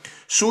found it.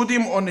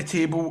 Sodium on the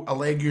table, a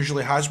leg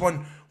usually has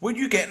one. What are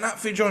you getting that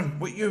for, John?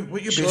 What you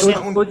basing it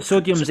on?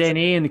 Sodium's Na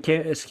and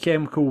it's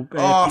chemical.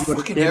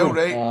 Fucking hell,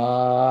 right?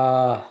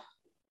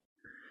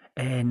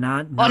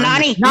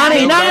 Nanny.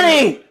 Nanny!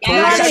 Nanny!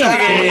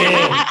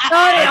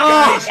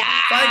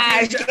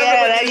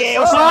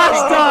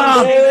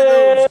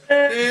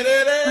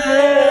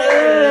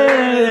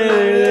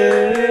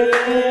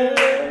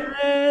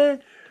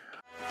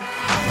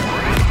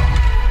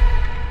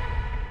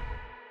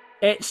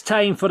 It's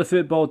time for the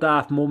Football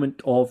Daft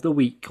moment of the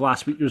week.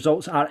 Last week's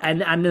results are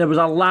in, and there was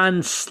a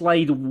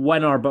landslide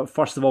winner, but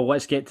first of all,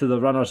 let's get to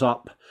the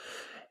runners-up.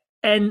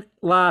 In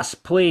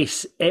last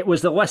place, it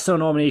was the listener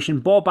nomination,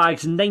 Bob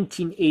Aggs'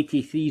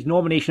 1983's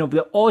nomination of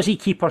the Aussie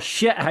keeper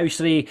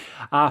shithousery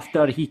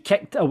after he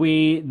kicked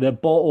away the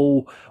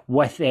bottle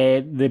with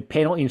the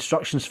penalty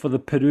instructions for the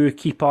Peru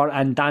keeper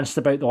and danced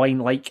about the line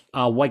like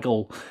a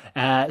wiggle.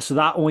 So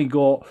that only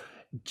got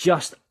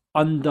just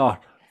under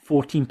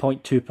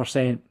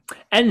 14.2%.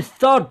 In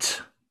third,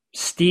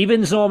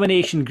 Stephen's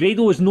nomination,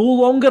 Grado is no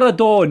longer a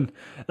Don.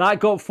 That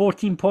got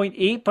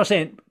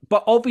 14.8%.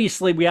 but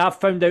obviously we have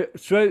found out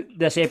throughout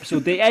this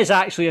episode that it is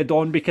actually a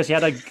Don because he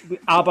had a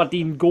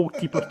Aberdeen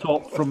goalkeeper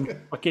top from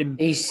fucking.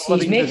 He's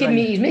making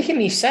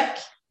me sick.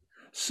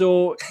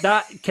 So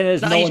that kind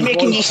of. He's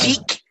making you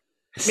sick.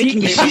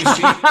 He's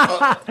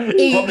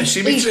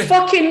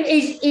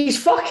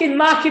fucking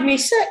marking me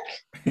sick.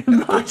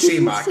 Don't say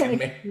marking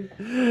me.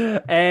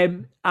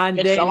 And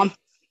then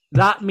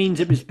that means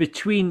it was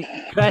between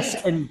Chris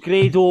and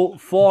Grado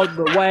for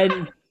the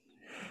win.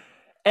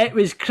 It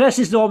was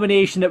Chris's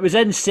nomination that was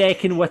in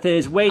second with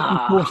his wedding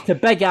toast to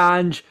Big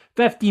Ange,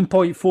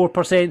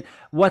 15.4%,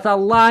 with a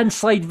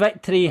landslide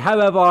victory,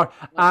 however,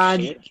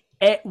 and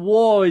it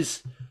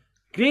was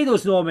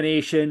Grado's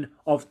nomination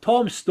of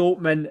Tom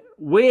Stokeman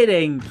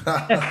wearing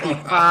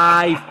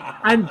 55.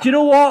 And do you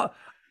know what?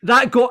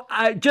 That got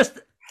just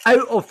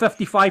out of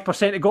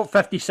 55%, it got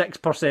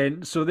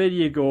 56%. So there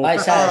you go.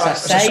 That's a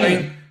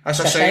sign. That's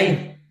a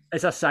sign.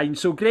 It's a sign.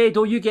 So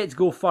Grado, you get to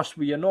go first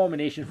with your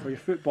nomination for your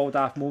Football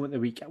Daft Moment of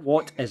the Week.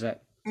 What is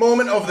it?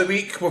 Moment of the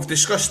week. We've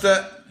discussed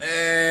it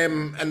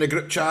in the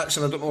group chats,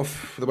 and I don't know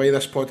if the way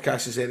this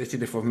podcast is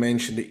edited, if I've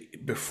mentioned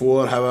it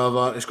before.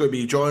 However, it's going to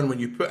be, John, when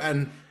you put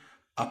in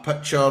a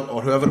picture,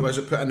 or whoever it was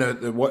that put in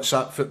the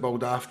WhatsApp, Football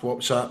Daft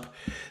WhatsApp,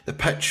 the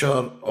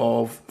picture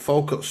of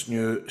Falkirk's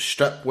new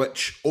strip,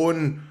 which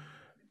on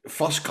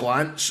first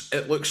glance,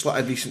 it looks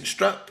like a decent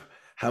strip.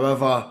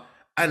 However,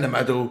 in the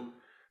middle,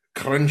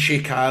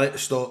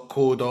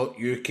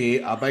 crunchycarrots.co.uk,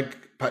 a big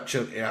picture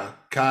of a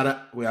carrot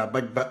with a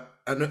big bit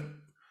in it.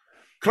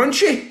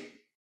 Crunchy?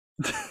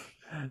 It's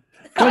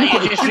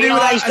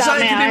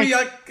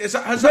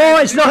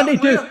nothing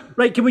to do.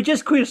 Right, can we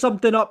just clear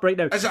something up right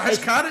now? Is it his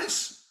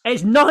carrots?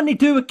 It's nothing to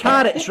do with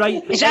carrots,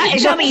 right? Is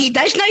that what he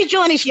does now,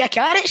 John? Is he a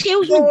carrot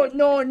salesman?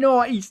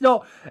 No, he's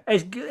not.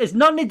 It's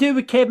nothing to do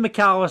with Kev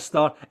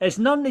McAllister. It's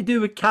nothing to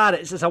do with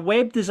carrots. It's a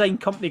web design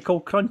company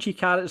called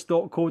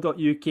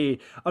crunchycarrots.co.uk.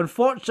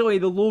 Unfortunately,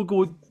 the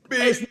logo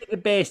isn't the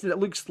best and it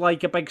looks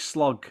like a big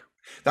slug.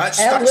 That's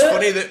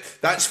funny.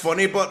 That's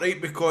funny, but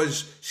right,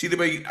 because see the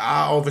way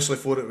I obviously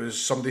thought it was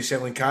somebody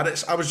selling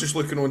carrots. I was just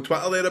looking on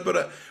Twitter there about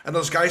it, and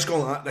there's guys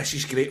going like, "This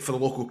is great for the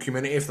local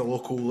community. If the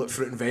local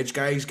fruit and veg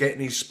guys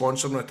getting his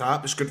sponsor on the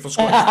tap, it's good for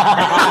Scotland.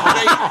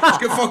 It's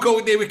good for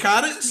all day with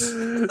carrots."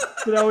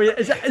 Brilliant.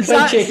 Is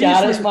Crunchy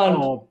carrots, man.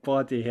 Oh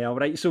bloody hell!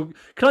 Right, so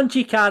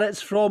crunchy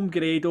carrots from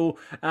Grado.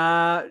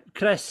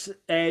 Chris,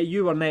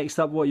 you were next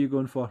up. What are you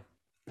going for?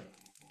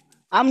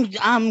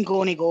 I'm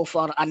going to go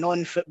for a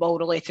non-football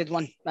related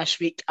one this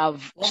week.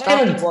 I've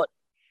started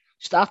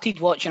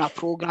watching a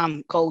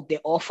programme called The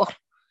Offer,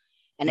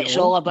 and it's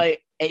all about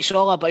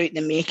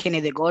the making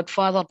of The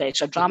Godfather, but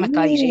it's a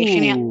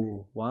dramatisation here.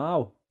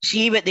 Wow!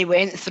 See what they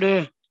went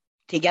through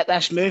to get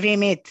this movie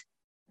made.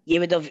 They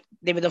would have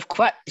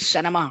quit the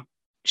cinema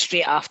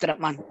straight after it,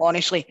 man.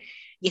 Honestly,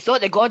 you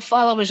thought The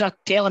Godfather was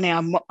telling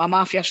a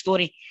mafia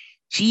story.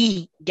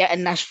 See,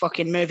 getting this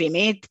fucking movie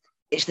made.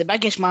 It's the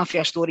biggest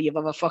mafia story you've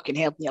ever fucking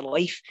heard in your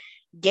life.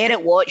 Get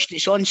it watched.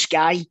 It's on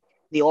Sky.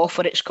 The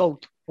Offer, it's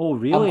called. Oh,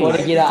 really? I'm going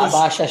to give that a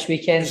bash this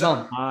weekend,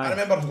 man. I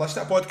remember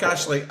listening to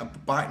podcasts like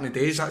back in the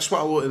days. That's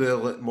what a lot of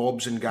the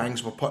mobs and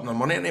gangs were putting their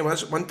money into,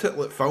 wasn't it?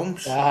 Like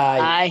films.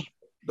 Aye.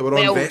 They were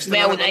investing.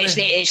 Well,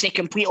 it's the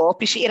complete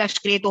opposite of this,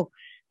 Grado.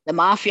 The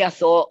mafia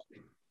thought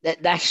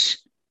that this...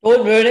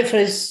 Don't ruin it for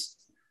us.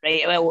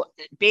 Right, well,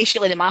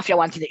 basically the mafia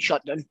wanted it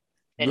shut down.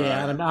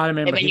 Yeah, I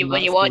remember.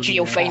 When you watch it,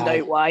 you'll find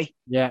out why.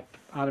 Yeah,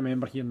 I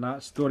remember hearing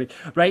that story.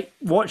 Right,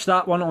 watch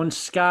that one on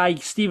Sky.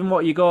 Stephen,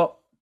 what you got?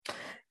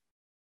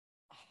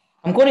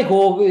 I'm going to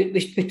go,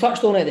 we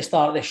touched on it at the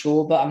start of the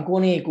show, but I'm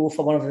going to go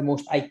for one of the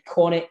most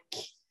iconic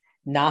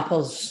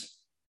nappers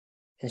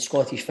in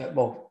Scottish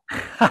football.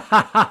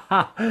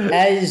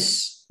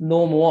 Is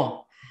no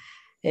more.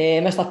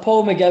 Mr.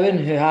 Paul McGowan,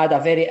 who had a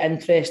very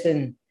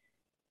interesting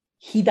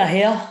head of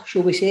hair,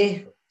 shall we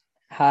say,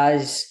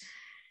 has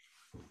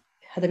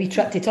had a wee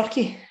trip to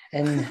Turkey,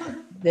 and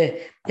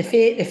the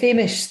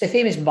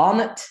famous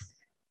Barnet,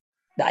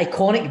 the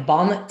iconic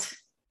Barnet,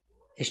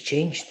 has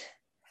changed,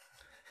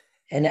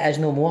 and it is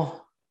no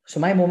more. So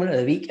my moment of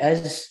the week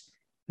is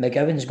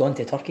McGowan's gone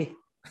to Turkey.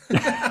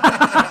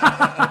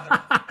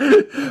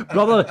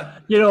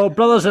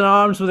 Brothers in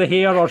arms with the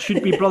hair, or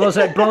should be brothers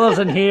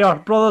in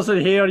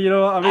hair. You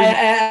know what I mean?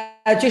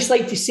 I'd just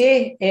like to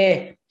say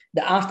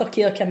the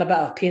aftercare came a bit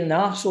of a pain in the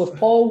arse. So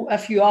Paul,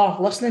 if you are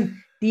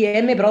listening,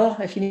 DM me,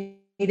 brother, if you need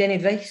any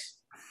advice.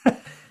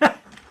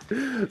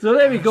 So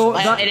there we go.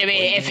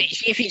 Anyway,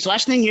 if he's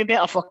listening, you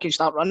better fucking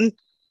start running.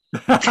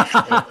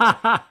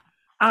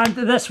 And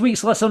this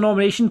week's listener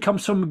nomination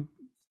comes from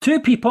two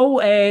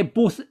people,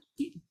 both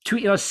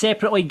tweeting us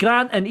separately,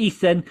 Grant and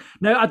Ethan.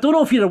 Now, I don't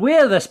know if you're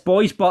aware of this,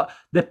 boys, but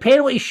the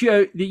penalty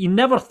shootout that you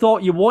never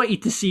thought you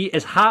wanted to see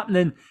is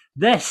happening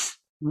this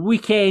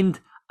weekend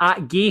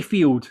at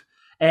Gayfield.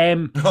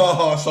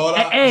 Saw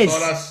that. It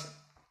is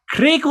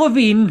Craig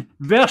Levein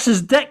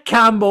versus Dick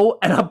Campbell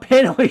in a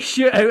penalty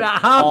shootout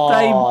at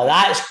half-time. Oh,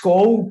 that's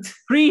gold.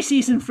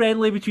 Pre-season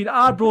friendly between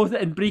Arbroath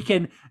and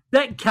Brechin.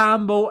 Dick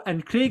Campbell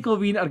and Craig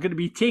Levein are going to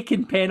be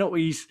taking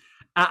penalties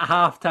at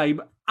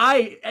half-time.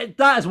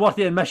 That is worth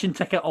the admission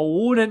ticket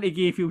alone into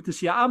Gayfield to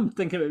see it. I'm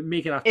thinking about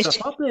making a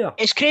trip up there.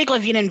 Is Craig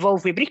Levein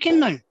involved with Brecon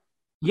now?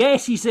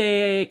 Yes, he's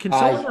a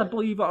consultant, I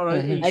believe it,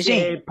 or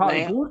he's part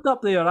of the board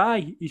up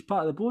there. He's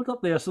part of the board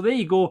up there. So there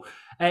you go.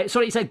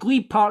 Sorry, it's at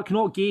Glebe Park,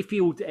 not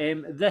Gayfield.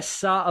 This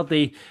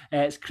Saturday,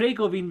 it's Craig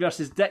Levein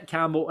versus Dick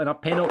Campbell in a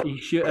penalty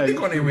shootout. What are they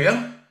going to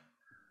wear?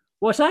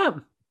 What's that?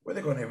 What are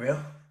they going to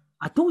wear?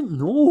 I don't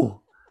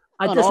know.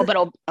 I don't know,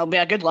 but it'll be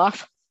a good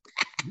laugh.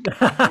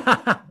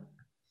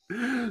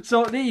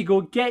 So there you go.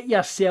 Get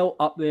yourself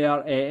up there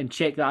and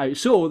check that out.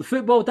 So the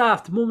Football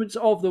Daft moments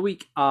of the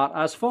week are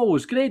as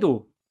follows.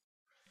 Grado.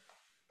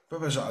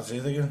 What was that I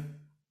said again?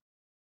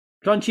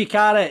 Crunchy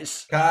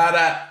carrots.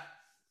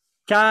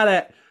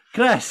 Carrot.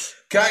 Chris.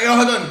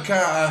 Hold on.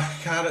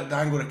 Carrot,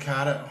 dango a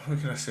carrot.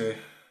 What can I say?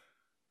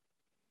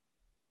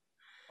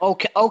 All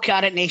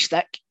carrot, nae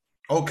stick.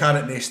 All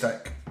carrot, nae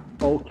stick.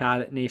 All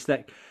carrot, nae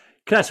stick.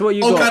 Chris, what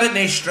you got? All carrot,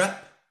 nae strip.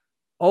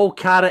 All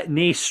carrot,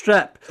 nae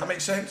strip. That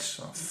makes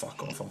sense? Oh,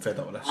 fuck off. I'm fed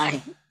up with this. Aye.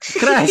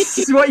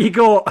 Chris, what you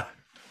got?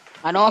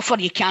 An offer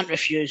you can't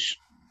refuse.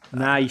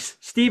 Nice.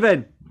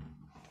 Stephen.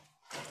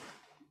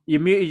 You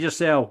muted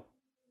yourself.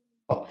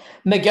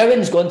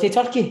 McGowan's gone to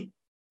Turkey.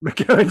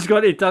 McGowan's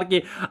gone to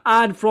Turkey.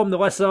 And from the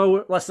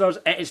listeners,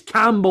 it is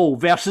Campbell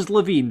versus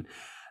Levein.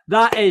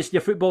 That is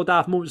your Football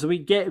Daft moments of the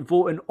week. Get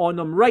voting on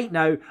them right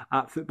now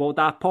at Football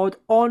Daft Pod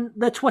on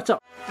the Twitter.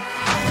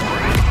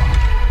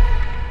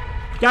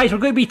 Guys, we're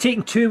going to be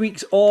taking 2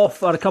 weeks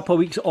off, or a couple of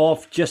weeks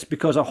off, just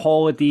because of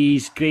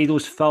holidays.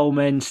 Grado's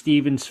filming,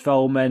 Stephen's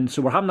filming,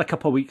 so we're having a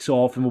couple of weeks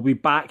off, and we'll be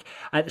back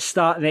at the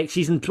start of next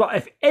season. But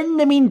if in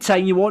the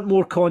meantime you want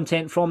more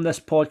content from this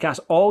podcast,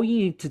 all you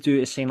need to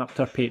do is sign up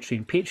to our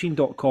Patreon,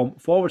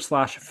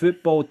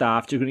 patreon.com/Football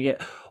Daft. You're going to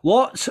get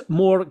lots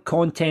more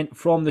content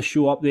from the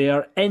show up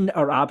there in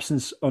our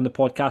absence on the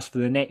podcast for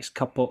the next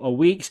couple of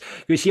weeks.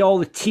 You'll see all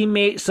the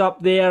teammates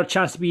up there,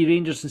 chance to be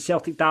Rangers and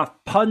Celtic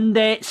Daft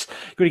pundits.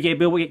 You're going to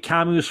be able to get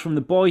cameos from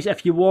the boys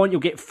if you want.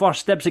 You'll get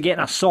first dibs at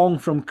getting a song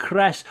from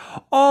Chris.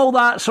 All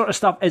that sort of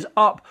stuff is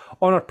up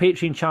on our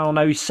Patreon channel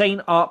now.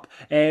 Sign up,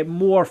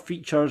 more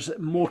features,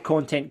 more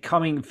content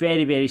coming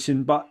very, very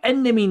soon. But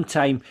in the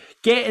meantime,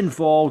 get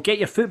involved, get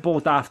your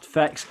Football Daft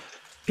fix.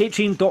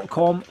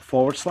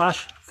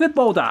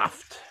 Patreon.com/Football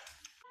Daft.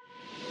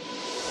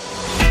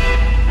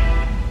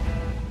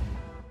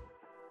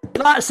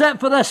 That's it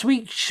for this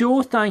week's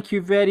show. Thank you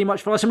very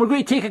much for listening. We're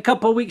going to take a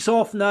couple of weeks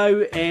off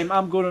now.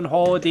 I'm going on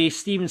holiday.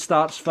 Stephen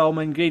starts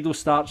filming. Grado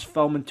starts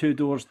filming 2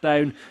 doors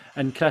down,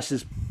 and Chris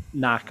is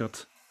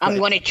knackered. I'm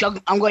going to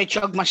chug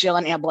myself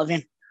into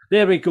oblivion.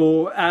 There we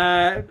go.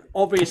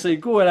 Obviously,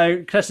 going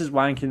out. Chris is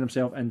wanking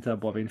himself into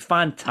oblivion.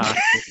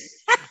 Fantastic.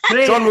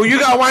 John, will you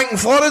get a wank in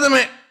Florida,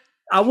 mate?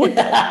 I would.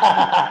 No,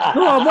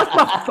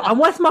 I'm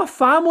with my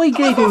family,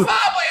 Grado. I'm with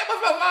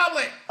my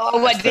family. Oh,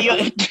 what do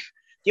you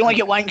want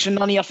to get wanks and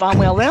none of your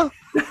family are there?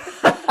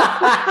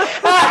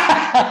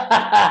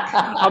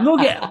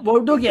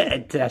 We'll not get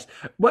into this.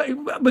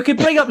 We could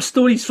bring up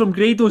stories from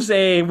Grado's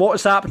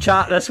WhatsApp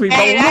chat this week, but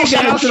we'll not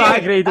get into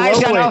that, Grado.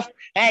 That's enough.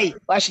 Hey,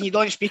 listen, you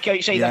don't speak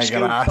outside of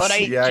school. All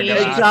right,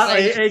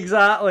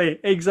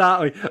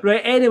 exactly.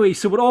 Right, anyway,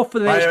 so we're off for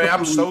the next. By the way,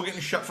 I'm still getting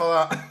shit for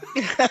that.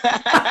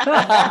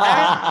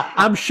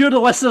 I'm sure the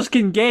listeners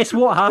can guess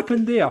what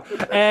happened there.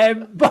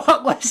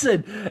 But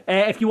listen,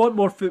 if you want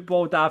more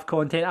Football Daft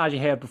content, as you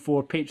heard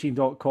before,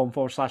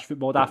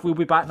 patreon.com/Football Daft. We'll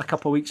be back in a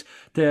couple of weeks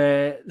to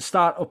the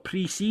start of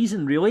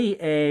pre-season, really.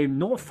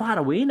 Not far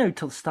away now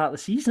till the start of the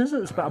season, is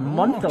it? It's about a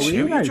month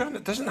away now.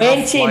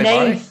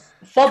 29th.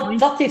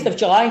 30th of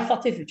July.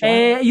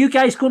 Are you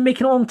guys going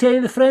making it along to any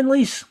of the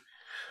friendlies?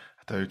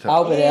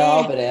 I'll be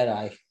there,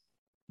 aye.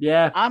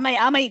 Yeah. I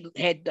might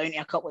head down to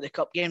a couple of the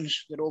cup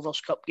games, the Rovers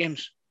Cup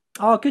games.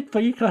 Oh, good for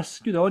you, Chris.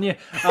 Good on you.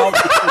 Why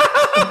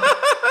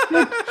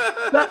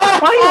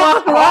are you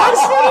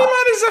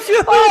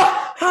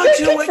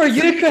laughing? Good for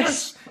you,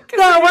 Chris.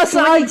 No,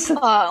 listen,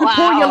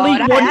 support your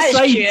League One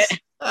side.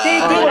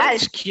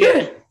 That's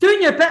cute.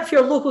 Doing your bit for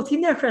your local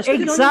team there, Chris.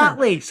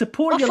 Exactly.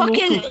 Support your local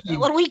team.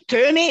 We're League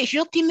 2, mate. It's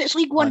your team that's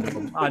League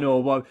 1. I know.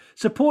 Well,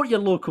 support your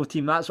local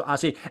team. That's what I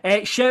say.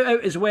 Shout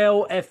out as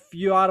well if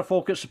you are a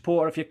Falkirk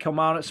supporter, if you're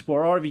Kilmarnock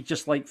supporter, or if you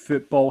just like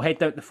football, head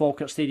down to the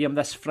Falkirk Stadium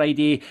this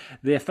Friday.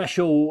 The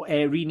official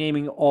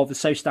renaming of the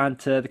South Stand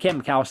to the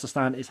Ken McAllister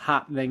Stand is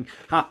happening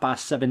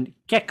 7:30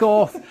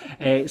 kickoff.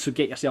 So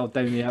get yourself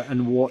down there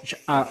and watch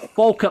a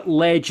Falkirk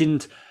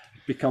legend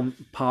become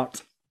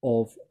part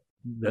of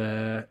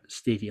the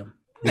stadium.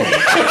 You've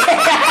putting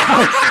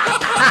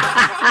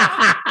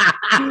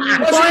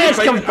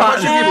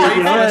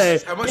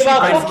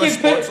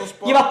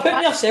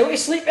yourself to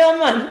sleep there,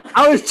 man.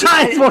 I was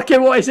trying to work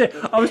out what is it.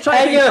 I was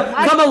trying to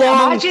come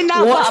along. Imagine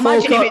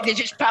if they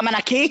just put him in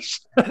a case.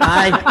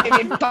 Aye.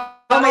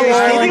 Come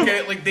along.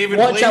 Like David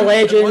watch Blaine, a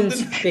legend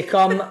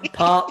become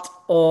part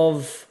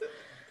of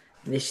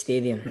the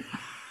stadium.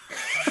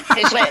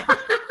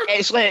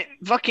 It's like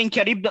fucking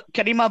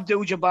Kareem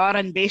Abdul-Jabbar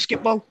in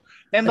basketball.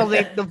 Remember,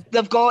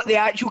 they've got the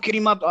actual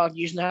Kareem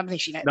using it. I haven't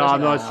seen it. No, I'm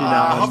not seeing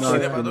that. I have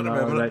seen it, but I don't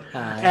remember it.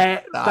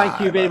 Thank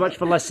you very much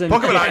for listening.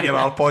 Talk about that in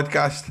our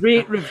podcast.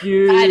 Rate,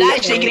 review.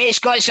 That's the Great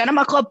Scott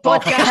Cinema Club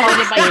podcast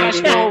hosted by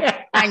Crystal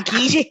and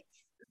Keezy.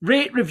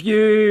 Rate,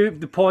 review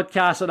the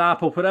podcast on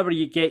Apple, wherever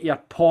you get your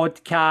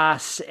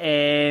podcasts.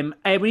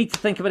 We need to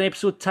think of an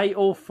episode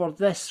title for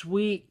this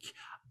week.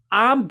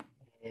 I want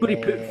to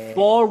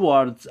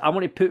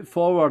put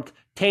forward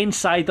 10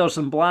 ciders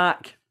and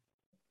black.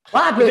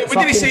 What about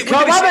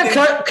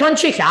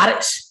crunchy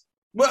carrots?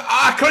 Well,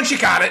 crunchy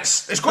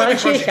carrots. It's going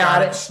to be crunchy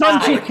carrots.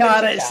 Crunchy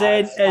carrots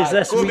then is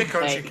this week.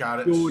 Crunchy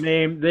carrots. Go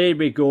name. There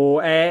we go.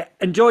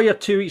 Enjoy your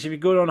 2 weeks if you're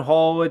going on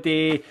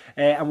holiday,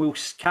 and we'll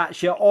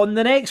catch you on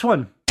the next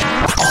one.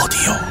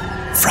 Audio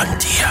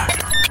Frontier.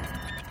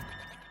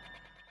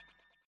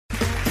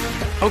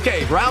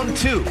 Okay, round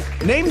 2.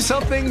 Name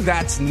something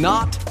that's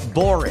not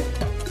boring.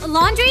 A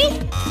laundry?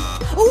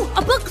 Ooh,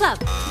 a book club.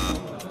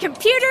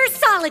 Computer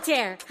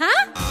solitaire,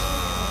 huh?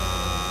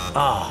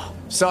 Ah,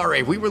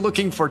 sorry, we were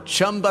looking for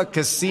Chumba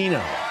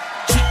Casino.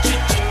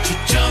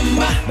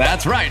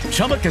 That's right,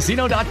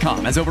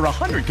 ChumbaCasino.com has over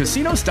 100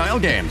 casino-style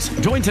games.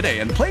 Join today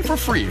and play for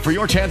free for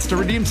your chance to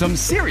redeem some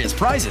serious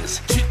prizes.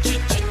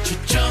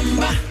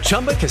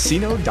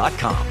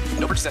 ChumbaCasino.com.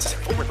 No purchase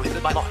necessary. Void where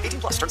prohibited by law.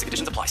 18+. Terms and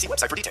conditions apply. See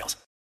website for details.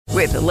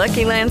 With the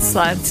Lucky Land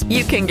Slots,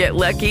 you can get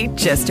lucky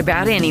just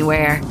about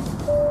anywhere.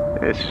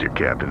 This is your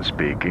captain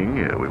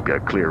speaking. We've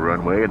got clear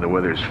runway and the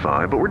weather's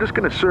fine, but we're just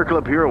going to circle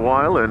up here a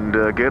while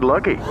and get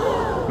lucky.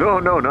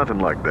 No, nothing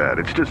like that.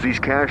 It's just these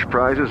cash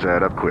prizes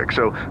add up quick.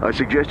 So I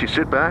suggest you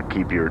sit back,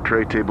 keep your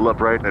tray table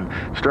upright, and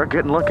start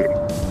getting lucky.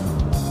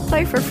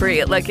 Play for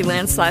free at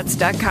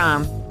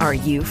LuckyLandSlots.com. Are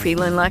you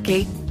feeling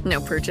lucky?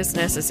 No purchase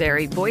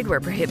necessary. Void where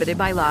prohibited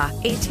by law.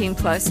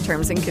 18+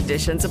 terms and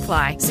conditions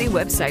apply. See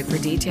website for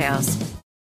details.